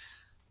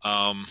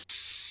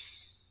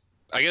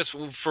I guess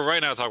for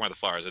right now, talking about the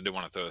Flyers, I do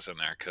want to throw this in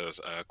there because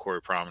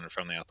Corey Prominent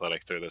from The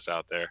Athletic threw this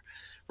out there.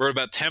 Wrote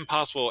about 10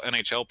 possible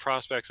NHL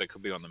prospects that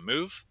could be on the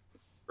move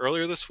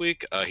earlier this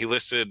week. He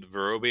listed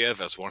Vorobiev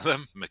as one of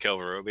them, Mikhail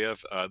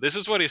Vorobiev. This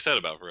is what he said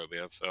about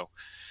Vorobiev. So,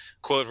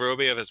 quote,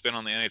 Vorobiev has been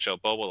on the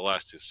NHL bubble the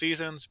last 2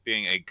 seasons,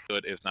 being a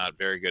good, if not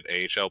very good,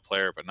 AHL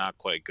player, but not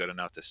quite good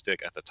enough to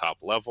stick at the top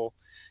level.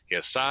 He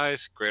has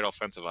size, great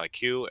offensive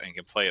IQ, and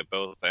can play at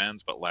both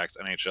ends, but lacks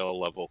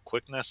NHL-level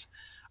quickness.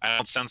 I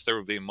don't sense there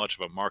would be much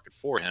of a market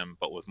for him,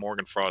 but with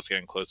Morgan Frost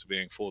getting close to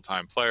being a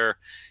full-time player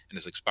and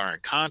his expiring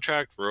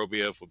contract,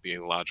 Vorobiev would be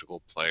a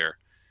logical player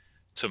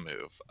to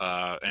move.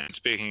 And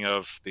speaking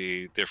of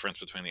the difference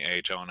between the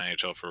AHL and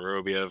NHL for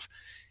Vorobiev,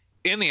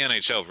 in the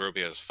NHL,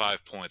 Vorobiev has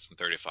 5 points in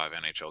 35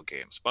 NHL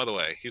games. By the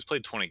way, he's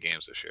played 20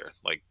 games this year.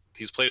 Like,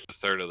 he's played a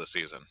third of the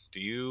season.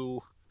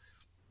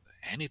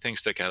 Anything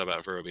stick out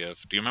about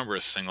Vorobiev? Do you remember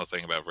a single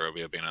thing about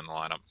Vorobiev being in the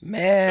lineup?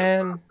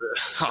 Man,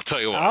 I'll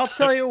tell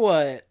you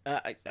what.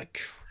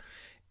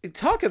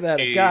 Talk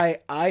about a guy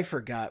I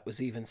forgot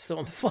was even still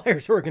in the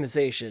Flyers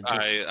organization.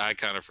 I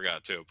kind of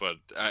forgot too, but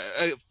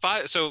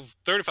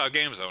 35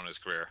 games though in his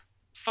career,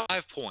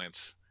 5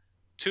 points,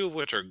 2 of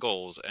which are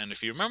goals. And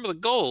if you remember the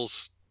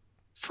goals,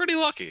 pretty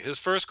lucky. His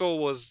first goal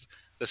was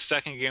the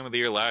second game of the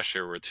year last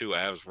year where 2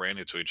 Avs ran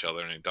into each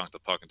other and he dunked the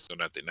puck into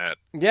an empty net.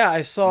 Yeah,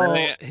 I saw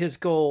his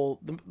goal.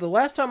 The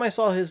last time I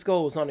saw his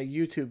goal was on a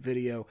YouTube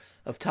video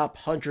of top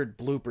 100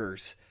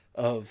 bloopers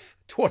of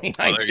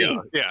 2019.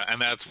 Oh, yeah,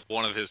 and that's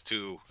one of his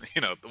 2,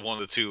 one of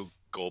the 2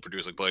 goal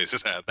producing plays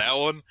has had that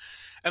one.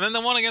 And then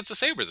the one against the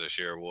Sabres this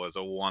year was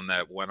a one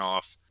that went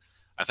off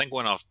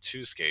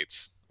 2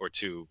 skates or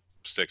 2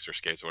 sticks or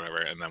skates or whatever,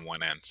 and then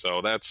went in. So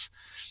that's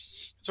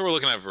what we're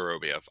looking at for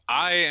Vorobiev.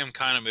 I am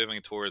kind of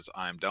moving towards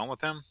I'm done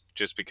with him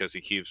just because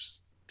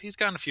he's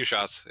gotten a few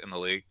shots in the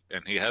league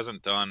and he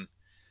hasn't done,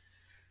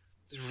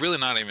 there's really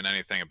not even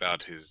anything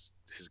about his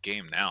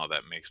game now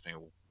that makes me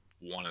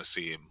want to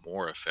see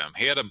more of him.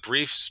 He had a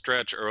brief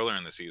stretch earlier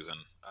in the season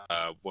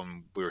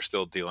when we were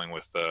still dealing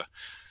with the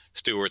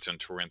Stewarts and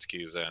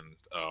Turinsky's and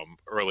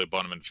early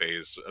Bunneman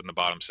phase in the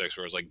bottom 6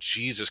 where it was like,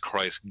 Jesus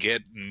Christ,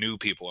 get new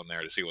people in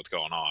there to see what's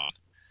going on.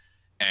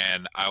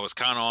 And I was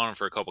kind of on him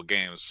for a couple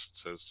games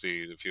to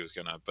see if he was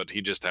going to, but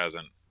he just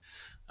hasn't,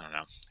 I don't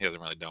know, he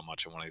hasn't really done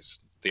much when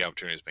the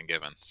opportunity has been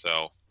given.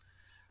 So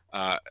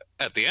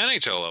at the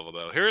NHL level,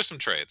 though, here are some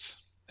trades.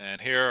 And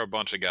here are a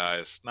bunch of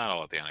guys, not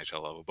all at the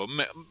NHL level, but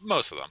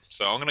most of them.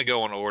 So I'm going to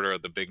go in order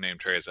of the big name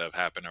trades that have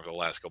happened over the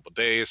last couple of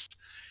days.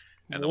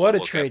 And what a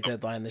trade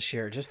deadline this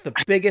year. Just the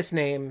biggest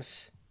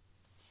names.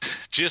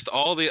 Just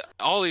all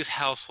these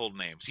household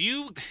names.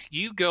 You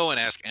go and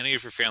ask any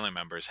of your family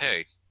members,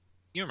 hey,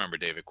 you remember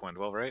David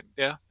Quinville, right?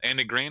 Yeah.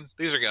 Andy Green.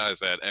 These are guys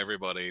that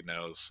everybody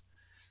knows,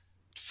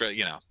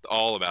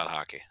 all about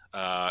hockey.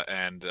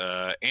 And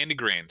Andy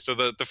Green. So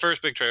the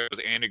first big trade was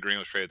Andy Green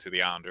was traded to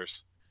the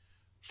Islanders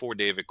for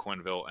David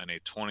Quinville, and a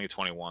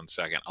 2021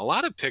 second. A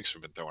lot of picks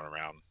have been thrown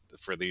around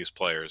for these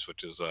players,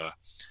 which is,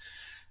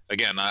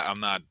 again, I'm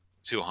not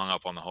too hung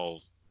up on the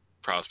whole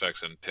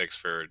prospects and picks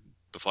for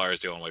the Flyers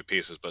dealing away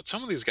pieces, but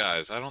some of these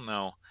guys, I don't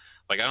know.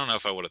 Like, I don't know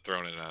if I would have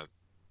thrown in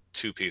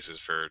two pieces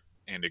for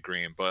Andy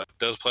Green, but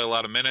does play a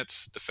lot of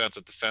minutes,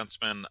 defensive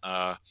defenseman.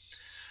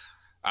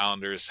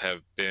 Islanders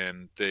have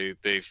been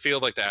they feel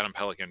like the Adam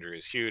Pelech injury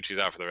is huge. He's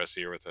out for the rest of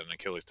the year with an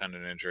Achilles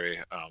tendon injury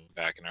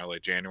back in early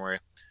January.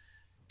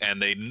 And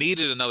they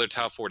needed another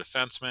top four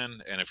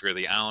defenseman. And if you're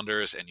the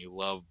Islanders and you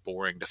love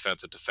boring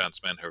defensive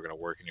defensemen who are going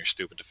to work in your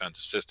stupid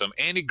defensive system,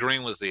 Andy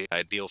Green was the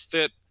ideal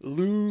fit.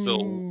 Lou. So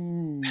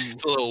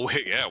it's a little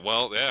weird. Yeah,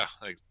 well, yeah.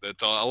 Like,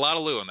 it's a lot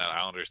of Lou in that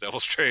Islanders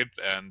Devils trade.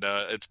 And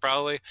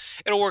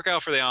it'll work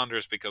out for the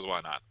Islanders because why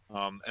not?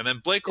 And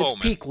then Blake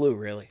Coleman. It's peak Lou,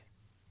 really.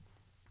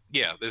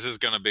 Yeah, this is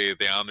going to be –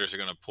 the Islanders are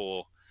going to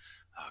pull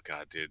 – oh,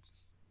 God, dude.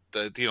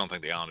 You don't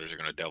think the Islanders are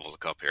going to Devils a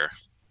cup here?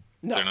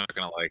 No. They're not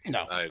going to like –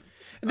 no.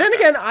 Then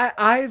again,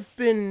 I've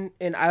been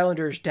an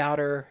Islanders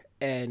doubter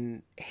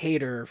and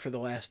hater for the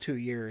last 2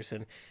 years,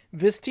 and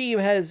this team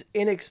has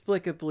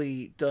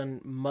inexplicably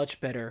done much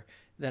better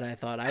than I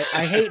thought.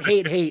 I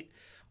hate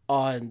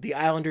on the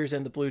Islanders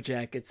and the Blue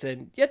Jackets,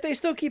 and yet they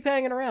still keep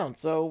hanging around,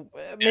 so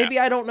maybe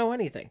I don't know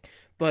anything.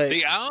 But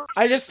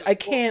I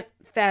can't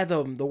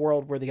fathom the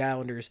world where the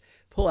Islanders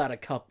pull out a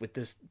cup with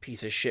this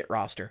piece of shit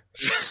roster.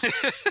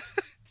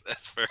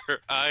 That's fair.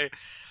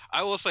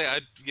 I will say,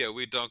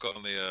 we dunk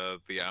on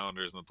the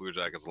Islanders and the Blue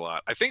Jackets a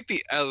lot. I think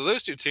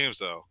those two teams,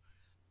 though,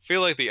 feel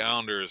like the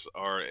Islanders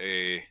are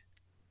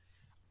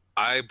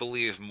I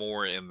believe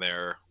more in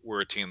there.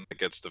 We're a team that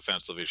gets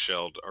defensively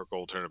shelled. Our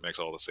goaltender makes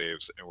all the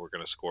saves, and we're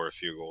going to score a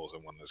few goals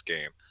and win this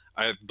game.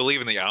 I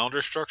believe in the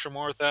Islanders structure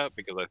more with that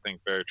because I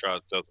think Barry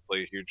Trotz does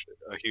play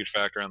a huge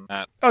factor in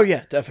that. Oh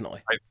yeah,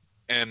 definitely.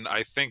 And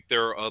I think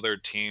there are other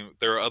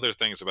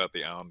things about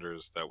the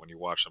Islanders that when you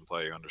watch them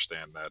play, you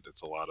understand that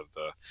it's a lot of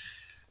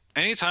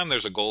anytime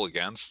there's a goal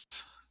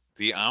against,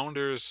 the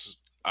Islanders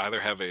either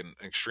have an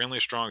extremely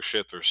strong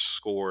shift or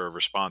score or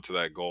respond to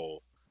that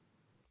goal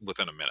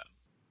within a minute.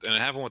 And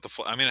it happened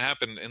it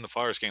happened in the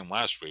Flyers game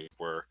last week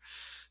where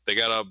they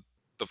got up,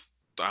 the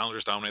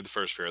Islanders dominated the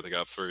first period. They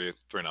got 3-0,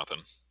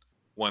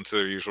 went to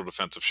their usual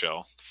defensive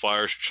shell. The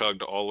Flyers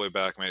chugged all the way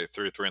back, made it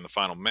 3-3 in the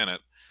final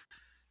minute,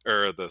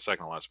 or the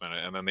second to last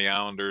minute. And then the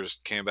Islanders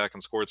came back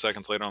and scored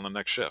seconds later on the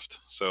next shift.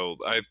 So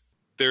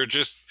they're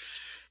just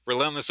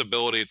relentless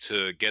ability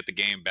to get the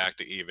game back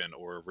to even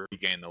or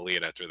regain the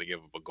lead after they give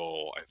up a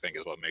goal, I think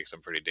is what makes them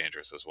pretty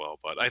dangerous as well.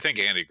 But I think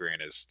Andy Green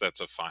that's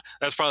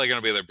probably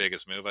going to be their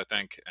biggest move, I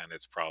think. And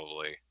it's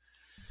probably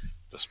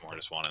the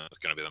smartest one and it's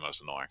going to be the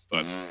most annoying.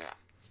 But,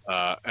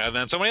 and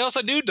then somebody else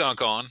I do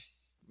dunk on,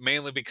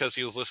 mainly because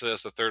he was listed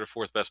as the third or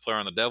fourth best player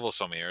on the Devils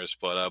some years.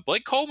 But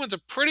Blake Coleman's a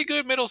pretty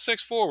good middle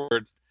six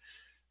forward.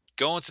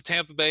 Going to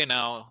Tampa Bay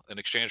now in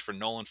exchange for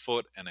Nolan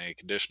Foote and a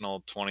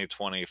conditional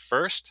 2020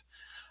 first.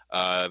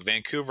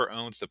 Vancouver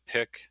owns the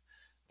pick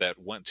that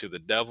went to the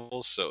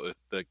Devils. So if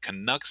the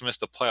Canucks miss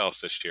the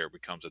playoffs this year, it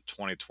becomes a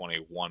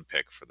 2021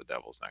 pick for the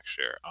Devils next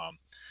year.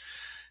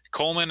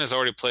 Coleman has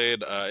already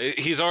played.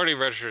 He's already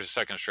registered his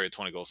second straight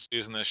 20-goal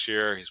season this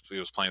year. He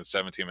was playing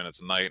 17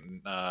 minutes a night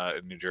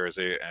in New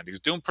Jersey, and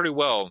he's doing pretty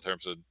well in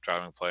terms of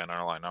driving play and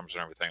underlying numbers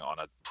and everything on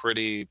a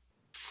pretty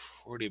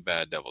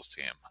bad Devils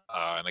team.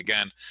 And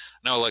again,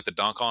 I know I like to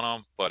dunk on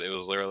him, but it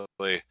was literally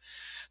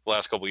the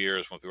last couple of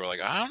years when people were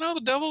like, I don't know, the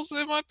Devils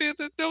are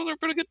a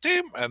pretty good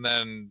team. And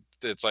then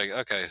it's like,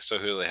 okay, so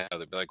who do they have?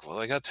 They'd be like, well,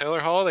 they got Taylor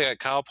Hall, they got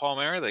Kyle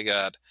Palmieri, they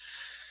got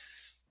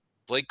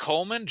Blake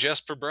Coleman,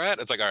 Jesper Bratt.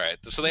 It's like, all right,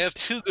 so they have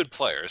two good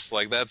players.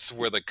 Like that's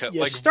where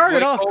started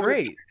Blake off Coleman,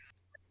 great.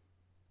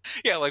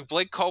 Yeah, like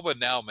Blake Coleman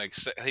now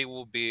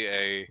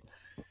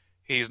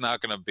he's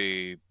not going to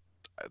be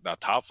a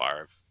top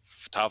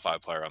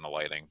five player on the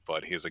Lightning,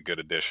 but he's a good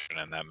addition,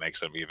 and that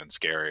makes him even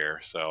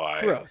scarier.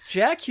 So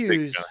Jack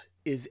Hughes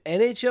is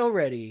NHL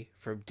ready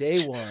from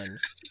day one.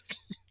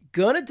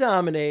 Gonna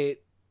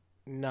dominate.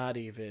 Not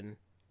even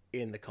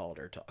in the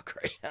Calder talk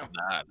right now.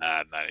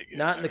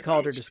 Not in the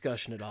Calder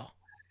discussion at all.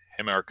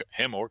 Him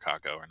or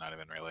Kakko are not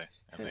even really.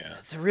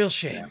 It's a real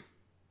shame.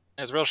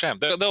 Yeah. It's a real shame.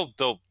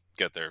 They'll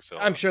get there, Phil.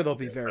 I'm sure they'll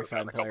be very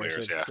fine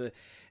players.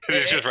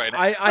 It's just right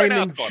now. I'm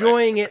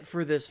enjoying it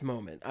for this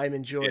moment. I'm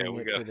enjoying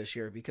it for this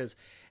year because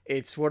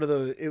it's one of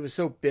those. It was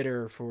so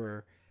bitter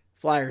for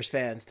Flyers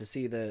fans to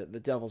see the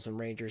Devils and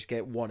Rangers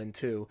get 1 and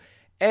 2,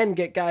 and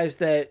get guys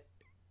that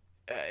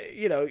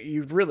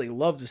you'd really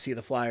love to see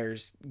the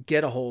Flyers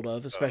get a hold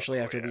of, especially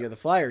after the year the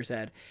Flyers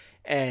had,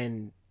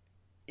 and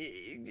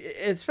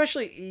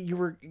especially you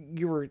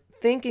were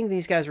thinking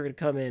these guys were going to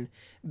come in,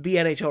 be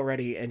NHL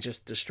ready, and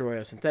just destroy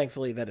us, and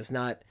thankfully that has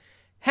not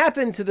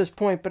happened to this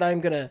point. But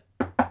I'm gonna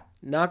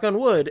knock on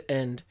wood,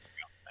 and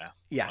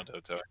yeah.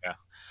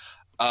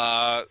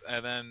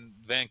 And then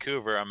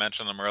Vancouver, I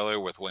mentioned them earlier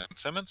with Wayne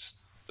Simmons.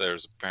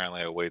 There's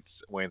apparently a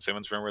Wayne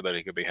Simmons rumor that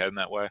he could be heading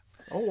that way.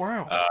 Oh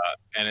wow!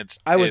 And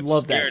I would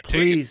love that.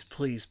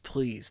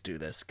 Please do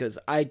this because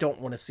I don't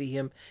want to see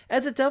him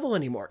as a Devil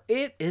anymore.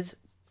 It is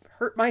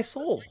hurt my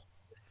soul.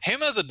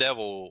 Him as a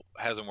devil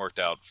hasn't worked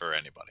out for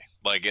anybody.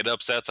 Like, it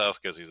upsets us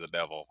because he's a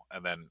devil,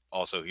 and then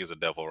also he's a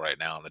devil right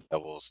now, and the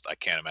devils, I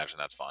can't imagine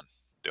that's fun,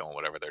 doing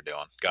whatever they're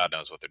doing. God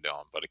knows what they're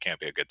doing, but it can't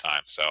be a good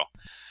time. So,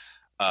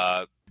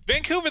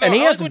 Vancouver, though, And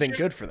he I like hasn't what been you're-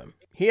 good for them.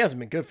 He hasn't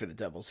been good for the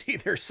Devils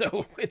either.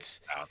 So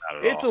it's No,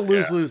 not at it's a all.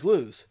 lose lose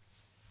lose.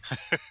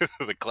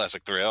 The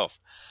classic 3L.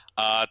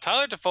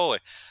 Tyler Toffoli,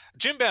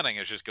 Jim Benning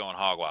is just going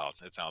hog wild.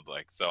 It sounds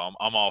like, so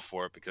I'm all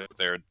for it because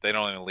they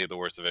don't even leave the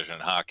worst division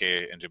in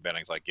hockey, and Jim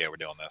Benning's like, yeah, we're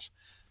doing this.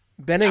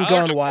 Benning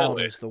Tyler Gone Wild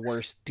Toffoli. is the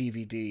worst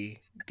DVD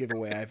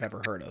giveaway I've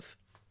ever heard of.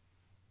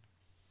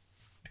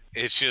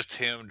 It's just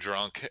him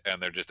drunk,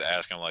 and they're just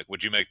asking him like,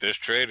 would you make this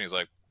trade? And he's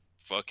like,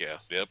 fuck yeah,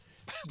 yep.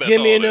 That's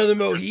Give me all it is. another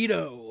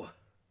mojito.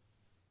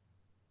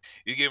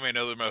 You give me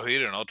another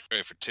mojito, and I'll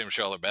trade for Tim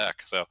Schaller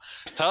back. So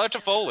Tyler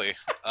Toffoli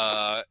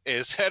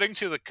is heading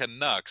to the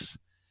Canucks,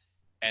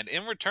 and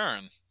in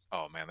return,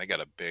 oh man, they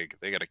got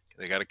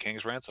a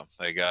king's ransom.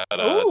 They got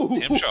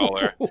Tim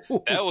Schaller.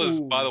 That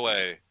was, by the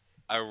way,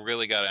 I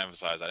really got to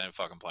emphasize, I didn't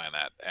fucking plan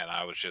that, and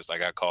I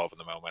got caught up in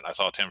the moment. I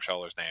saw Tim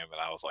Schaller's name,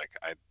 and I was like,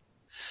 I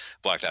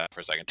blacked out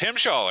for a second. Tim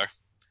Schaller,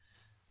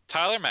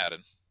 Tyler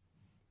Madden,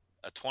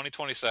 a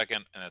 2020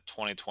 second, and a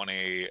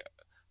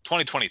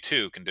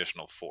 2022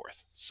 conditional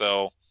fourth.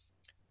 So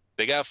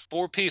they got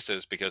 4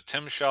 pieces because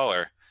Tim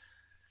Schaller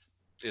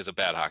is a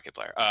bad hockey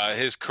player.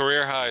 His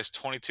career high is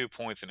 22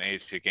 points in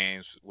 82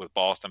 games with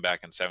Boston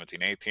back in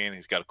 17-18.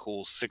 He's got a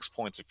cool 6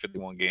 points in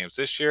 51 games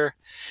this year,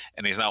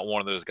 and he's not one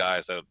of those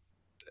guys that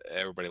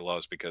everybody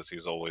loves because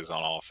he's always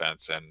on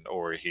offense,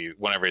 or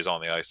whenever he's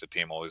on the ice, the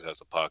team always has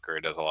the puck, or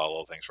he does a lot of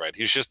little things right.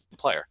 He's just a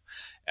player,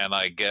 and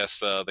I guess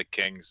the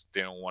Kings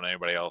didn't want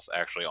anybody else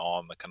actually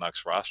on the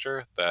Canucks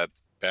roster that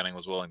Benning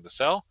was willing to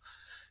sell,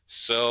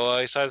 so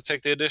I decided to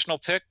take the additional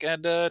pick,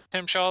 and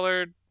Tim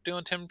Schaller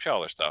doing Tim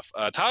Schaller stuff.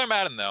 Tyler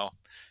Madden, though,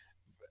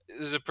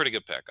 is a pretty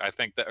good pick. I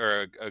think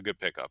or a good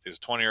pickup. He's a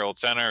 20-year-old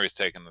center. He's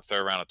taken the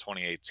 3rd round of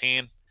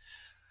 2018.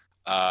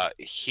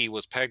 He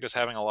was pegged as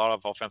having a lot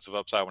of offensive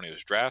upside when he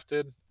was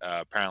drafted.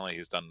 Apparently,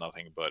 he's done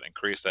nothing but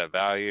increase that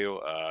value.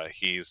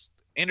 He's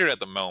injured at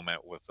the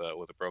moment with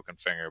a broken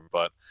finger,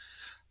 but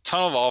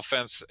ton of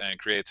offense and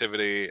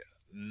creativity.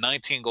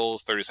 19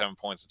 goals, 37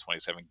 points in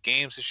 27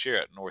 games this year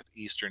at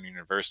Northeastern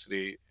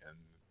University in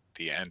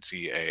the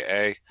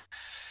NCAA.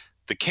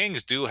 The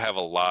Kings do have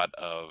a lot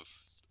of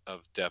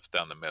depth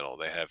down the middle.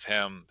 They have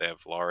him, they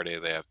have Lardy,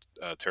 they have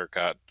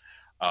Turcotte.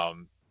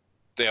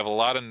 They have a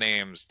lot of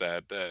names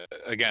that,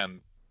 again,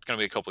 it's going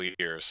to be a couple of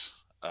years,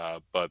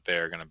 but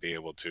they're going to be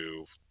able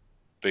to.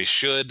 They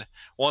should,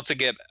 once they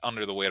get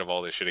under the weight of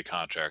all these shitty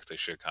contracts, they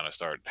should kind of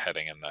start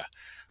heading in the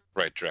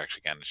right direction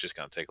again. It's just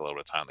going to take a little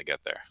bit of time to get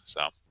there.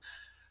 So,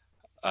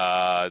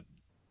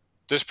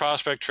 this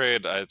prospect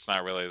trade, it's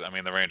not really. I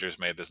mean, the Rangers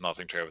made this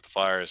nothing trade with the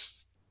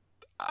Flyers.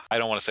 I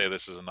don't want to say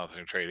this is a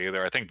nothing trade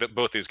either. I think that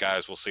both these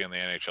guys will see in the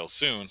NHL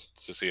soon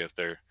to see if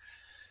they're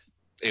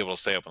able to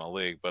stay up in the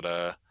league.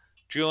 But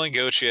Julien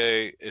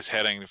Gauthier is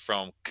heading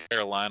from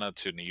Carolina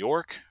to New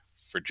York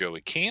for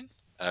Joey Keane.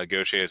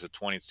 Gauthier is a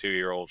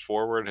 22-year-old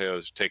forward who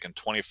was taken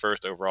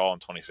 21st overall in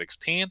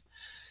 2016.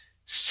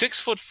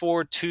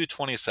 6'4",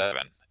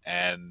 227,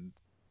 and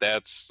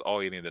that's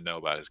all you need to know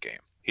about his game.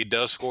 He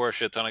does score a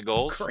shit ton of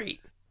goals. Great.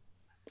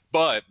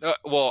 But,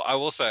 I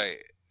will say,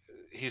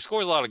 he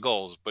scores a lot of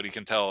goals, but you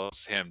can tell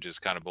it's him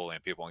just kind of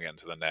bullying people and getting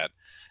to the net.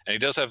 And he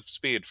does have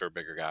speed for a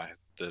bigger guy,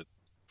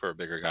 for a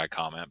bigger guy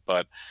comment.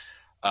 But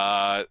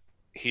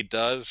he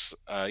does,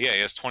 he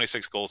has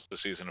 26 goals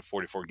this season in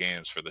 44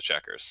 games for the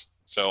Checkers.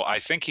 So I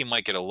think he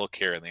might get a look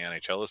here in the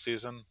NHL this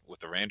season with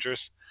the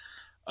Rangers.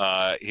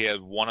 He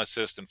had 1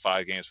 assist in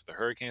 5 games with the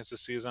Hurricanes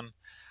this season.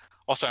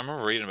 Also, I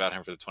remember reading about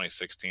him for the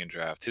 2016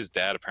 draft. His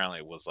dad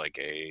apparently was like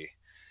a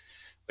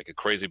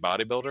crazy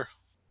bodybuilder.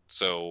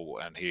 So,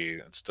 and he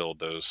instilled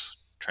those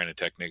training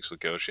techniques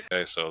with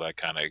Gauthier, so that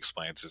kind of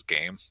explains his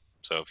game.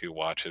 So if you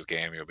watch his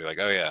game, you'll be like,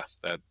 oh yeah,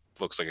 that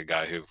looks like a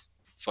guy who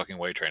fucking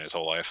weight trained his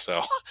whole life.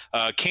 So,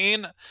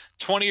 Keane,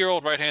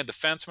 20-year-old right-hand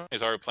defenseman.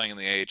 He's already playing in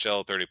the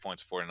AHL, 30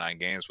 points in 49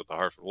 games with the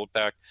Hartford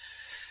Wolfpack.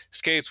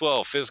 Skates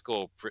well,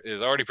 physical,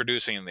 is already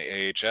producing in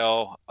the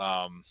AHL.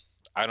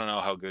 I don't know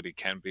how good he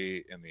can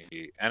be in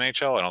the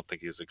NHL. I don't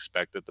think he's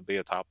expected to be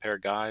a top pair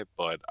guy,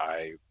 but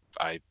I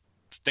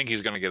think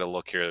he's going to get a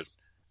look here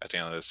at the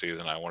end of this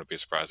season. I wouldn't be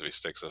surprised if he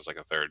sticks as like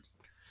a third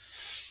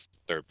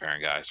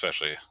pairing guy,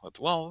 especially with,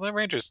 the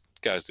Rangers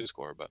guys do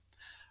score. But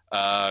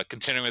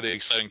continuing with the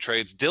exciting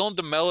trades, Dylan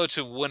DeMello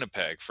to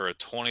Winnipeg for a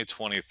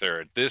 2020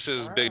 third. This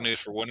is big news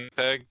for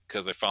Winnipeg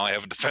because they finally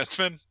have a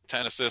defenseman,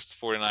 10 assists,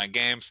 49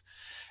 games,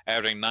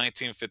 averaging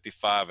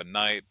 19.55 a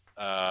night.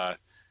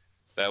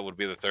 That would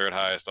be the 3rd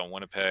highest on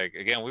Winnipeg.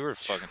 Again, we were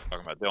fucking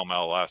talking about Dylan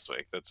DeMello last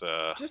week. That's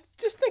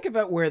just think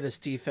about where this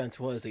defense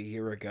was a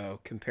year ago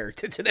compared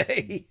to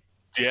today.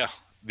 Yeah,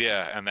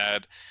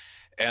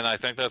 and I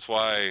think that's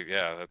why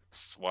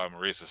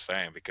Maurice is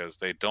saying, because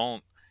they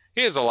don't.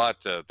 He has a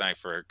lot to thank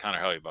for Connor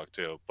Hellebuyck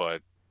too,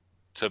 but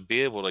to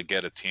be able to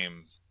get a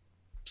team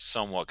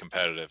somewhat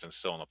competitive and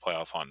still in the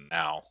playoff hunt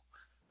now,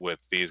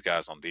 with these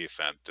guys on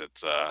defense,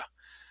 it's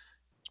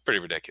pretty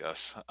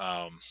ridiculous.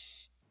 And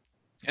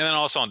then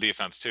also on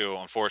defense too,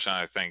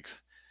 unfortunately, I think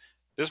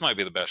this might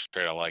be the best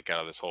trade I like out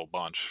of this whole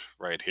bunch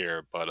right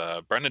here.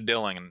 But Brendan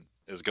Dillon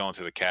is going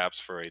to the Caps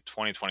for a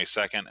 2020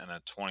 second and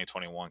a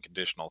 2021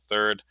 conditional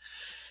third.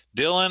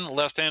 Dillon,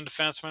 left-hand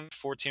defenseman,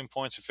 14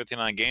 points in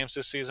 59 games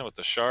this season with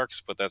the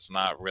Sharks, but that's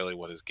not really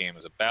what his game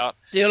is about.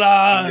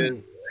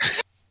 Dillon!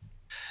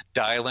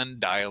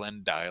 Dialing.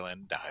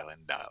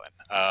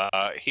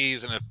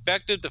 He's an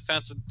effective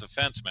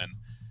defenseman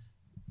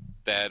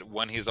that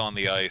when he's on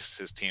the ice,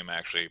 his team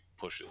actually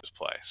pushes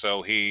play.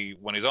 So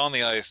when he's on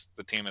the ice,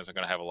 the team isn't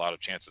going to have a lot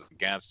of chances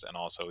against, and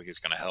also he's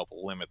going to help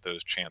limit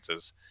those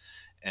chances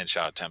and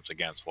shot attempts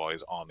against while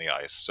he's on the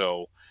ice.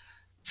 So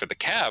for the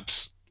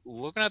Caps,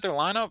 looking at their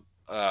lineup,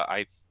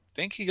 I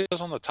think he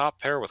goes on the top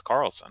pair with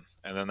Carlson,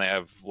 and then they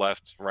have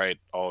left, right,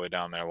 all the way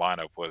down their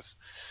lineup with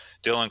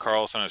Dylan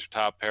Carlson as your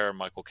top pair,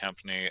 Michael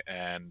Kempny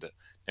and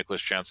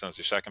Nicholas Jensen as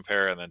your second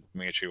pair, and then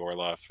Dmitry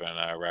Orlov and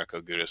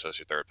Radko Gudas as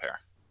your third pair.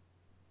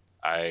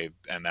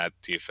 And that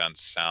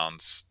defense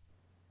sounds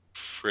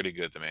pretty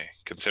good to me,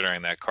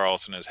 considering that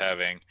Carlson's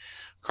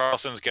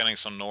getting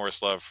some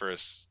Norris love for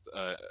his.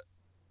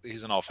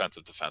 He's an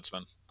offensive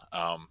defenseman.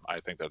 I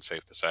think that's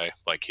safe to say.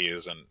 Like, he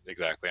isn't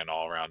exactly an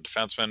all-around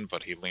defenseman,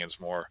 but he leans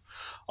more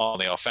on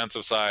the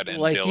offensive side. And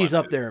like, Dylan he's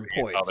up there in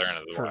points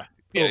for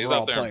he's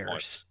up there players. in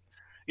points.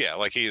 Yeah,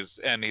 like he's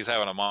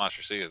having a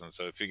monster season.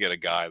 So if you get a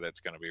guy that's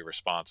going to be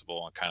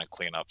responsible and kind of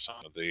clean up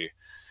some of the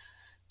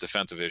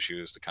defensive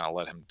issues to kind of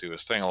let him do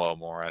his thing a little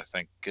more, I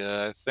think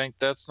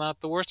that's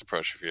not the worst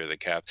approach if you're the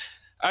Caps.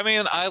 I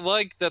mean, I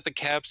like that the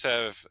Caps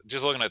have,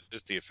 just looking at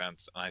this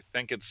defense, and I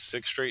think it's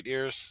 6 straight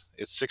years.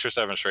 It's 6 or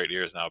 7 straight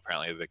years now,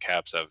 apparently, the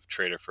Caps have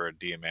traded for a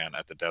D-man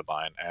at the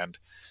deadline. And,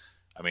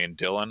 I mean,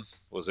 Dillon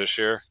was this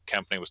year.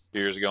 Kempny was 2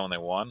 years ago when they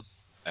won.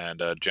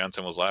 And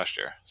Jensen was last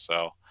year.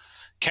 So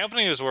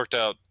Kempny has worked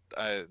out,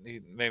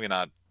 maybe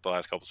not the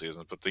last couple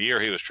seasons, but the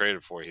year he was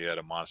traded for, he had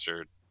a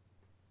monster.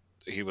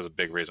 He was a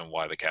big reason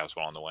why the Caps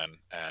went on to win.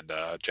 And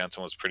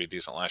Jensen was pretty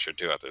decent last year,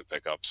 too, after the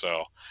pickup.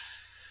 So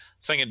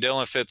thinking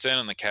Dillon fits in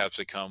and the Caps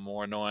become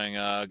more annoying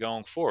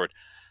going forward.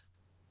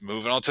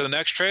 Moving on to the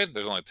next trade,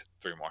 there's only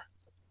 3 more.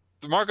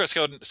 The Marco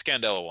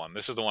Scandella one,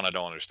 this is the one I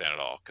don't understand at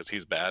all because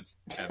he's bad.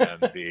 And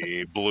then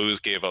the Blues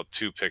gave up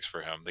 2 picks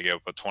for him. They gave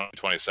up a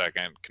 2020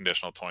 second,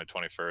 conditional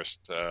 2020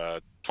 first,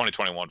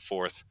 2021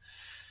 fourth.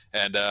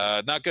 And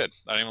not good.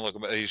 I don't even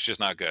look. He's just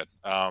not good.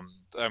 I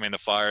mean, the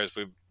Flyers,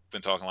 we've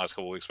been talking the last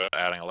couple of weeks about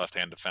adding a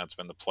left-hand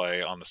defenseman to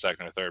play on the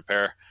second or third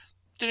pair.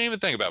 Didn't even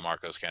think about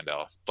Marco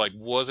Scandella. Like,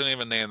 wasn't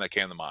even a name that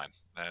came to mind.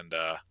 And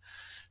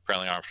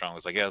apparently Armstrong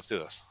was like, yeah, let's do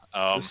this.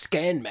 The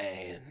Scan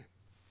Man.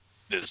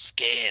 The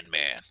Scan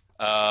Man.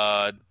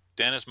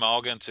 Dennis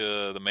Malgin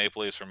to the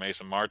Maple Leafs for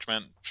Mason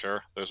Marchment.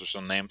 Sure, those are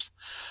some names.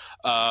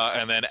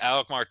 And then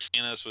Alec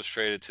Martinez was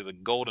traded to the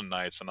Golden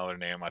Knights, another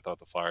name I thought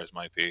the Flyers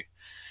might be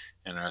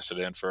interested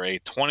in, for a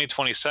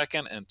 2020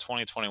 second and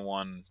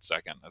 2021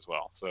 second as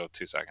well. So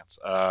 2 seconds.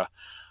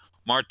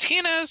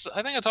 Martinez,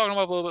 I think I talked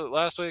about a little bit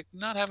last week,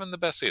 not having the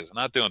best season,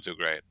 not doing too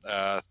great.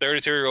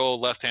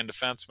 32-year-old left-hand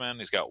defenseman.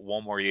 He's got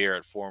 1 more year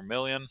at $4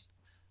 million,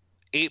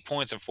 8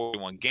 points in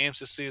 41 games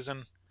this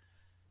season.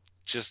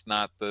 Just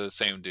not the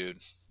same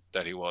dude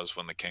that he was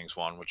when the Kings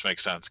won, which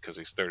makes sense because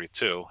he's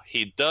 32.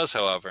 He does,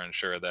 however,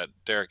 ensure that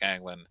Derek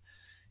Anglin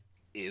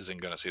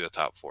isn't going to see the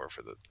top 4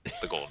 for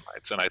the Golden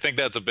Knights. And I think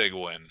that's a big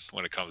win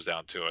when it comes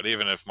down to it,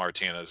 even if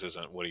Martinez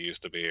isn't what he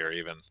used to be or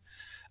even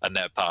a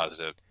net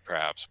positive,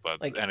 perhaps.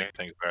 But like,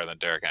 anything's better than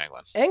Derek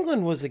Anglin.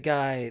 Anglin was a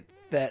guy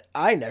that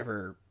I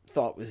never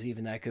thought was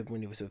even that good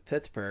when he was with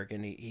Pittsburgh.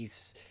 And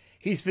he's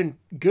been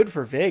good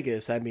for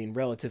Vegas, I mean,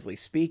 relatively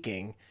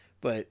speaking.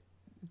 But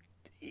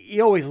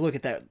you always look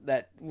at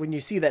that when you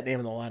see that name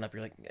in the lineup,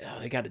 you're like, oh,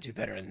 they got to do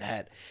better than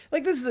that.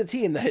 Like, this is a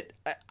team that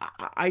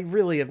I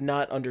really have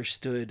not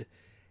understood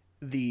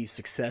the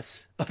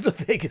success of the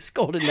Vegas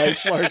Golden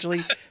Knights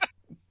largely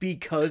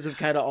because of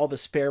kind of all the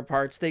spare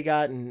parts they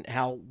got and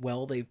how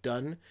well they've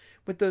done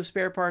with those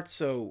spare parts.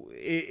 So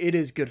it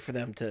is good for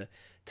them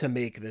to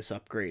make this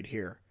upgrade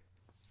here.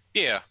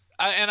 Yeah.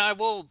 I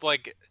will,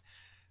 like,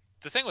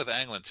 the thing with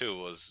Anglin too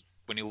was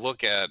when you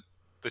look at,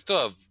 they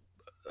still have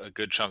a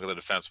good chunk of the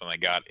defensemen they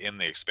got in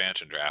the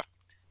expansion draft,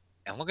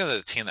 and look at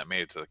the team that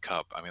made it to the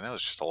Cup. I mean, that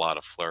was just a lot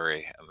of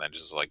flurry, and then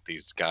just like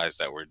these guys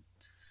that were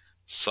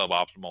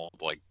suboptimal,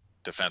 like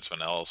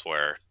defensemen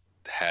elsewhere,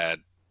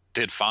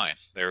 did fine.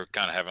 They were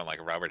kind of having like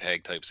a Robert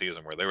Haig type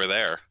season where they were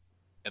there,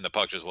 and the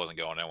puck just wasn't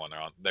going in when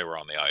they were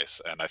on the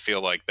ice. And I feel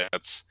like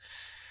that's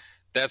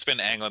been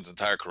Anglin's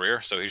entire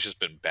career. So he's just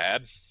been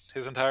bad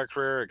his entire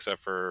career,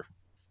 except for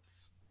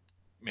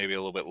maybe a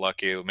little bit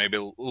lucky, maybe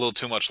a little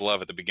too much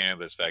love at the beginning of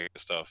this Vegas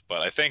stuff.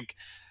 But I think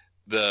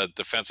the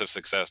defensive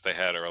success they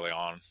had early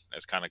on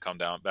has kind of come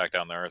back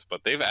down to earth.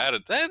 But they've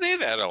added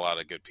a lot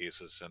of good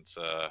pieces since.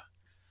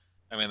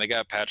 I mean, they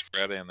got Patrick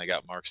Reddy and they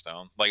got Mark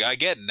Stone. Like, I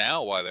get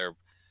now why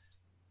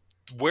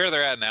where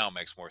they're at now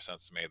makes more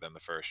sense to me than the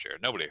first year.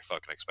 Nobody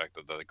fucking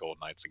expected the Golden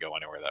Knights to go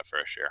anywhere that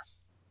first year.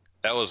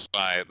 That was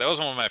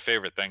one of my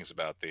favorite things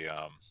about the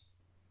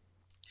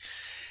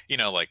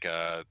like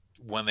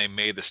when they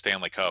made the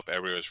Stanley Cup,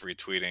 everybody was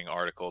retweeting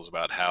articles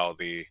about how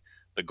the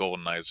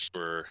Golden Knights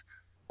were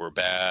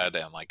bad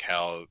and like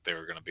how they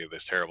were going to be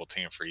this terrible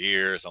team for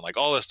years and like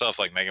all this stuff,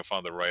 like making fun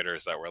of the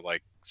writers that were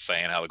like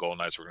saying how the Golden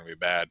Knights were going to be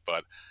bad,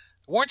 but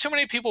there weren't too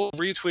many people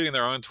retweeting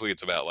their own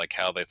tweets about like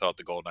how they thought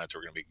the Golden Knights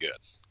were going to be good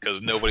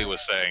because nobody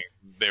was saying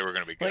they were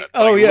going to be good. Like,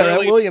 oh Like yeah, that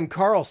literally, William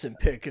Karlsson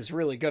pick is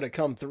really going to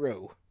come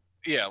through.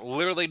 yeah,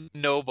 literally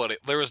nobody.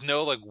 There was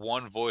no like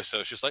one voice that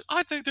was just like,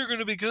 I think they're going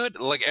to be good.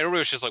 Like everybody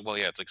was just like, well,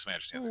 yeah, it's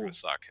expansion team. They're going to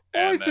suck. I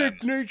And then,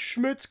 think Nate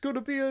Schmidt's going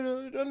to be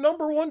a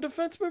number one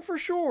defenseman for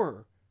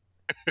sure.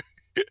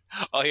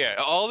 oh yeah,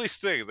 all these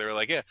things. They were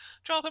like, yeah,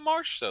 Jonathan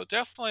Marsh, so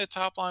definitely a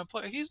top line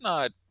player. He's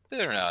not.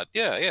 They're not.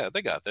 Yeah, yeah,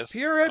 they got this. So,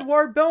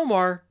 Pierre-Edouard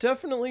Bellemare,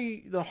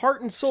 definitely the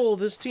heart and soul of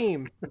this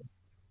team.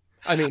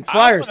 I mean, I'm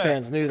Flyers gonna.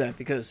 fans knew that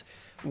because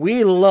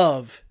we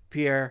love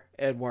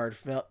Pierre-Edouard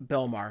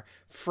Bellemare.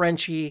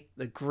 Frenchie,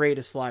 the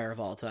greatest Flyer of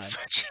all time.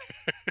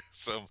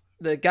 So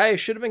The guy who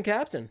should have been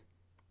captain.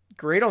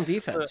 Great on a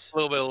defense.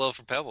 little bit of love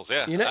for Pebbles.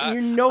 Yeah, You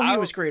know he I,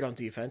 was great on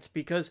defense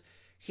because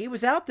he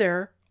was out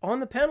there on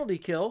the penalty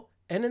kill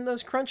and in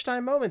those crunch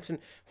time moments. And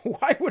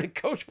why would a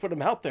coach put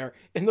him out there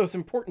in those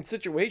important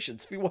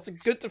situations if he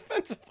wasn't good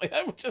defensively?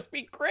 That would just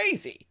be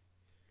crazy.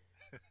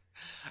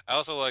 I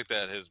also like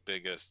that his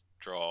biggest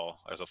draw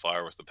as a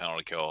Flyer was the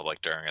penalty kill,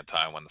 like during a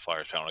time when the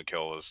Flyers penalty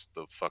kill was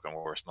the fucking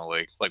worst in the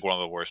league, like one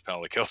of the worst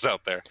penalty kills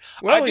out there.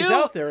 Well, he's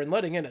out there and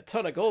letting in a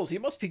ton of goals. He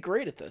must be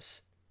great at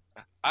this.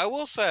 I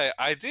will say,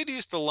 I did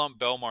used to lump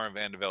Belmar and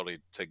Van de Velde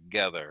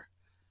together.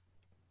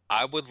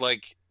 I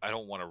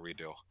don't want to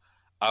redo.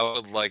 I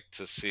would like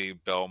to see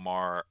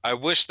Belmar. I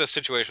wish the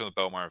situation with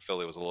Belmar and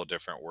Philly was a little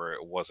different where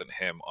it wasn't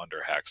him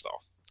under Hackstall.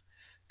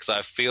 Because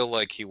I feel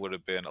like he would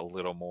have been a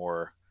little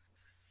more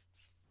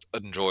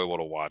enjoyable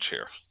to watch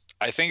here.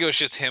 I think it was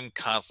just him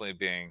constantly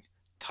being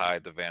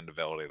tied to Van de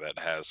Velde that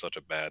has such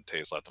a bad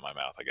taste left in my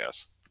mouth, I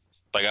guess.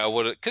 Like I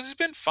would, because he's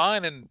been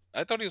fine, and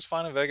I thought he was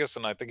fine in Vegas,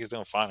 and I think he's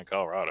doing fine in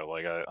Colorado.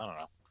 Like I don't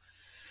know,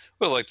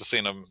 would like to see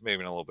him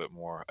maybe in a little bit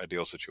more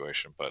ideal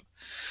situation, but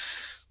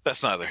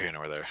that's neither here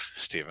nor there,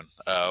 Steven.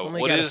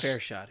 Only What got a is? fair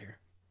shot here.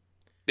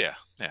 Yeah,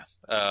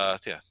 yeah,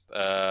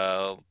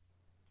 yeah.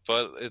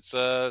 But it's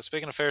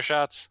speaking of fair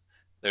shots,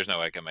 there's no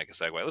way I can make a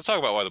segue. Let's talk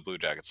about why the Blue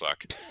Jackets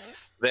suck.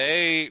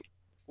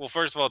 Well,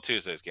 first of all,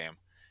 Tuesday's game,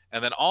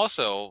 and then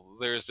also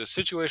there's this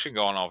situation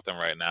going on with them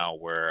right now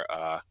where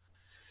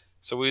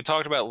so we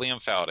talked about Liam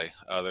Foudy,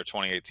 their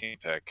 2018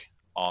 pick,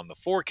 on the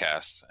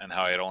forecast and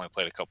how he had only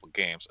played a couple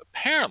games.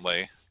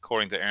 Apparently,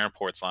 according to Aaron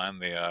Portzline,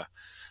 the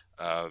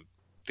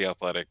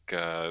athletic,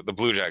 the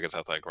Blue Jackets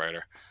athletic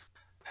writer,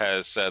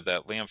 has said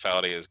that Liam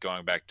Foudy is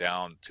going back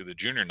down to the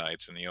junior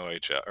nights in the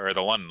OHL or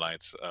the London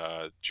Knights,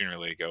 Junior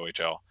League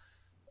OHL,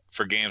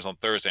 for games on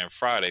Thursday and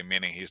Friday,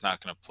 meaning he's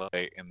not going to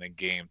play in the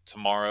game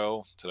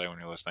today when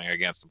you're listening,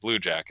 against the Blue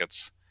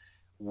Jackets,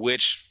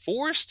 which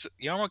forced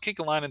Jarmo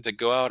Kekalainen to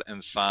go out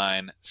and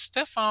sign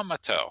Stefan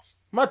Matteau.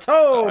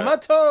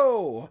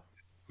 Mato!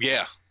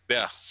 Yeah,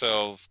 yeah.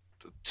 So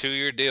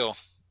 2-year deal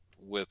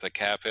with a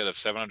cap hit of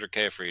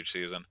 $700K for each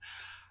season.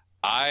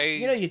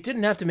 You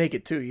didn't have to make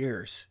it 2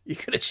 years. You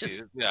could have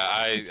just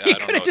I you don't could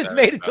know have what just that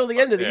made is it till about,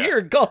 the end of the yeah. year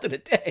and called it a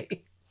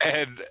day.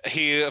 And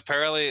he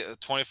apparently,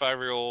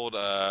 25-year-old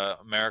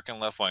American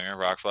left winger,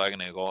 rock flag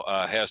and eagle,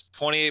 has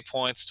 28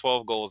 points,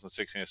 12 goals, and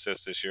 16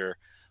 assists this year,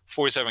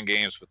 47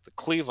 games with the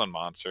Cleveland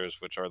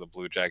Monsters, which are the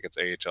Blue Jackets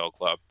AHL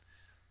club.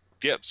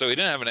 Yep. So he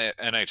didn't have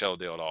an NHL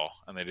deal at all,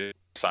 and they did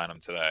sign him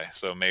today.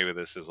 So maybe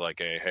this is like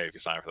hey, if you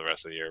sign for the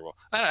rest of the year, well,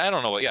 I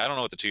don't know. I don't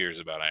know what the 2 years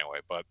is about anyway.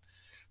 But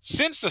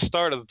since the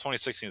start of the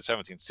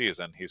 2016-17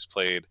 season, he's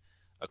played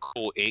a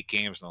cool 8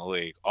 games in the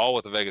league, all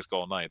with the Vegas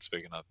Golden Knights.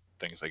 Speaking of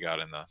things they got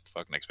in the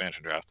fucking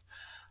expansion draft,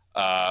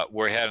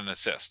 where he had an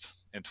assist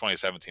in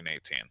 2017-18.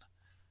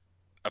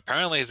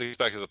 Apparently, he's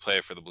expected to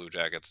play for the Blue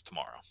Jackets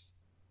tomorrow,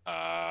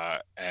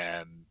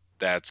 and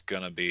that's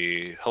gonna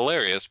be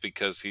hilarious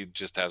because he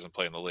just hasn't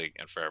played in the league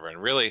in forever.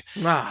 And really,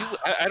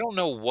 I don't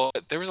know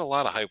what. There was a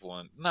lot of hype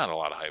not a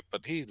lot of hype,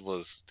 but he's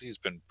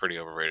been pretty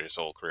overrated his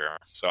whole career.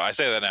 So I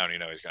say that now,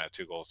 and he's gonna have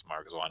 2 goals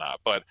tomorrow because why not?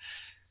 But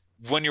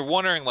when you're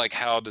wondering like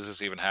how does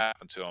this even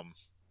happen to him,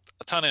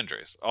 a ton of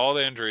injuries, all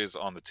the injuries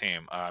on the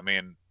team. I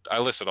mean, I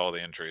listed all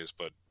the injuries,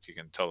 but you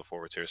can tell the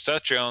forwards here: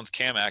 Seth Jones,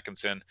 Cam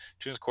Atkinson,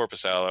 James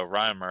Corpusalo,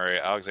 Ryan Murray,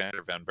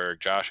 Alexander Venberg,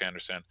 Josh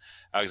Anderson,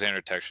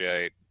 Alexander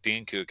Texier,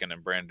 Dean Kukin,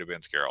 and Brandon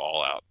Dubinsky are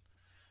all out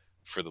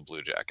for the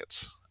Blue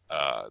Jackets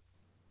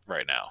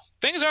right now.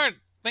 Things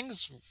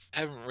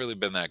haven't really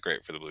been that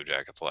great for the Blue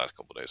Jackets the last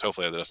couple of days.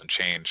 Hopefully that doesn't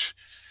change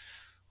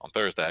on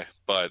Thursday,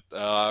 but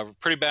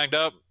pretty banged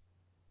up.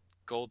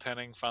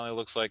 Goaltending finally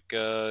looks like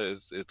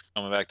it's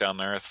coming back down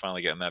to earth,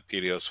 finally getting that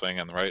PDO swing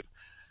in the right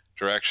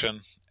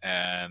direction.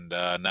 And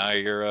now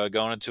you're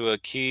going into a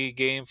key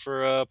game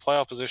for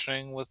playoff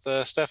positioning with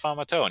Stefan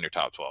Matteau in your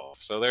top 12.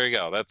 So there you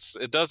go.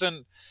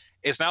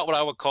 It's not what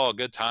I would call a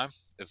good time.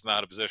 It's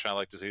not a position I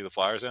like to see the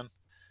Flyers in.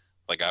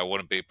 Like I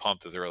wouldn't be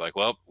pumped if they were like,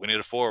 "Well, we need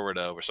a forward.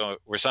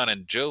 We're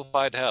signing Joe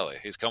Vitale.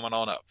 He's coming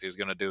on up. He's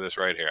going to do this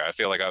right here." I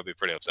feel like I would be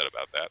pretty upset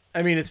about that.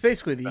 I mean, it's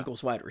basically the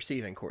Eagles' wide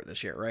receiving core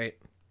this year, right?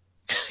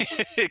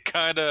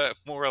 Kind of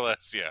more or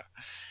less, yeah.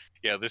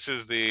 Yeah, this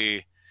is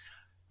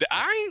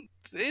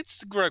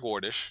it's Greg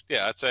Wardish.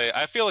 Yeah, I'd say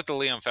I feel like the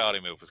Liam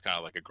Foudy move was kind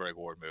of like a Greg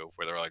Ward move,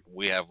 where they're like,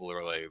 we have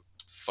literally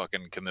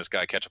fucking, can this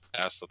guy catch a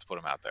pass? Let's put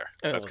him out there.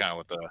 That's kind of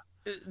what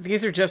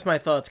These are just my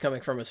thoughts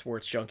coming from a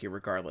sports junkie,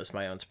 regardless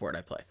my own sport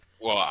I play.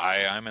 Well,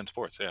 I'm in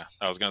sports. Yeah,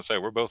 I was gonna say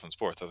we're both in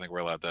sports. I think we're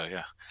allowed to.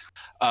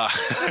 Yeah.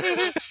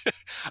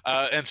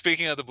 And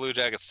speaking of the Blue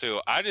Jackets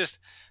too, this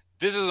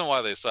isn't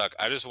why they suck.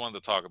 I just wanted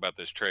to talk about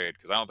this trade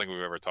because I don't think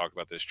we've ever talked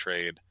about this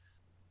trade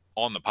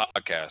on the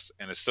podcast,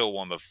 and it's still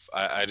one of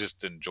I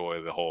just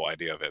enjoy the whole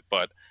idea of it.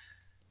 But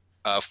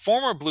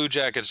former Blue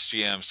Jackets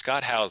GM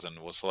Scott Housen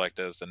was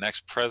selected as the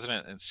next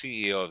president and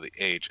CEO of the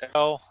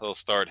AHL. He'll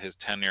start his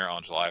tenure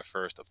on July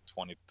 1st of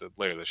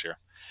later this year.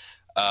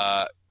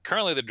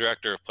 Currently the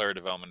director of player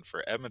development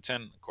for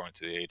Edmonton, according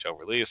to the AHL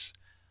release.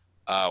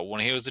 When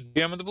he was the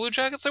GM of the Blue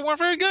Jackets, they weren't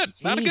very good.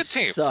 Not a good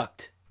team. He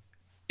sucked.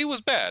 He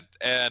was bad,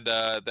 and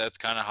that's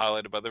kind of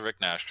highlighted by the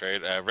Rick Nash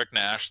trade. Rick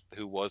Nash,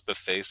 who was the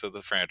face of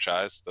the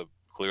franchise,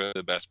 clearly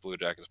the best Blue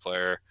Jackets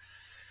player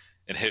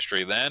in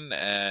history then,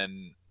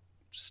 and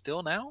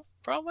still now,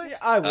 probably. Yeah,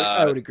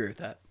 I would agree with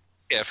that.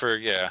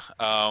 Yeah,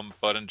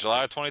 but in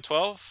July of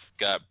 2012,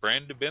 got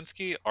Brandon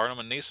Dubinsky, Artem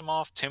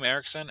Anisimov, Tim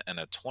Erickson, and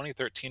a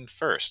 2013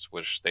 first,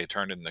 which they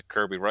turned into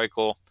Kirby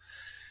Reichel,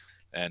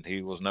 and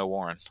he was no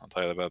Warren. I'll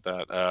tell you about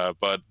that.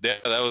 But yeah,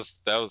 that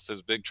was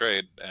his big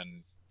trade,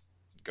 and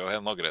go ahead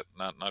and look at it.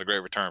 Not a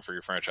great return for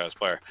your franchise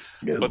player.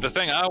 No. But the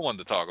thing I wanted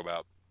to talk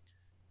about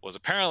was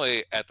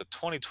apparently at the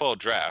 2012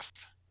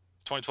 draft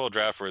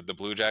where the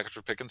Blue Jackets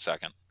were picking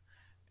second,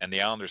 and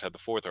the Islanders had the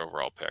 4th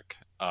overall pick.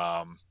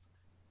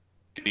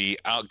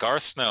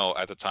 Garth Snow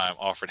at the time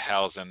offered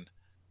Housen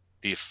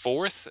the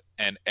 4th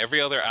and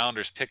every other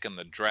Islanders pick in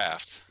the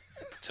draft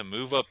to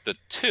move up the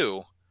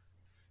 2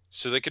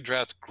 so they could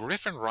draft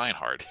Griffin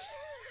Reinhart.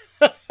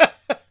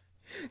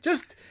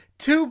 Just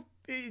two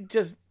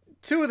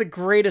of the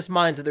greatest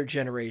minds of their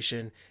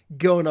generation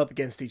going up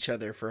against each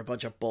other for a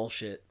bunch of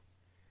bullshit.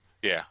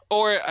 Yeah.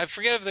 Or I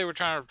forget if they were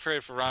trying to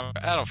trade for Reinhart.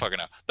 I don't fucking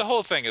know. The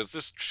whole thing is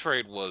this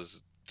trade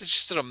was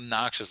just an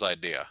obnoxious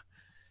idea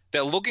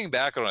that, looking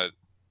back on it,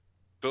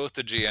 both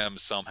the GMs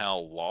somehow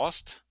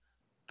lost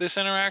this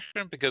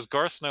interaction because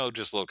Garth Snow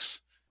just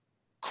looks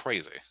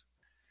crazy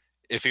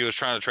if he was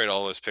trying to trade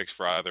all those picks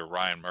for either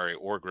Ryan Murray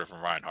or Griffin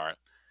Reinhart.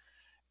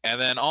 And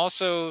then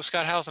also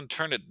Scott Housen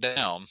turned it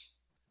down,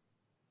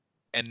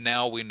 and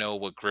now we know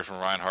what Griffin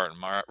Reinhart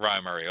and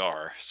Ryan Murray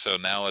are. So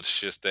now it's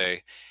just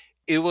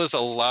it was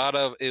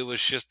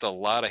just a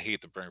lot of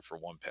heat to bring for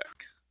one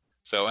pick.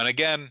 So, and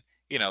again,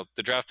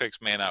 the draft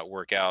picks may not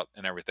work out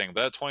and everything,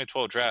 but that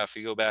 2012 draft,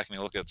 you go back and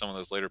you look at some of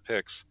those later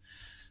picks,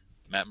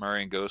 Matt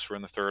Murray and Ghost were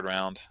in the 3rd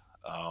round.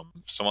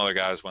 Some other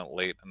guys went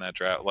late in that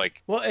draft.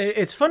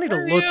 It's funny to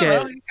look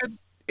at.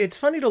 It's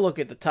funny to look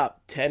at the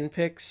top 10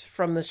 picks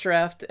from this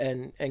draft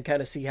and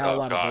kind of see how a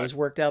lot of those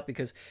worked out,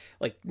 because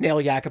like Nail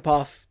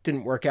Yakupov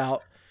didn't work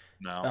out.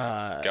 No,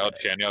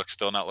 Galchenyuk's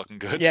still not looking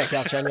good. Yeah,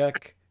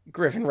 Galchenyuk,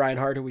 Griffin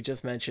Reinhart, who we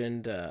just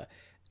mentioned.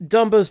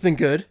 Dumbo's been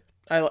good.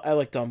 I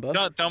like Dumbo.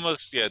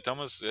 Dumbo's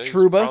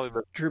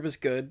Trouba's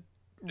good.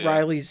 Yeah.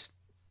 Riley's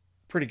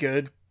pretty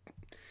good.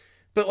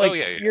 But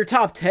your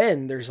top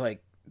 10, there's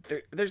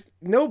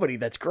nobody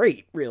that's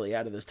great really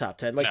out of this top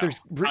 10.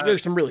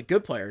 There's some really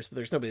good players, but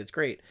there's nobody that's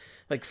great.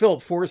 Like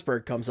Philip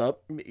Forsberg comes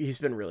up, he's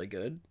been really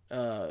good.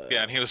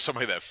 And he was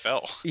somebody that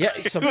fell. Yeah,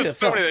 somebody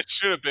that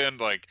should have been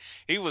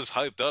he was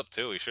hyped up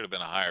too. He should have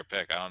been a higher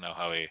pick. I don't know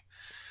how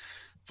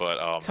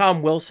but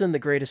Tom Wilson, the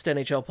greatest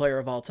NHL player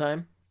of all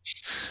time.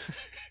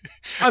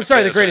 I'm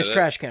sorry, the greatest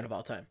trash can of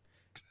all time.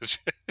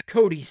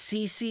 Cody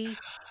Ceci.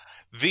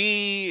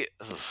 Those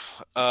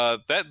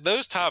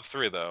top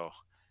 3 though,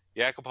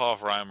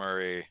 Yakupov, Ryan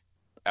Murray,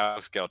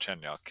 Alex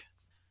Galchenyuk.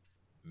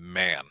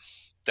 Man,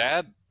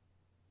 that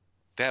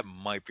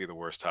might be the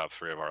worst top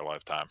 3 of our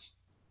lifetime.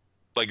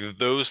 Like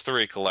those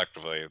 3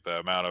 collectively, the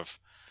amount of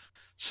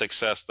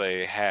success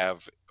they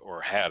have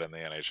or had in the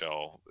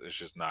NHL is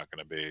just not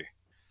going to be.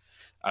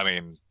 I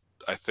mean,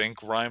 I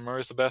think Ryan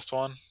Murray is the best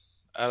one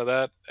out of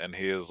that, and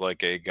he is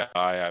like a guy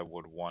I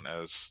would want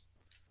as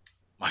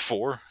my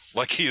 4.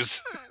 Like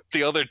he's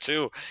the other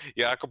 2.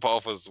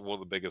 Yakupov was one of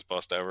the biggest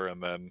bust ever,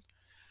 and then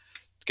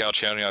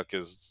Galchenyuk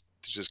is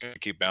just going to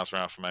keep bouncing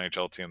around from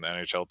NHL team to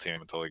NHL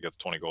team until he gets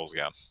 20 goals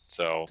again.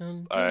 So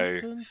dun,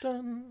 dun,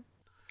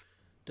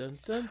 dun,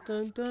 dun,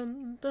 dun,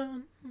 dun,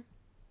 dun.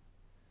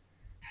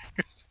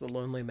 The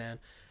Lonely Man.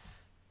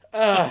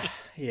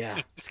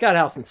 Yeah, Scott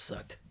Housen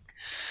sucked.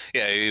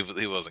 Yeah,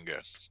 he wasn't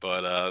good,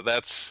 but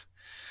that's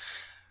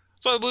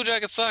why the Blue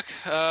Jackets suck.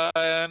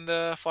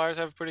 And Flyers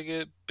have a pretty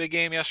good big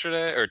game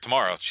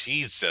tomorrow.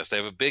 Jesus, they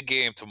have a big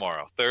game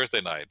tomorrow,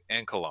 Thursday night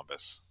in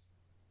Columbus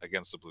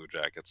against the Blue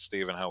Jackets.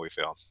 Steven, how we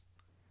feel?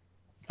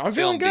 I'm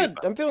feeling good.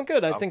 Deep. I'm feeling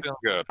good. I feeling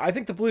good. I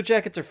think the Blue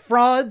Jackets are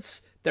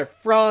frauds. They're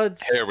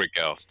frauds. Here we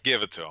go.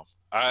 Give it to them.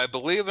 I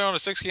believe they're on a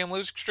 6-game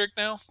losing streak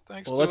now.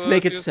 Thanks Well, to let's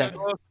make it CS:GO. 7.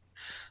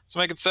 Let's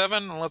make it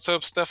 7, and let's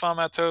hope Stefan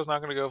Matteau is not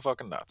going to go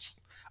fucking nuts.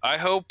 I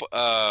hope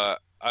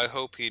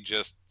he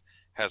just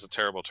has a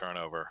terrible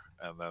turnover,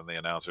 and then the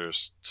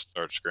announcers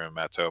start screaming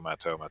Matteau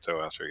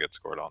after he gets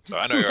scored on. So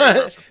I know you're already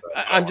referenced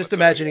that. I'm just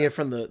imagining it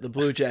from the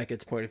Blue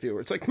Jackets point of view,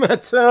 where it's like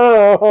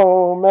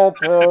Matteau,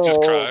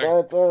 Just crying.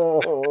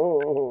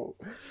 Matteau.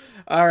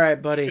 All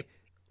right, buddy.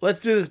 Let's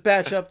do this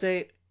batch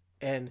update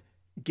and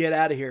get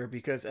out of here,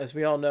 because as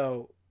we all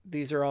know,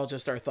 these are all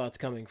just our thoughts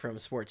coming from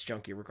Sports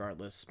Junkie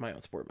regardless. My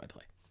own sport, my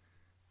play.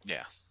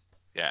 Yeah.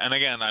 And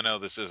again, I know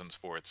this isn't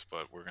sports,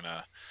 but we're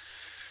gonna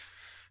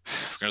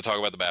talk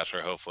about The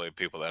Bachelor. Hopefully,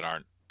 people that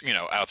aren't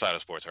outside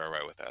of sports are all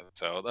right with that.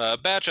 So,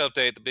 batch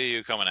update, the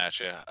BU coming at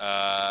you.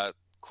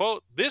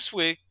 Quote: This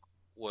week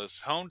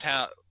was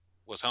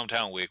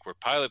hometown week, where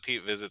Pilot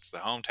Pete visits the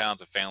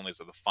hometowns of families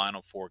of the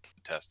final 4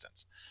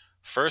 contestants.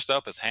 First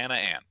up is Hannah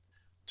Ann.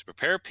 To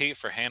prepare Pete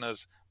for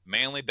Hannah's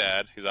manly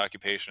dad, whose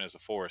occupation is a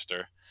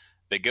forester,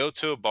 they go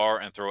to a bar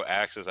and throw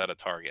axes at a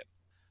target.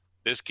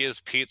 This gives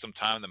Pete some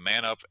time to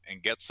man up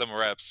and get some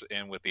reps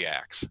in with the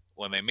axe.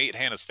 When they meet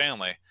Hannah's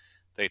family,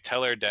 they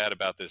tell her dad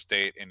about this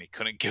date, and he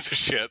couldn't give a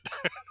shit.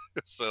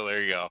 So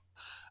there you go.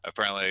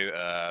 Apparently,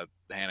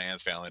 Hannah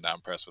Ann's family not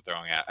impressed with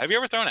throwing axes. Have you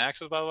ever thrown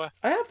axes, by the way?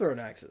 I have thrown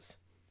axes.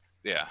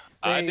 Yeah,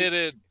 I did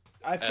it.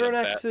 I've thrown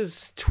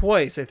axes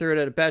twice. I threw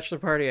it at a bachelor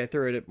party. I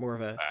threw it at more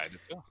of a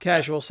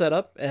casual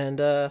setup, and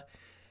the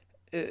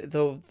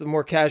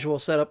more casual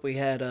setup we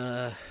had,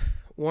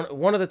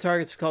 one of the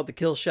targets is called the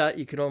kill shot.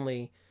 You could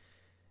only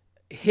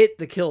hit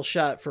the kill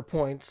shot for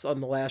points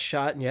on the last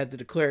shot, and you had to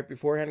declare it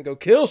beforehand and go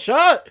kill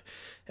shot.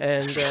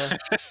 And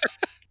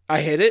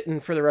I hit it,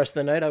 and for the rest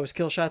of the night, I was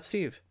kill shot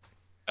Steve.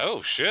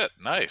 Oh shit!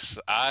 Nice.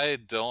 I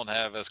don't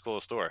have as cool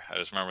a story. I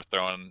just remember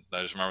throwing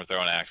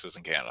axes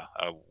in Canada.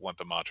 I went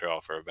to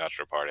Montreal for a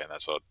bachelor party, and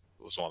that's what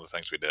was one of the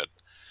things we did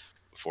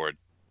before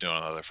doing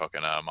other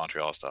fucking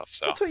Montreal stuff.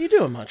 So that's what you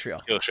do in Montreal.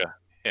 Kill shot.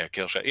 Yeah,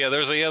 kill shot. Yeah,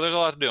 there's a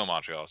lot to do in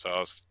Montreal, so I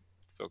was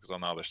focused on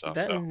the other stuff.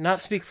 And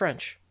not speak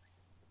French.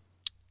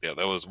 Yeah,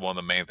 that was one of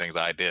the main things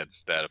I did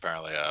that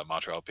apparently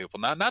Montreal people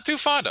not too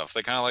fond of.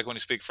 They kind of like when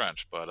you speak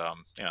French, but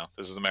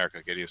this is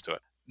America. Get used to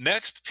it.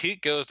 Next,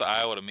 Pete goes to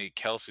Iowa to meet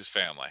Kelsey's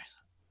family.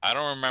 I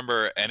don't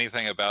remember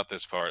anything about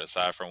this part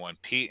aside from when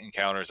Pete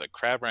encounters a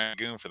crab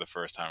rangoon for the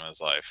first time in his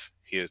life.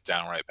 He is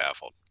downright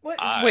baffled.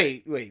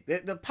 Wait.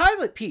 The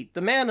Pilot Pete,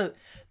 the man of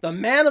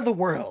the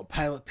world,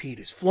 Pilot Pete,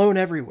 who's flown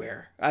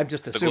everywhere. I'm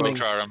just assuming.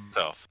 The Globetrotter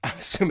himself. I'm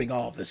assuming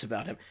all of this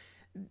about him.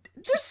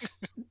 This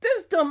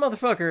dumb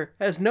motherfucker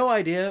has no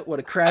idea what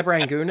a crab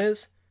rangoon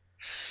is.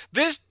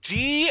 This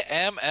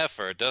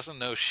DMFer doesn't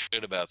know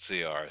shit about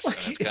CRs, and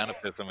it's kind of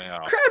pissing me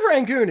off. Crab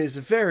rangoon is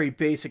a very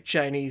basic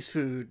Chinese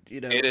food,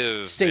 it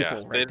is,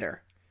 staple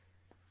there.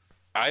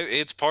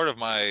 It's part of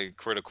my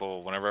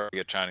critical whenever I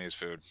get Chinese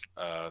food,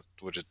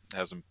 which it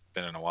hasn't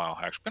been in a while.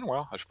 Actually, been a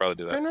while. I should probably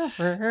do that.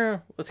 I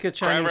know. Let's get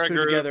Chinese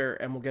food together,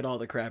 and we'll get all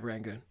the crab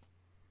rangoon.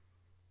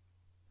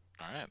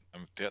 All right.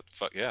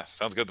 Yeah,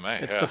 sounds good to me.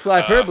 It's the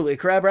Flyperbole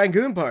Crab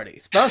Rangoon Party,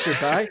 sponsored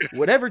by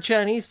whatever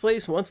Chinese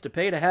place wants to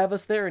pay to have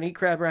us there and eat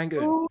crab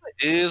rangoon. Who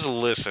is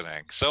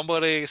listening?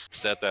 Somebody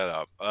set that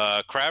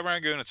up. Crab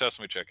rangoon and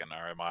sesame chicken.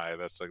 All right,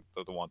 that's like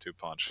the 1-2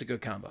 punch. It's a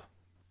good combo.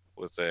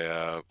 With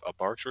a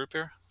Barks root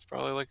beer. It's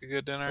probably like a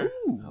good dinner.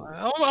 Ooh.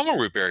 I'm a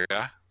root beer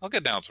guy. I'll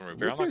get down some root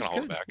beer. I'm not going to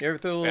hold it back. You ever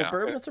throw a little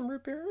bourbon with some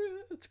root beer?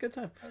 It's a good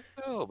time.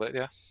 A little bit,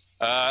 yeah.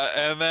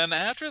 And then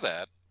after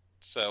that,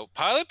 so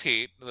Pilot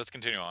Pete, let's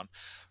continue on.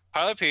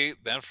 Pilot Pete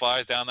then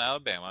flies down to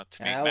Alabama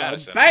to meet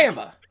Madison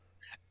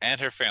and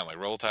her family.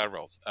 Roll Tide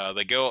Roll.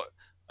 They go.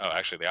 Oh,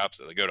 actually, the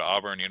opposite. They go to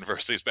Auburn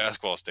University's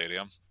basketball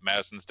stadium.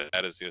 Madison's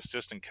dad is the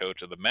assistant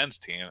coach of the men's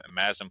team, and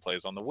Madison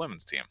plays on the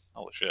women's team.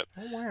 Holy shit!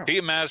 Oh, wow. Pete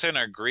and Madison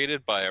are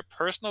greeted by a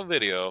personal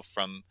video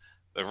from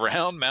the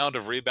round mound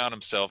of rebound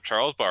himself,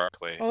 Charles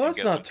Barkley. Oh,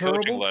 that's not terrible.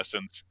 Coaching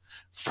lessons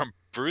from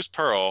Bruce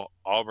Pearl,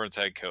 Auburn's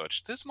head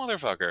coach. This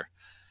motherfucker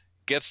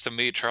gets to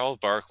meet Charles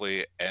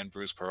Barkley and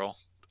Bruce Pearl.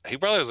 He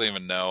probably doesn't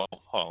even know.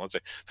 Hold on, let's see.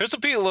 Pistol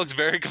Pete looks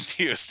very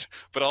confused,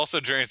 but also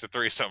drains the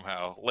 3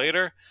 somehow.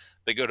 Later,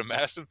 they go to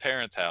Madison's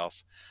parents'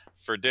 house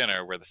for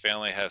dinner, where the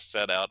family has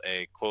set out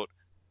a, quote,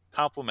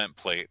 compliment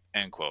plate,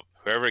 end quote.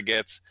 Whoever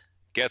gets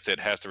it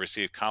has to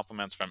receive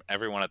compliments from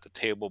everyone at the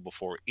table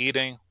before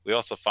eating. We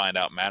also find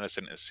out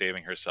Madison is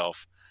saving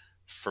herself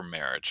for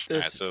marriage.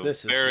 This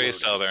is very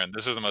southern.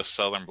 This is the most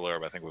southern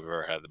blurb I think we've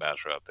ever had at the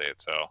Bachelor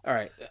update. So, all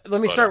right,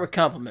 let me start with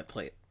compliment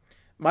plate.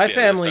 My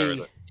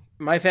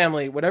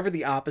family, whatever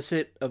the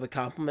opposite of a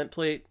compliment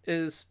plate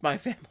is, my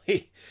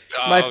family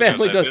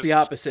does the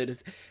opposite.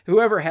 Is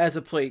whoever has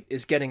a plate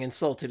is getting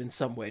insulted in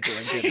some way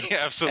during dinner. Yeah,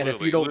 absolutely. And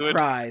if you don't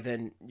cry,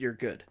 then you're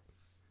good.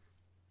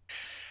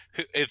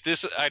 If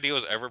this idea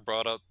was ever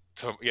brought up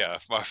to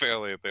my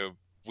family,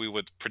 we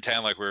would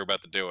pretend like we were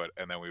about to do it,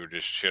 and then we would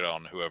just shit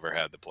on whoever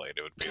had the plate.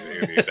 It would be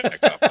the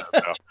exact opposite.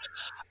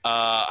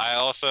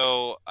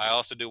 So, I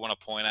also do want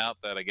to point out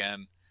that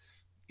again,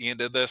 Ian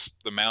did this.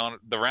 The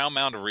round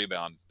mound of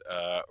rebound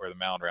or the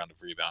mound round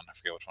of rebound. I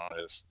forget which one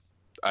it is.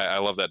 I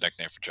love that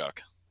nickname for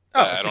Chuck. Oh,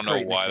 I it's don't a know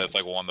great why nickname. that's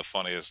like one of the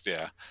funniest.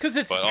 Yeah, Because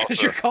but also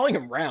you're calling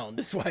him round.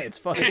 That's why it's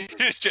funny.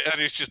 he's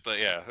just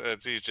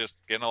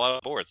getting a lot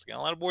of boards. Getting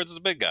a lot of boards as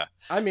a big guy.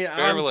 I mean,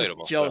 Very I'm just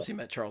relatable. jealous So he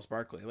met Charles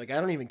Barkley. Like,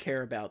 I don't even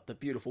care about the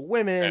beautiful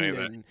women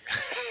anything.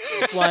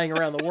 and flying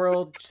around the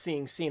world,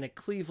 seeing scene at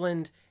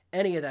Cleveland,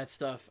 any of that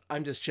stuff.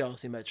 I'm just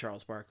jealous he met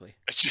Charles Barkley.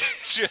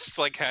 Just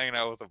like hanging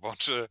out with a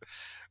bunch of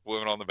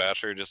women on The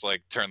Bachelor, just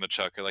like turn the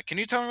Chuck. You're like, can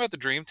you tell me about the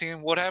Dream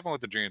Team? What happened with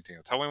the Dream Team?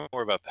 Tell me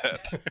more about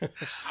that.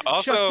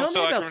 Also, Chuck, tell so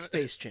me I about can,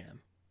 Space Jam.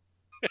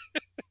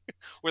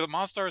 were the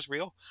Monstars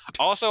real?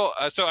 Also,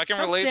 so I can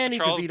How's relate Danny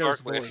to Charles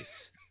DeVito's Barkley.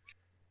 voice?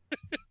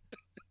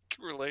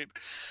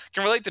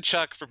 Can relate to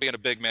Chuck for being a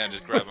big man,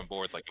 just grabbing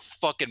boards like a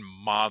fucking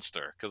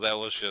monster. Because that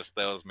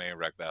was me in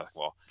rec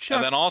basketball. Chuck,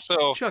 And then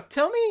also, Chuck,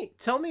 tell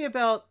me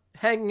about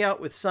hanging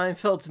out with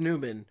Seinfeld's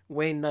Newman,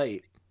 Wayne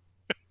Knight.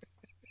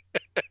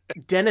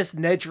 Dennis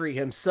Nedry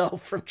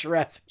himself from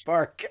Jurassic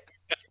Park.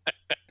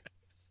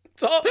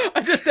 That's all.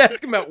 I'm just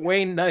asking about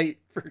Wayne Knight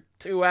for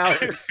 2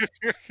 hours.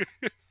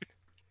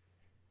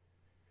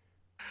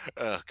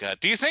 oh god,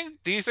 do you think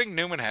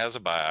Newman has a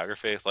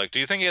biography? Like, do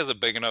you think he has a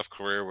big enough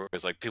career where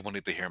it's like people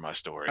need to hear my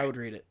story? I would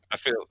read it. I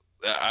feel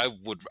I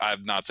would.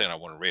 I'm not saying I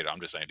wouldn't read it. I'm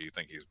just saying, do you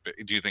think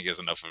he has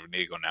enough of an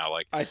ego now?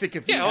 Like, I think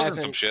if yeah, he I was in some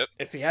hasn't, shit.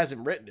 if he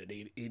hasn't written it,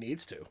 he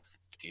needs to.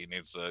 He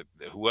needs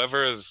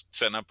whoever is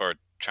setting up our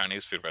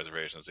Chinese food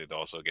reservations need to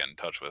also get in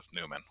touch with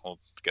Newman. We'll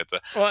get the.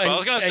 Well, I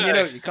was gonna say, you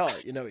know what you call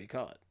it. You know what you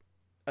call it.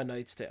 A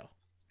Knight's Tale.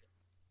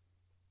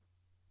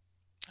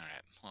 All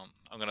right. Well,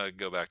 I'm gonna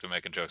go back to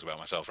making jokes about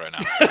myself right now.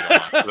 If you don't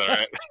mind. Is that all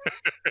right?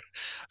 I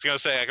was gonna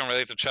say I can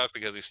relate to Chuck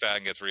because he's fat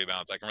and gets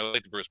rebounds. I can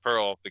relate to Bruce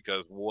Pearl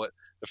because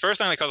the first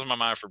thing that comes to my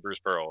mind for Bruce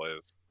Pearl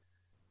is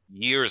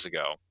years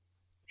ago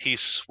he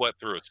sweat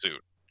through a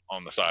suit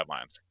on the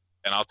sidelines,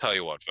 and I'll tell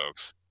you what,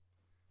 folks,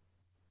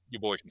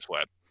 your boy can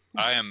sweat.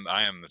 I am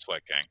the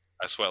sweat king.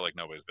 I sweat like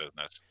nobody's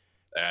business.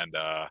 And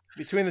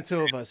between the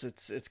two of us,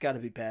 it's got to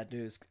be bad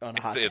news on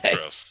a hot day. It's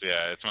gross.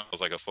 Yeah, it smells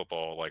like a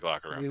football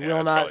locker room. We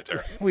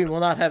will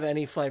not have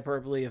any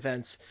Flyperbole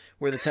events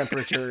where the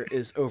temperature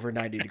is over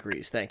 90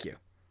 degrees. Thank you.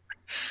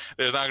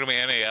 There's not going to be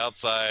any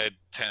outside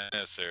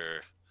tennis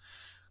or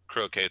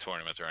croquet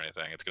tournaments or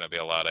anything. It's going to be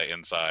a lot of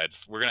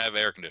insides. We're going to have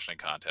air conditioning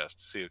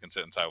contests. See who can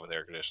sit inside with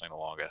air conditioning the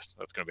longest.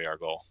 That's going to be our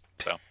goal.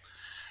 So,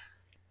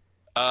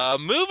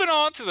 moving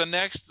on to the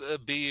next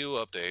BU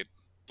update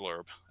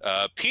blurb.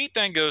 Pete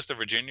then goes to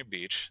Virginia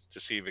Beach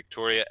to see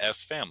Victoria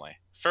F's family.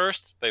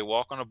 First, they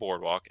walk on a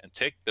boardwalk and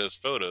take those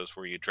photos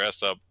where you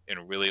dress up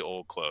in really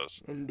old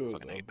clothes.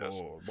 Fucking hate those.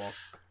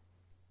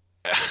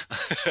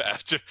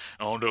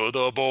 Under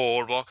the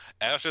boardwalk.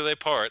 After they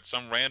part,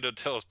 some rando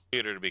tells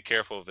Peter to be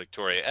careful of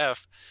Victoria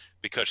F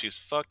because she's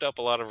fucked up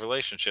a lot of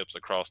relationships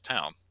across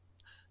town.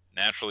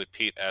 Naturally,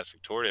 Pete asks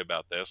Victoria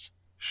about this.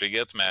 She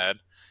gets mad,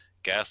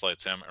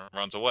 gaslights him, and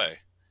runs away.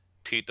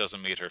 Pete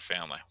doesn't meet her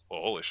family.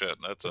 Well, holy shit,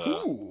 that's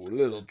ooh,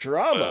 little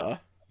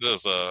drama.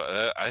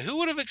 Who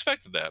would have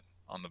expected that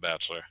on The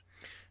Bachelor?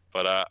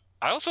 But I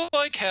also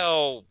like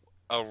how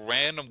a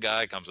random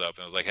guy comes up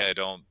and is like, "Hey,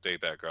 don't date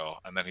that girl,"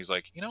 and then he's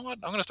like, "You know what?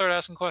 I'm gonna start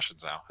asking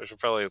questions now. I should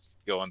probably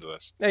go into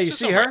this." Hey, you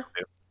see her?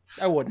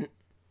 I wouldn't.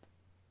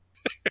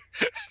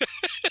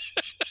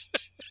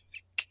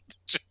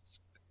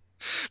 Just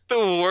the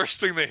worst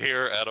thing to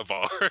hear at a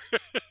bar.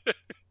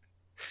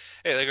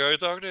 Hey, the girl you're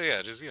talking to?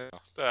 Yeah, just, think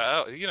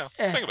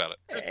about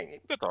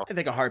it. That's all. I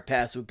think a hard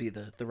pass would be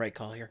the right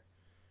call here.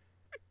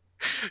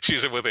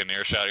 She's within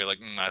earshot. You're like,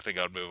 I think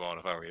I'd move on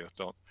if I were you.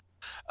 Don't.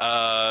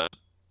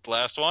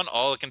 Last one.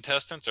 All the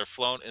contestants are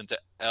flown into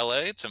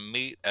L.A. to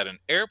meet at an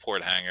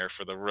airport hangar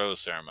for the rose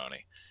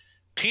ceremony.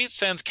 Pete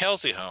sends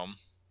Kelsey home.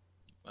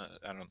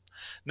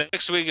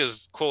 Next week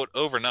is, quote,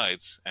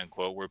 overnights, end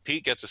quote, where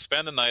Pete gets to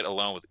spend the night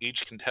alone with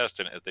each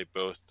contestant if they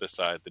both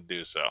decide to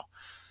do so.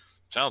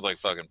 Sounds like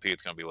fucking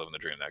Pete's gonna be living the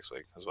dream next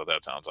week. That's what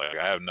that sounds like.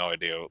 I have no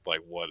idea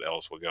like what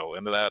else would go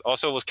into that.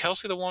 Also, was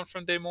Kelsey the one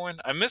from Des Moines?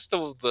 I missed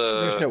the.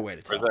 There's no way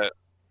to tell.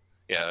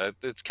 Yeah,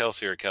 it's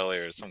Kelsey or Kelly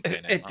or some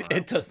K name.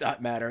 It does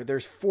not matter.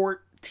 There's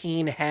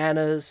 14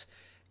 Hannahs,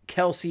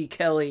 Kelsey,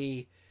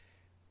 Kelly,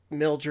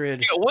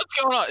 Mildred. Yeah, what's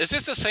going on? Is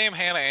this the same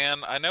Hannah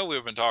Ann? I know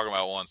we've been talking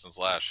about one since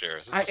last year.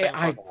 Is this the same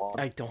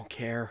I don't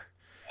care.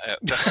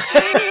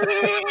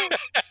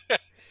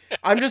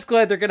 I'm just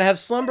glad they're gonna have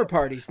slumber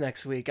parties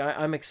next week.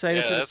 I'm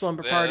excited for the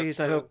slumber parties.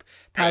 I hope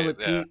Pilot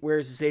Pete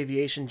wears his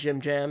aviation gym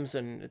jams,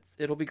 and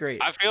it'll be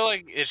great. I feel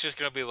like it's just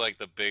gonna be like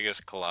the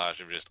biggest collage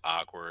of just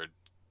awkward.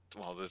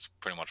 Well, that's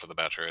pretty much what The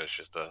Bachelor is,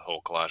 just a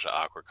whole collage of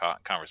awkward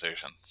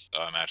conversations.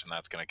 So I imagine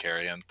that's gonna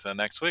carry into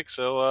next week.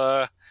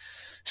 So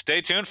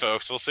stay tuned,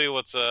 folks. We'll see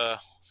what's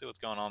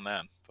going on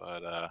then.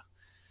 But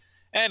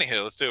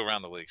anywho, let's do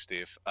around the league,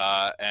 Steve.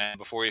 And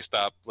before you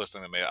stop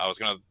listening to me, I was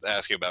going to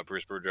ask you about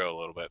Bruce Boudreau a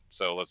little bit.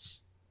 So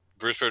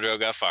Bruce Boudreau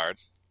got fired.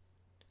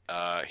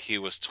 He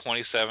was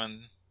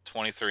 27,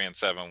 23, and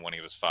 7 when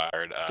he was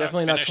fired.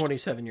 Definitely not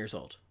 27 years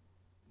old.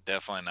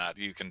 Definitely not.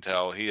 You can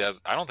tell he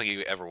has. I don't think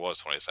he ever was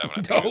 27. I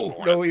think he was No,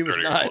 born at no, he was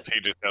 30 years not. old. He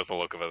just has the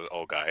look of an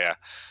old guy. Yeah.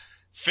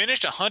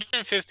 Finished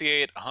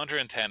 158,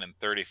 110, and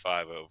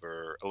 35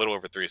 over a little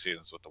over 3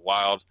 seasons with the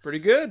Wild. Pretty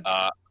good.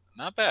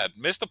 Not bad.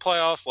 Missed the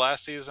playoffs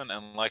last season,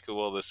 and like he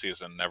will this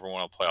season, never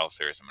won a playoff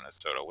series in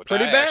Minnesota, which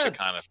Pretty I actually bad.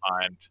 kind of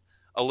find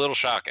a little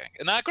shocking.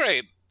 And not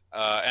great.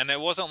 And it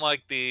wasn't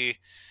like he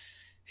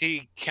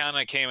kind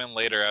of came in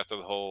later after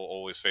the whole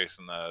always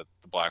facing the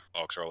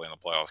Blackhawks early in the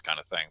playoffs kind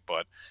of thing.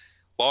 But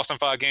lost in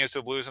 5 games to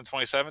the Blues in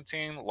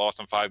 2017, lost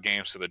in 5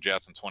 games to the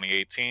Jets in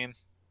 2018.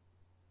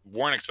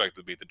 Weren't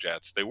expected to beat the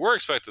Jets. They were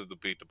expected to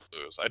beat the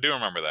Blues. I do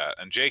remember that.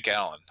 And Jake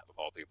Allen, of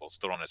all people,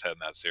 stood on his head in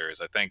that series.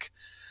 I think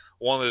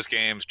one of those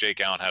games, Jake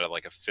Allen had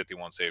like a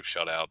 51 save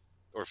shutout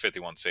or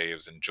 51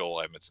 saves, and Joel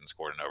Edmondson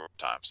scored in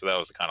overtime. So that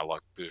was the kind of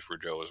luck Bruce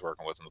Boudreau was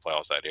working with in the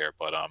playoffs that year.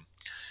 But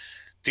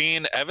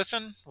Dean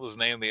Evison was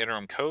named the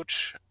interim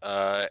coach.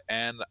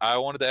 And I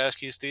wanted to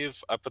ask you,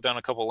 Steve, I put down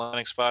a couple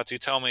landing spots. You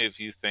tell me if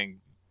you think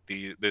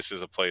this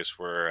is a place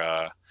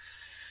where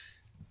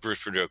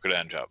Bruce Boudreau could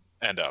end up.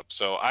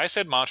 So I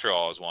said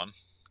Montreal is one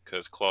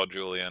because Claude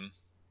Julien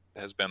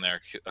has been there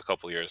a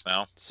couple years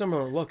now.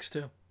 Similar looks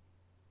too.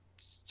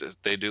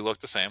 They do look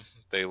the same.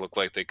 They look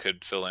like they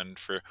could fill in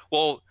for.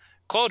 Well,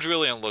 Claude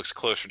Julien looks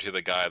closer to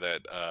the guy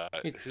that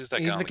who's that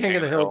guy? He's on the king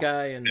of the hill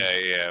guy, and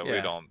yeah. We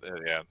don't.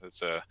 Yeah,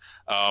 it's a.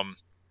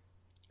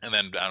 And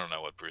then I don't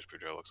know what Bruce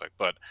Boudreau looks like,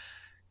 but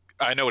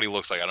I know what he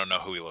looks like. I don't know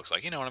who he looks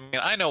like. You know what I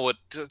mean? I know what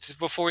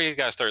before you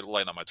guys start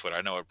lighting up my Twitter.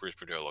 I know what Bruce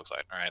Boudreau looks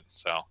like. All right,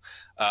 so,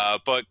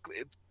 but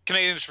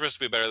Canadians are supposed to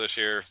be better this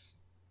year.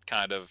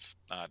 Kind of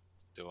not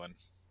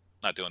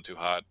doing too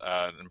hot.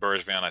 And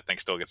Bergevin, I think,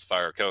 still gets the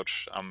fire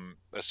coach. I'm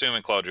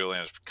assuming Claude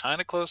Julien is kind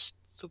of close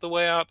to the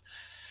way out.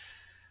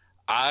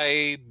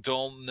 I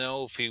don't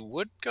know if he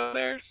would go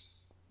there.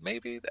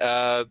 Maybe.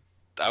 I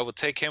would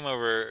take him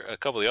over a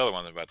couple of the other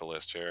ones about the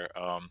list here.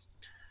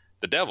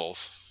 The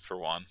Devils, for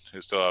one,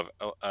 who still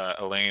have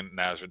Alain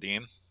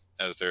Nasreddine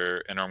as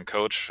their interim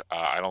coach.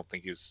 I don't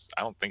think he's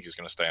going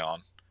to stay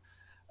on.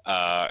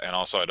 And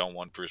also, I don't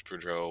want Bruce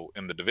Boudreau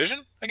in the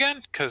division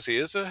again because he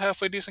is a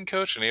halfway decent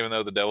coach. And even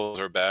though the Devils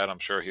are bad, I'm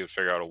sure he would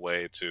figure out a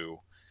way to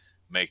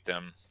make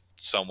them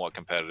somewhat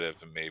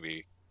competitive and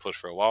maybe push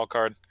for a wild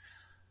card.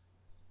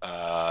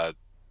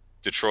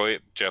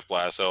 Detroit, Jeff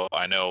Bledsoe.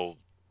 I know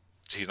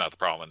he's not the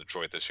problem in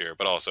Detroit this year,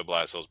 but also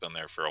Bledsoe's been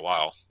there for a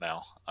while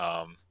now.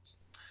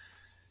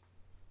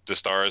 The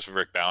Stars,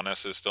 Rick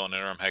Bowness is still an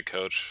interim head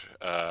coach,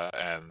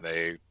 and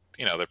they're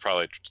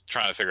probably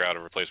trying to figure out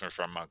a replacement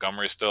for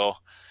Montgomery still.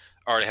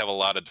 Already have a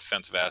lot of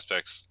defensive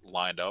aspects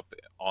lined up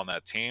on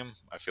that team.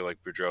 I feel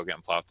like Boudreau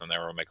getting plopped in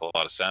there will make a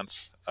lot of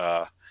sense.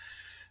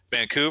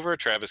 Vancouver,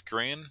 Travis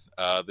Green.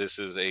 This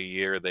is a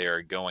year they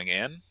are going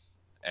in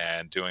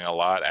and doing a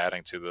lot,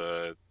 adding to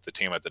the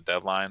team at the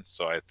deadline.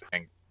 So I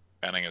think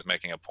Benning is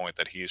making a point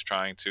that he's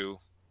trying to,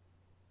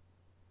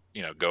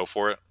 go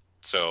for it.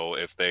 So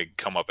if they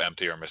come up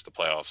empty or miss the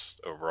playoffs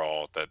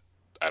overall, that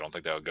I don't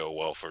think that would go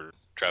well for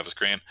Travis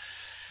Green.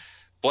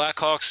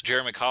 Blackhawks,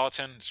 Jeremy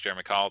Colleton. It's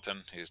Jeremy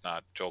Colleton. He's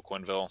not Joel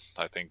Quenneville.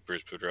 I think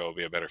Bruce Boudreau will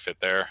be a better fit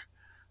there.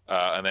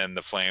 And then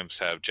the Flames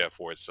have Jeff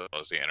Ward still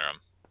as the interim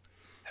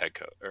head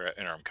coach or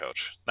interim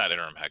coach, not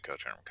interim head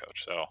coach, interim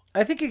coach. So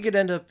I think he could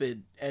end up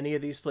in any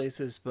of these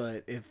places.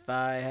 But if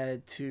I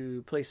had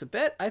to place a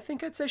bet, I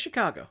think I'd say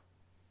Chicago.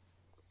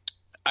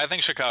 I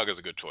think Chicago is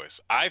a good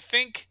choice. I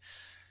think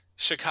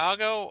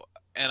Chicago,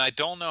 and I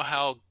don't know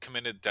how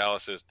committed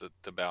Dallas is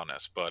to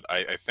Bowness, but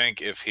I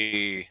think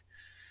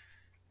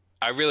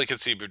I really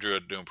could see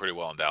Boudreau doing pretty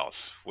well in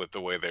Dallas with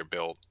the way they're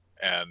built,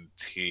 and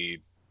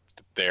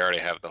they already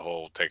have the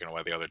whole taking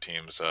away the other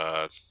team's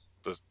the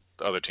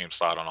other team's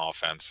slot on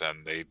offense,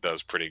 and he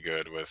does pretty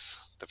good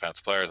with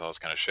defense players, all this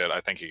kind of shit. I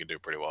think he could do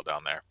pretty well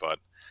down there, but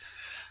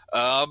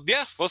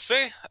yeah, we'll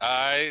see.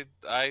 I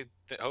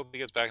hope he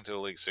gets back into the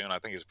league soon. I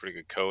think he's a pretty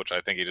good coach.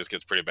 I think he just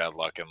gets pretty bad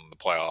luck in the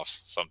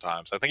playoffs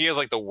sometimes. I think he has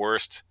like the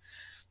worst.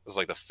 This is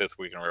like the 5th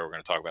week in a row we're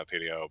going to talk about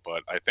PDO,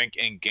 but I think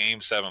in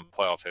Game 7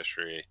 playoff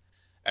history,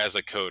 as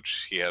a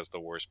coach, he has the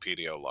worst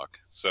PDO luck.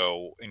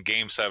 So in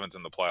Game 7s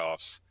in the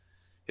playoffs,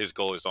 his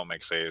goalies don't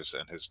make saves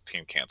and his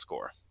team can't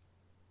score.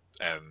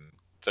 And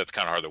that's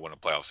kind of hard to win a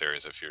playoff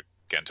series if you're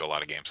getting to a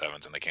lot of Game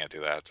 7s and they can't do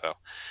that. So,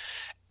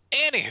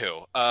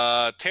 anywho,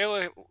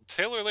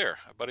 Taylor Lear,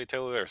 buddy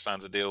Taylor Lear,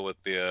 signs a deal with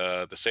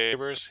the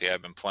Sabres. He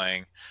had been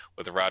playing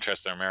with the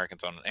Rochester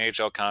Americans on an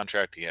AHL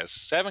contract. He has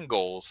 7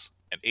 goals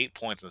and 8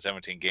 points in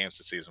 17 games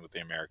this season with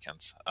the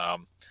Americans.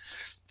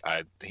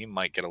 He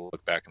might get a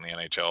look back in the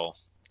NHL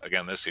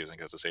again this season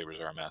because the Sabres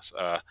are a mess.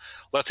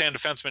 Left-hand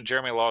defenseman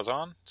Jeremy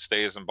Lauzon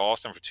stays in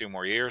Boston for 2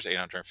 more years,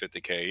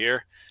 $850K a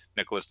year.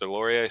 Nicolas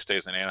Deslauriers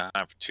stays in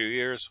Anaheim for 2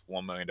 years,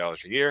 $1 million a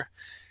year.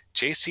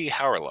 J.C.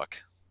 Howerluck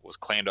was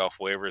claimed off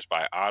waivers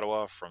by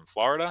Ottawa from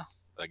Florida.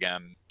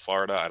 Again,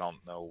 Florida, I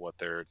don't know what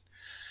they're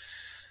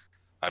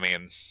 – I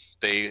mean,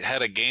 they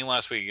had a game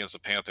last week against the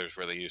Panthers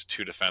where they used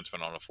 2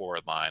 defensemen on a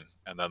forward line,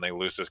 and then they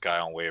lose this guy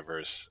on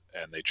waivers,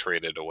 and they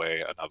traded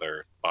away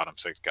another bottom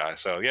 6 guy.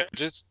 So, yeah,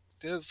 just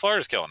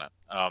Florida's killing it.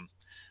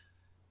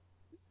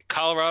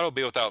 Colorado will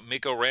be without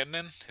Mikko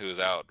Rantanen, who is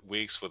out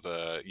weeks with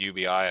a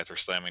UBI after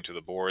slamming to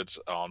the boards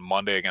on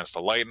Monday against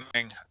the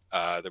Lightning.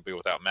 They'll be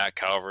without Matt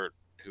Calvert,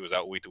 who is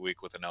out week to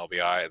week with an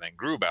LBI, and then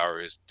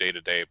Grubauer is day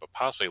to day, but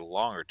possibly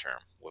longer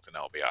term with an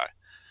LBI.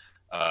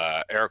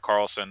 Erik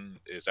Karlsson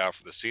is out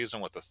for the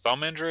season with a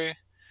thumb injury.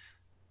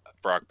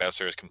 Brock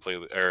Besser is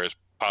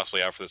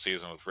possibly out for the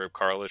season with rib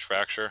cartilage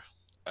fracture.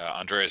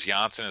 Andreas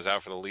Janssen is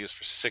out for the Leafs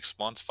for 6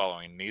 months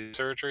following knee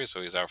surgery,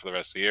 so he's out for the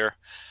rest of the year.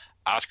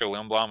 Oscar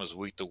Lindblom is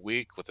week to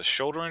week with a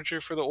shoulder injury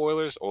for the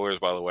Oilers. Oilers,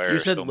 by the way, You are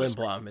said still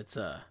Lindblom. It's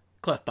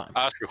Clefbaum.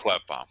 Oscar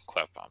Clefbaum.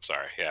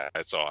 Sorry, yeah,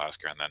 it's all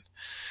Oscar, and then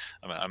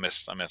I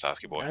miss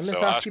Oski boy. I miss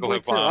So Oski boy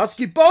too. Lindblom,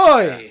 Oski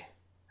boy.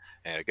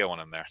 yeah, get one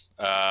in there.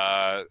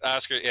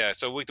 Oscar, yeah.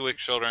 So week to week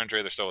shoulder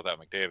injury. They're still without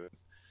McDavid.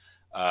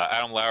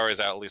 Adam Lowry is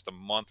out at least a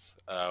month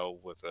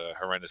with a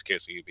horrendous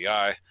case of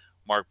UBI.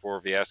 Mark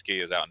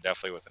Borowiecki is out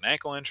indefinitely with an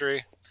ankle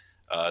injury.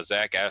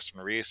 Zach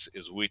Aston Reese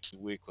is week to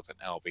week with an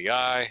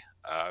LBI.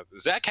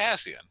 Zach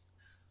Kassian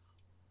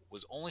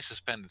was only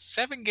suspended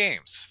 7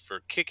 games for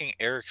kicking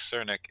Eric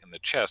Cernak in the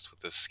chest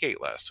with his skate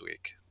last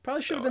week.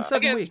 Probably should have been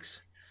 7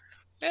 weeks.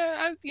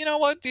 Yeah, you know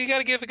what? You got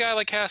to give a guy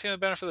like Kassian the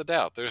benefit of the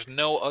doubt. There's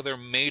no other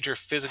major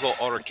physical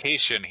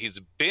altercation he's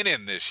been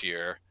in this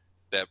year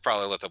that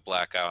probably let the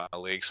black out in the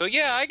league. So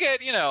yeah, I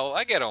get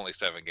only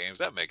 7 games.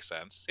 That makes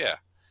sense. Yeah,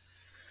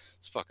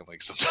 it's fucking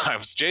league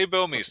sometimes. Jay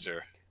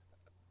Bouwmeester.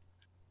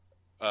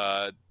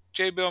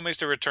 Jay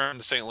Bouwmeester returned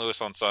to St. Louis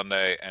on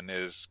Sunday and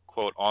is,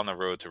 quote, on the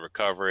road to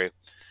recovery.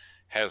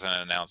 Hasn't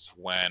announced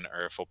when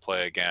or if he'll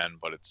play again,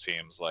 but it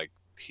seems like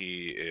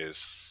he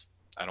is,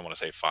 I don't want to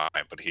say fine,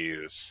 but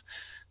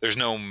there's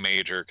no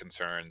major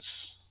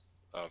concerns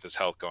of his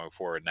health going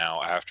forward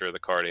now after the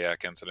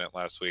cardiac incident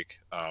last week,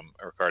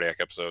 or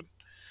cardiac episode.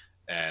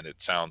 And it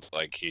sounds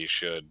like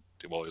he's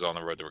on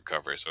the road to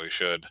recovery, so he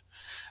should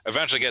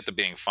eventually get to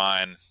being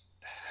fine.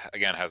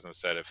 Again, hasn't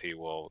said if he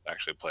will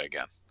actually play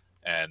again.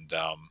 And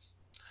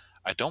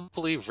I don't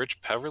believe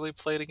Rich Peverley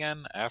played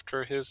again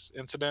after his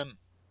incident.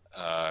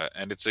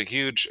 And it's a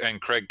huge,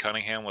 and Craig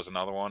Cunningham was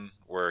another one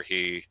where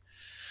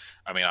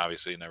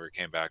obviously he never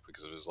came back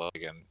because of his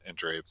leg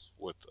injury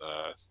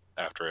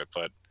after it.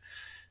 But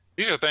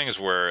these are things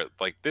where,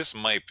 like, this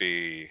might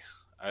be,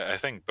 I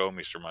think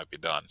Bouwmeester might be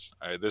done.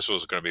 This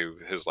was going to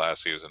be his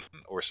last season,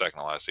 or second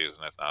to last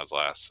season, if not his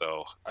last.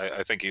 So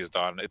I think he's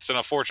done. It's an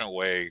unfortunate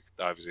way,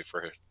 obviously,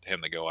 for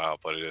him to go out,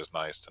 but it is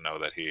nice to know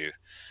that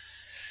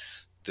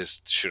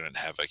this shouldn't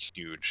have a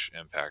huge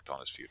impact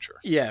on his future.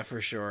 Yeah, for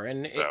sure.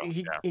 And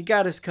he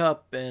got his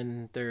cup,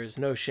 and there's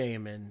no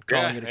shame in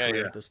calling it a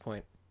career at this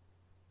point.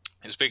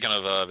 And speaking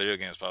of video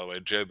games, by the way,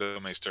 Jay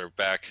Bouwmeester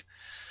back,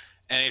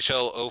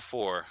 NHL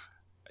 04.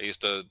 I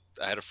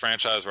had a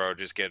franchise where I would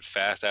just get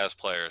fast-ass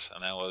players,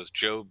 and that was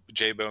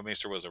Jay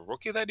Bouwmeester was a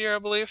rookie that year, I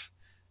believe,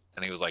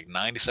 and he was like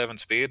 97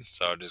 speed,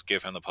 so I would just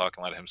give him the puck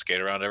and let him skate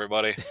around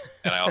everybody.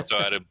 And I also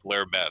added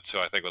Blair Betts, who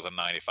I think was a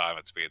 95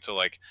 in speed. So,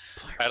 like,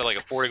 I had like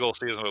a 40-goal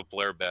season with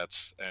Blair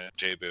Betts, and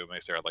Jay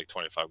Bouwmeester had like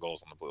 25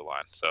 goals on the blue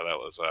line. So that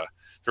was,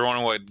 if you're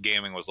wondering what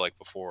gaming was like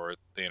before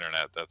the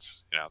internet,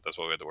 that's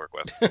what we had to work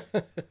with.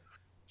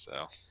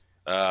 So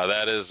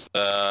that's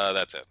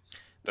it.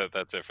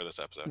 That's it for this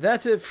episode.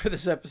 That's it for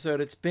this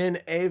episode. It's been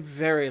a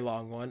very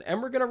long one,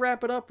 and we're going to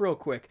wrap it up real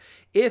quick.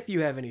 If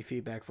you have any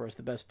feedback for us,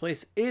 the best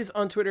place is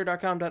on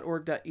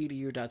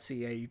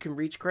twitter.com.org.edu.ca. You can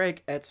reach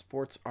Craig at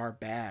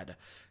sportsarebad.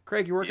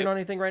 Craig, you working on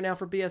anything right now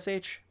for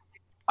BSH?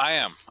 I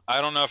am.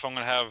 I don't know if I'm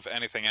going to have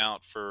anything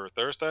out for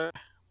Thursday,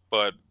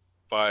 but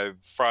by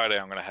Friday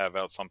I'm going to have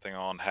out something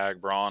on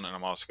Hag Braun, and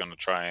I'm also going to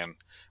try and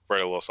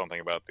write a little something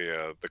about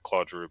the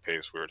Claude Giroux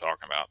pace we were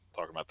talking about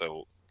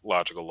the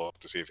logical look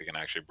to see if he can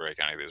actually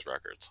break any of these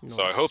records. Nice.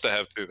 So I hope to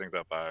have 2 things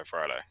up by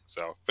Friday.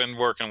 So been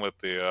working with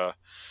the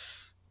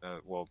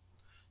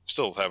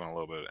still having a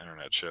little bit of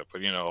internet shit,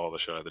 but all the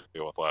shit I had to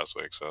deal with last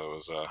week. So it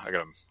was I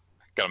gotta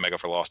make up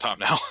for lost time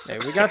now. Hey,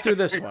 we got through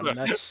this one.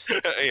 That's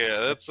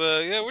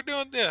we're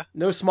doing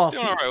no small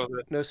feat. All right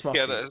with it. No small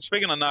feat.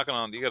 Speaking of knocking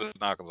on, you got to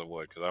knock on some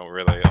wood because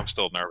I'm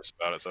still nervous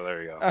about it. So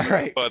there you go. All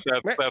right, but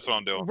that's what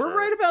I'm doing. We're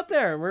right about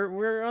there.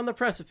 We're on the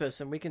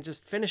precipice, and we can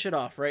just finish it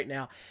off right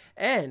now.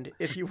 And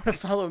if you want to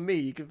follow me,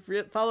 you can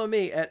follow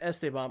me at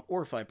Esteban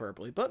or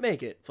Flyperbole, but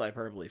make it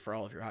Flyperbole for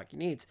all of your hockey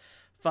needs.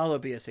 Follow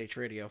BSH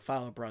Radio,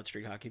 follow Broad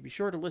Street Hockey. Be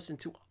sure to listen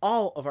to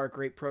all of our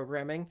great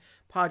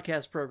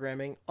podcast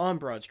programming on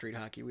Broad Street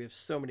Hockey. We have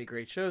so many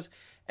great shows,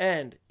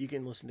 and you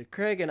can listen to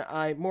Craig and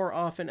I more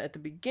often at the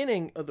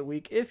beginning of the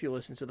week if you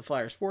listen to the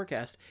Flyers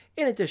forecast,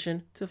 in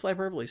addition to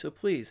Flyperbole. So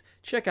please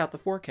check out the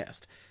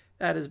forecast.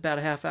 That is about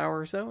a half hour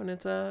or so, and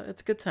it's a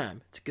good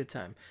time. It's a good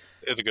time.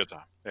 It's a good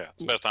time. Yeah,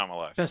 it's the best time of my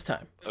life. Best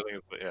time. I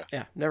think it's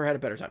Yeah, never had a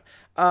better time.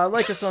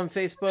 Like us on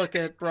Facebook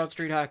at Broad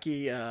Street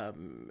Hockey,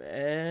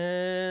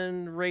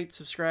 and rate,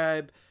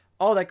 subscribe,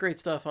 all that great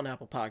stuff on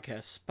Apple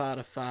Podcasts,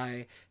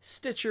 Spotify,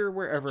 Stitcher,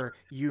 wherever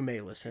you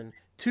may listen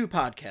to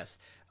podcasts.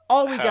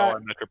 All we got. I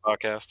Met Your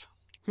Podcast.